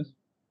of wholeness.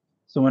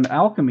 So in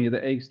alchemy,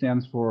 the egg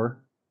stands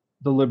for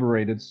the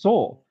liberated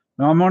soul.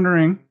 Now I'm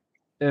wondering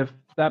if,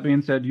 that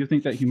being said, do you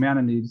think that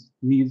humanity's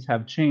needs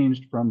have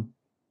changed from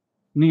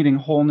needing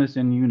wholeness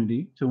and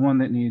unity to one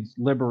that needs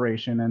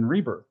liberation and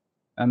rebirth?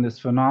 And this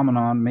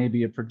phenomenon may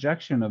be a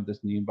projection of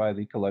this need by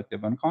the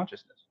collective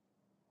unconsciousness.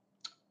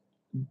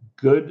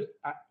 Good.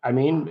 I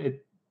mean,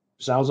 it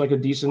sounds like a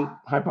decent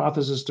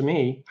hypothesis to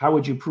me. How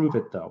would you prove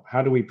it, though?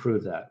 How do we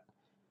prove that?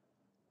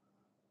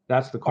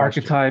 That's the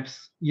question.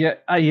 Archetypes. Yeah.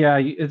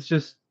 It's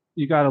just,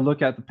 you got to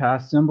look at the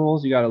past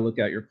symbols. You got to look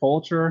at your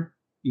culture,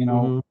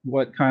 mm-hmm.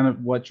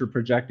 what you're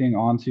projecting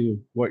onto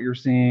what you're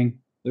seeing.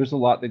 There's a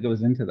lot that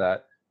goes into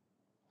that.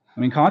 I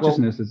mean,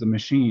 consciousness is a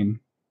machine,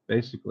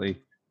 basically.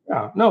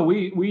 Yeah, no,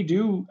 we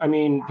do. I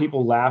mean,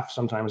 people laugh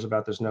sometimes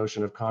about this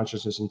notion of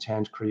consciousness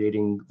intent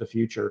creating the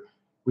future.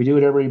 We do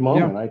it every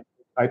moment. Yeah.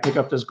 I pick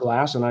up this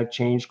glass and I've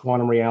changed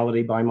quantum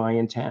reality by my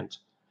intent.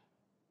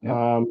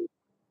 Yeah.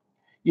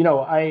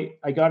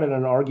 I got in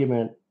an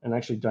argument, and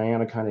actually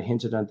Diana kind of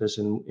hinted at this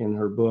in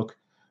her book,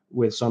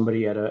 with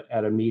somebody at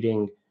a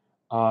meeting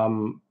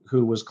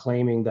who was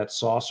claiming that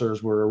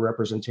saucers were a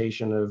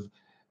representation of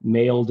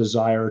male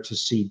desire to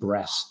see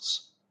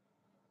breasts.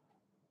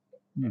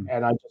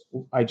 And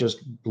I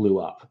just blew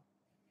up.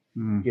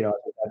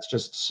 That's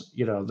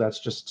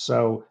just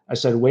so. I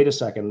said, wait a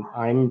second,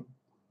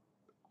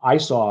 I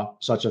saw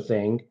such a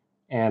thing,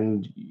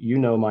 and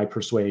my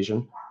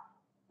persuasion.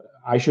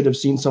 I should have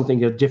seen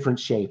something a different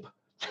shape,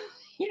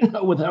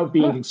 without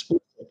being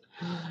explicit,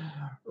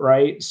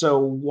 right? So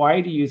why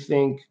do you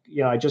think,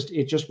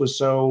 it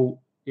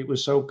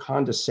was so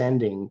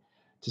condescending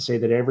to say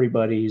that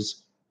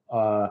everybody's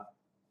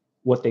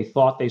what they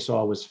thought they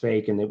saw was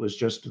fake, and it was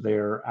just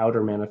their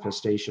outer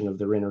manifestation of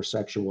their inner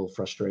sexual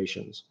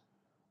frustrations.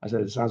 I said,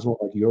 it sounds more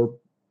like your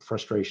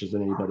frustrations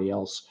than anybody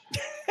else.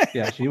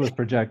 Yeah, she was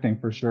projecting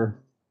for sure.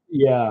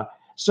 Yeah.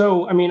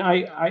 So, I mean,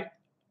 I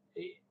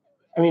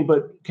mean,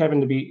 but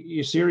Kevin, to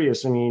be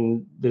serious, I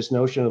mean, this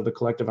notion of the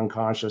collective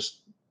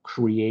unconscious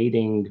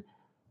creating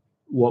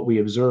what we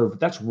observe,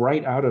 that's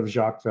right out of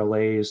Jacques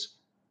Vallée's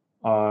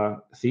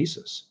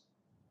thesis,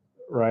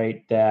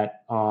 right?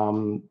 That,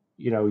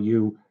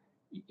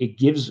 it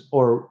gives,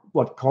 or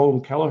what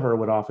Colm Kelleher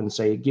would often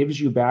say, it gives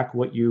you back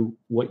what you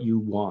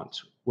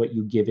want, what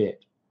you give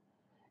it.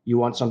 You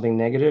want something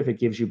negative, it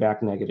gives you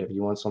back negative.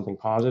 You want something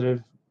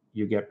positive,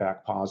 you get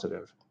back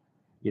positive.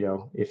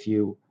 If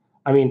you,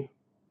 I mean,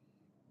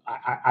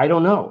 I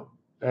don't know.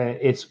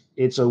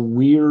 It's a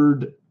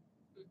weird.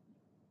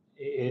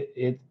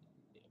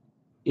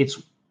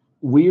 It's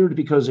weird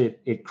because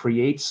it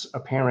creates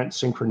apparent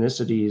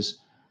synchronicities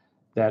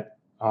that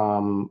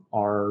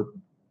are,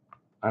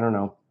 I don't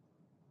know,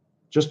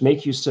 just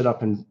make you sit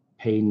up and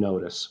pay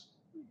notice.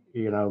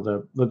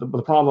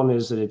 The problem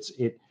is that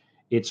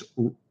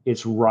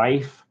it's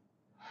rife.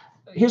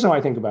 Here's how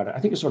I think about it. I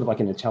think it's sort of like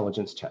an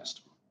intelligence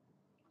test.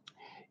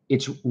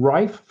 It's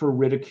rife for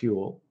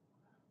ridicule,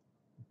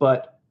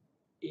 but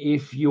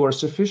if you are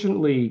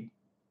sufficiently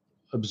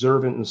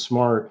observant and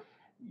smart,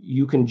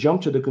 you can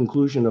jump to the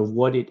conclusion of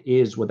what it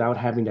is without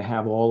having to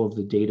have all of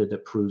the data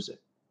that proves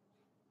it,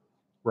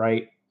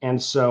 right? And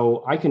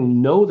so I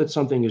can know that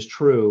something is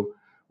true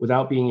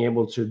without being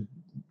able to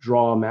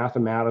draw a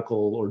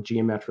mathematical or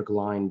geometric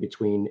line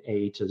between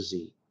A to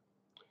Z.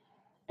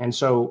 And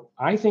so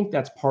I think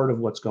that's part of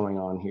what's going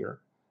on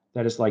here.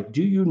 That is like,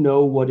 do you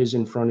know what is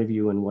in front of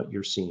you and what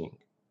you're seeing?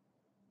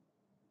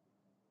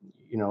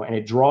 And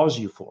it draws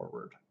you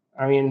forward.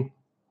 I mean,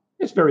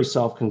 it's very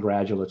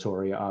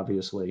self-congratulatory,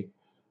 obviously,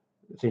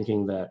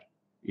 thinking that,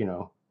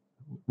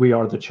 we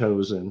are the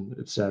chosen,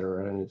 et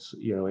cetera. And it's,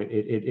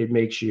 it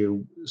makes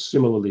you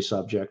similarly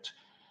subject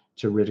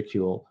to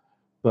ridicule.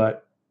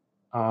 But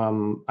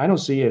I don't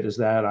see it as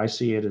that. I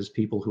see it as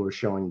people who are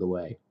showing the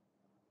way.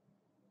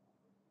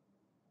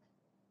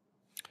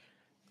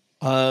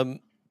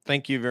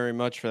 Thank you very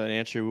much for that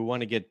answer. We want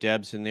to get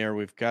Debs in there.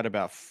 We've got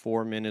about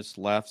 4 minutes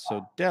left.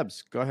 So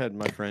Debs, go ahead,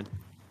 my friend.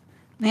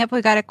 Yep,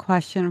 we got a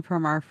question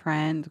from our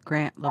friend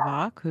Grant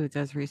Levac, who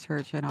does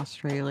research in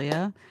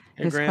Australia.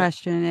 Hey, His Grant.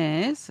 question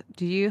is,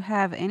 do you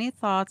have any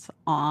thoughts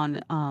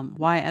on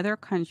why other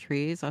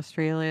countries,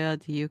 Australia,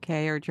 the UK,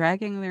 are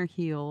dragging their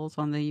heels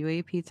on the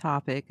UAP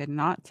topic and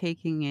not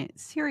taking it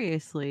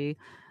seriously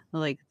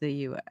like the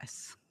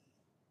US?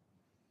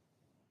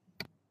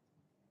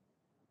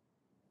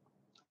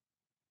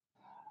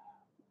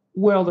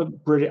 Well, the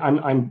British.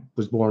 I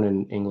was born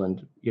in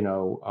England.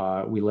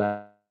 We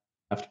left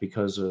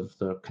because of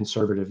the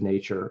conservative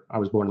nature. I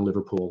was born in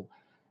Liverpool,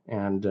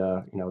 and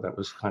that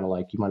was kind of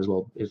like, you might as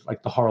well. It's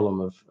like the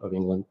Harlem of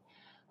England.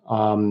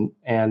 I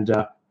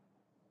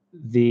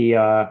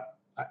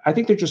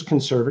think they're just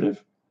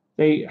conservative.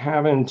 They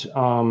haven't.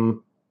 I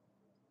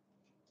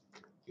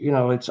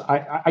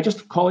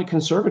just call it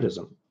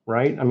conservatism,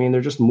 right? I mean,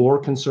 they're just more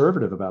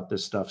conservative about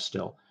this stuff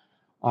still.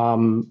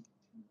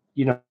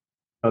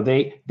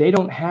 They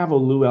don't have a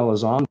Lou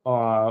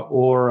Elizondo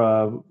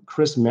or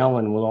Chris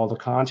Mellon with all the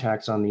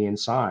contacts on the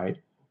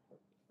inside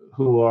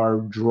who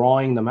are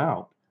drawing them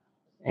out.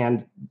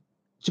 And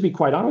to be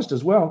quite honest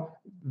as well,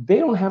 they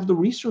don't have the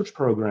research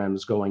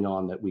programs going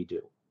on that we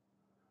do,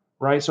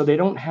 right? So they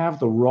don't have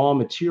the raw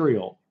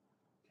material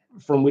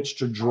from which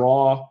to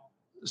draw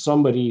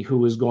somebody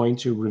who is going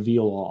to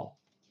reveal all.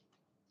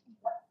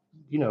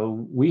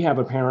 We have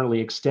apparently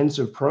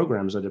extensive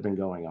programs that have been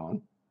going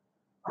on.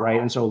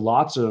 Right. And so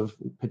lots of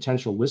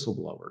potential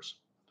whistleblowers.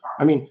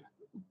 I mean,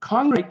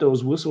 Congress wrote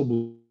those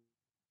whistleblower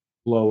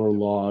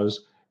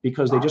laws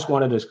because they just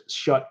wanted to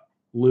shut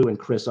Lou and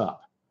Chris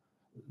up.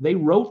 They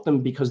wrote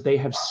them because they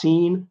have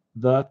seen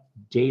the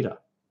data,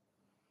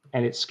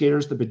 and it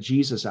scares the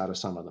bejesus out of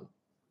some of them,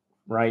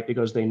 right?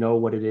 Because they know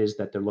what it is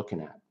that they're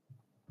looking at.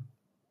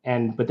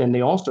 But then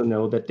they also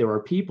know that there are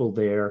people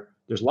there.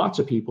 There's lots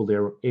of people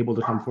there able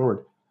to come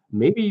forward.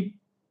 Maybe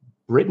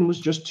Britain was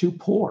just too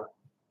poor.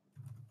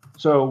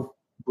 So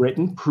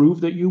Britain,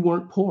 prove that you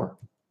weren't poor.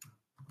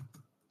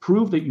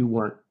 Prove that you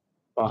weren't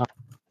behind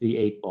the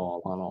 8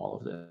 ball on all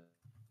of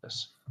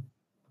this.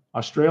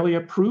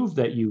 Australia, prove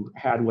that you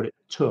had what it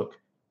took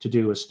to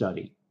do a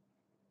study.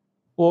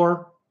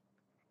 Or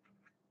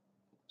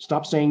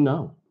stop saying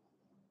no.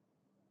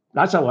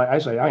 That's how I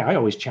say. I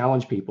always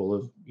challenge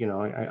people.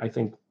 I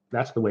think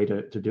that's the way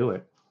to do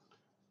it.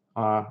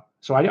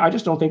 So I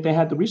just don't think they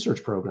had the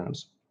research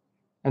programs,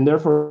 and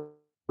therefore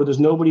there's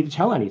nobody to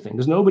tell anything.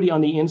 There's nobody on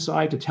the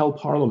inside to tell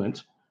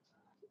Parliament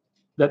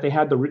that they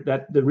had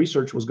that the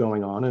research was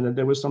going on and that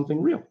there was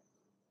something real.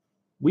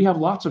 We have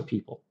lots of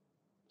people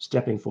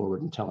stepping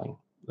forward and telling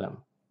them.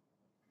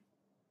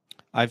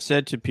 I've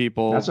said to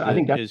people, I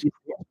think that's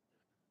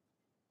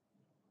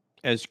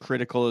as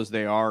critical as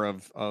they are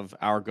of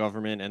our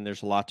government, and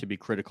there's a lot to be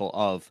critical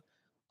of.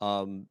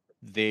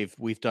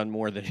 We've done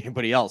more than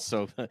anybody else.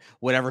 So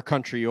whatever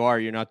country you are,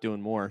 you're not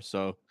doing more.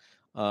 So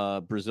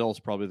Brazil is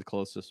probably the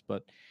closest,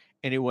 but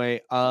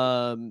anyway,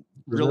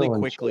 really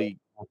quickly,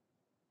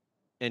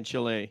 and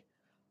Chile,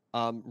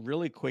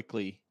 really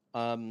quickly,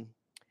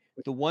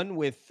 the one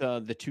with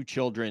the two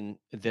children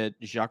that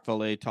Jacques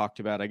Vallée talked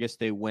about, I guess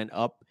they went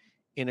up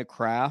in a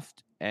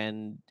craft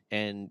and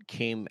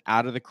came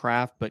out of the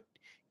craft, but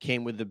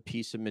came with a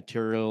piece of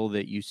material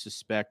that you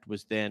suspect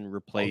was then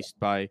replaced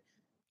by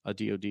a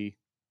DoD. Is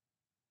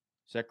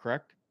that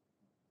correct?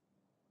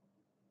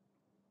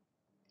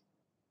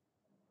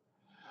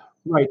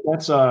 Right.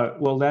 That's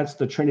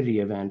the Trinity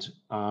event,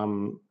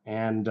 and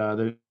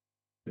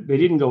they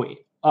didn't go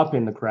up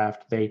in the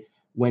craft. They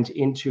went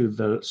into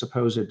the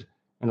supposed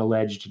and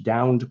alleged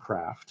downed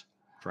craft,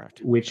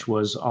 which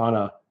was on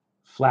a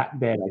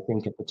flatbed, I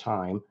think, at the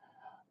time,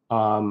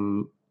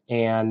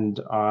 and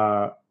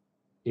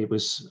it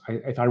was,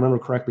 if I remember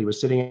correctly, it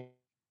was sitting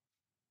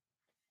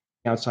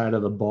outside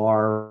of the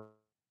bar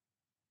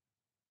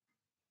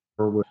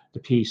with the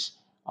piece.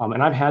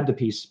 And I've had the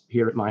piece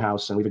here at my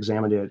house, and we've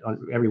examined it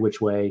on every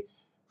which way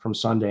from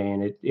Sunday.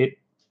 And it,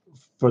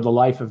 for the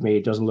life of me,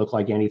 it doesn't look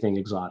like anything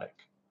exotic.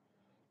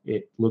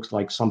 It looks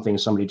like something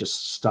somebody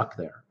just stuck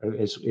there.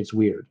 It's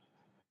weird.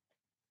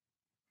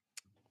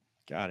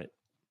 Got it.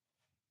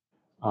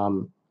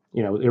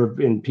 There have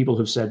been people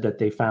who've said that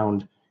they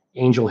found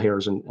angel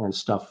hairs and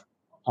stuff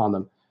on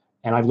them.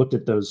 And I've looked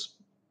at those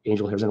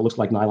angel hairs, and it looks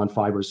like nylon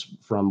fibers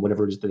from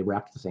whatever it is that they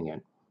wrapped the thing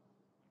in.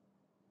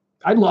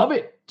 I'd love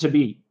it to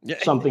be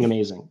something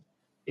amazing.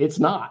 It's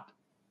not,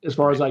 as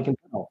far as I can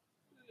tell.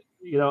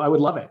 I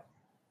would love it.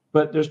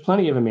 But there's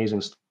plenty of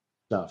amazing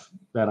stuff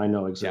that I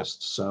know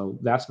exists. Yeah. So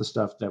that's the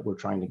stuff that we're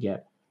trying to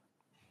get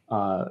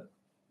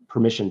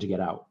permission to get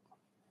out.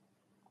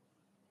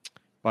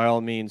 By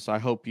all means, I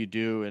hope you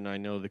do, and I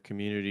know the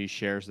community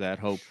shares that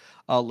hope.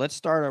 Let's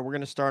start. We're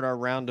going to start our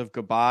round of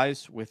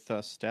goodbyes with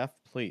Steph,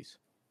 please.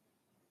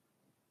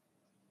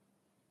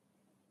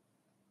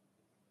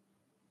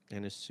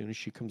 And as soon as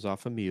she comes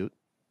off of mute.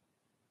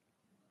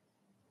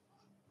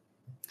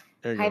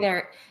 Hi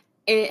there.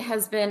 It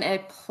has been a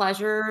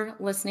pleasure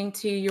listening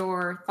to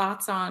your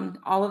thoughts on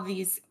all of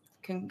these,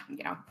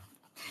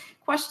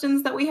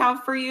 questions that we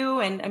have for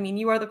you. And I mean,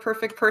 you are the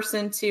perfect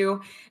person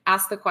to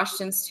ask the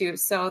questions to.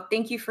 So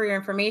thank you for your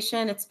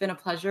information. It's been a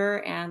pleasure,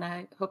 and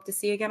I hope to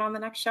see you again on the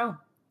next show.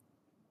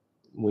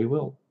 We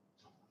will.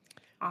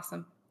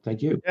 Awesome.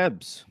 Thank you.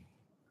 Ebbs.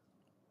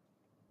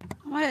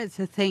 I wanted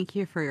to thank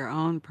you for your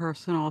own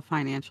personal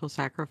financial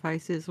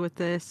sacrifices with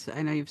this.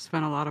 I know you've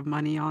spent a lot of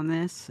money on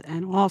this,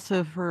 and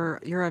also for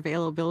your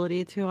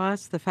availability to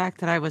us. The fact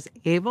that I was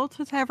able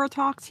to ever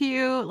talk to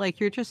you,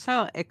 you're just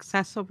so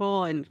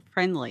accessible and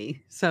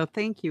friendly. So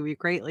thank you. We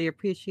greatly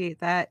appreciate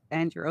that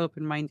and your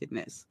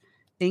open-mindedness.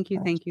 Thank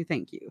you, thank you,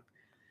 thank you.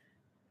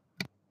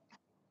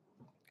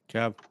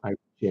 Kev. I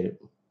appreciate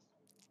it.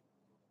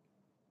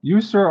 You,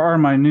 sir, are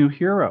my new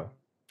hero.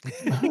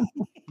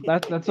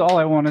 That's all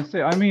I want to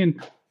say. I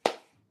mean,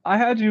 I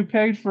had you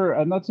pegged for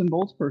a nuts and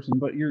bolts person,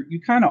 but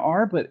you kind of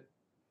are. But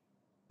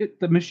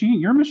your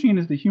machine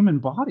is the human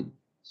body.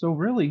 So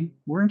really,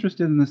 we're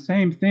interested in the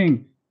same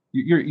thing.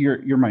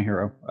 You're my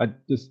hero. I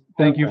just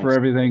thank you for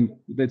everything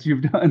that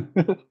you've done.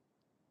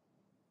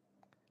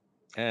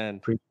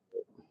 And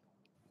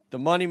the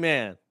money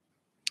man.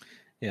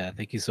 Yeah,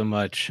 thank you so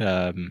much.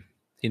 I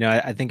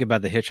think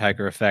about the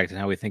hitchhiker effect and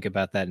how we think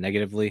about that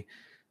negatively,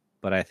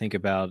 but I think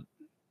about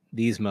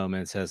these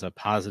moments as a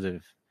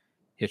positive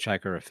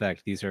hitchhiker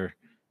effect. These are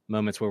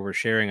moments where we're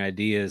sharing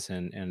ideas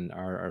and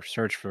our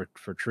search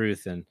for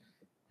truth, and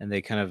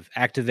they kind of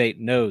activate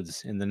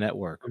nodes in the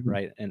network,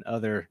 right? And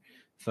other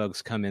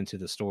folks come into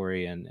the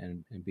story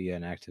and be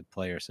an active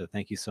player. So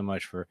thank you so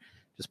much for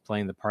just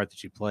playing the part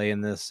that you play in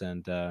this,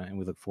 and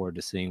we look forward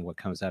to seeing what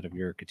comes out of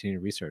your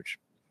continued research.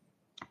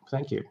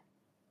 Thank you.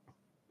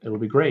 It'll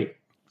be great.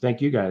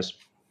 Thank you, guys.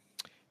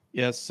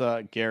 Yes,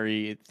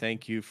 Gary,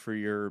 thank you for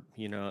your,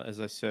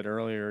 as I said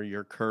earlier,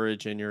 your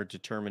courage and your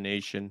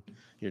determination,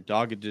 your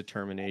dogged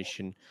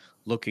determination,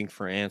 looking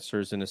for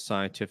answers in a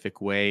scientific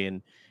way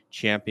and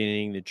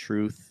championing the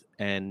truth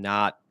and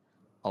not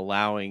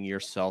allowing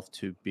yourself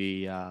to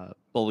be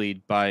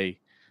bullied by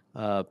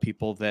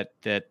people that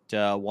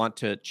want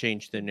to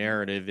change the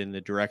narrative in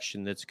the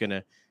direction that's going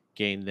to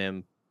gain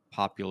them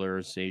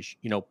popularization,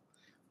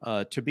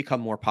 to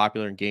become more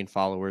popular and gain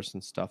followers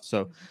and stuff.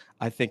 So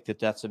I think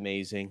that's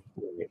amazing.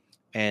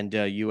 And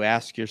you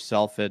ask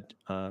yourself it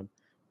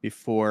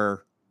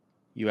before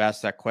you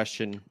asked that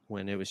question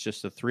when it was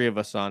just the three of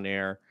us on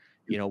air,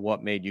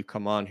 what made you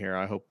come on here?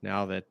 I hope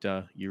now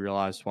that you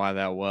realize why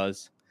that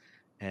was.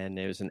 And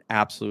it was an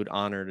absolute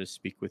honor to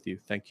speak with you.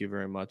 Thank you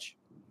very much.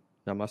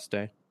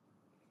 Namaste.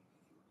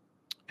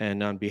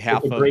 And on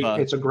behalf of...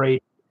 It's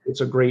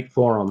a great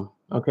forum.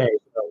 Okay.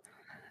 So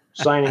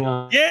signing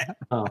on. Yeah.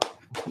 All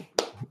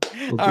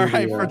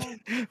right,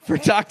 for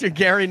Dr.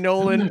 Gary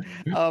Nolan,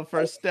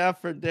 for Steph,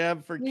 for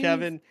Deb, for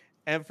Kevin,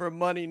 and for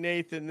Money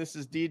Nathan, this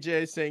is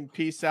DJ saying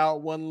peace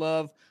out, one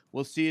love.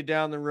 We'll see you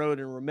down the road.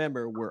 And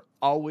remember, we're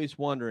always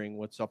wondering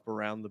what's up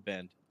around the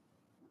bend.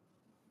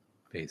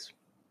 Peace.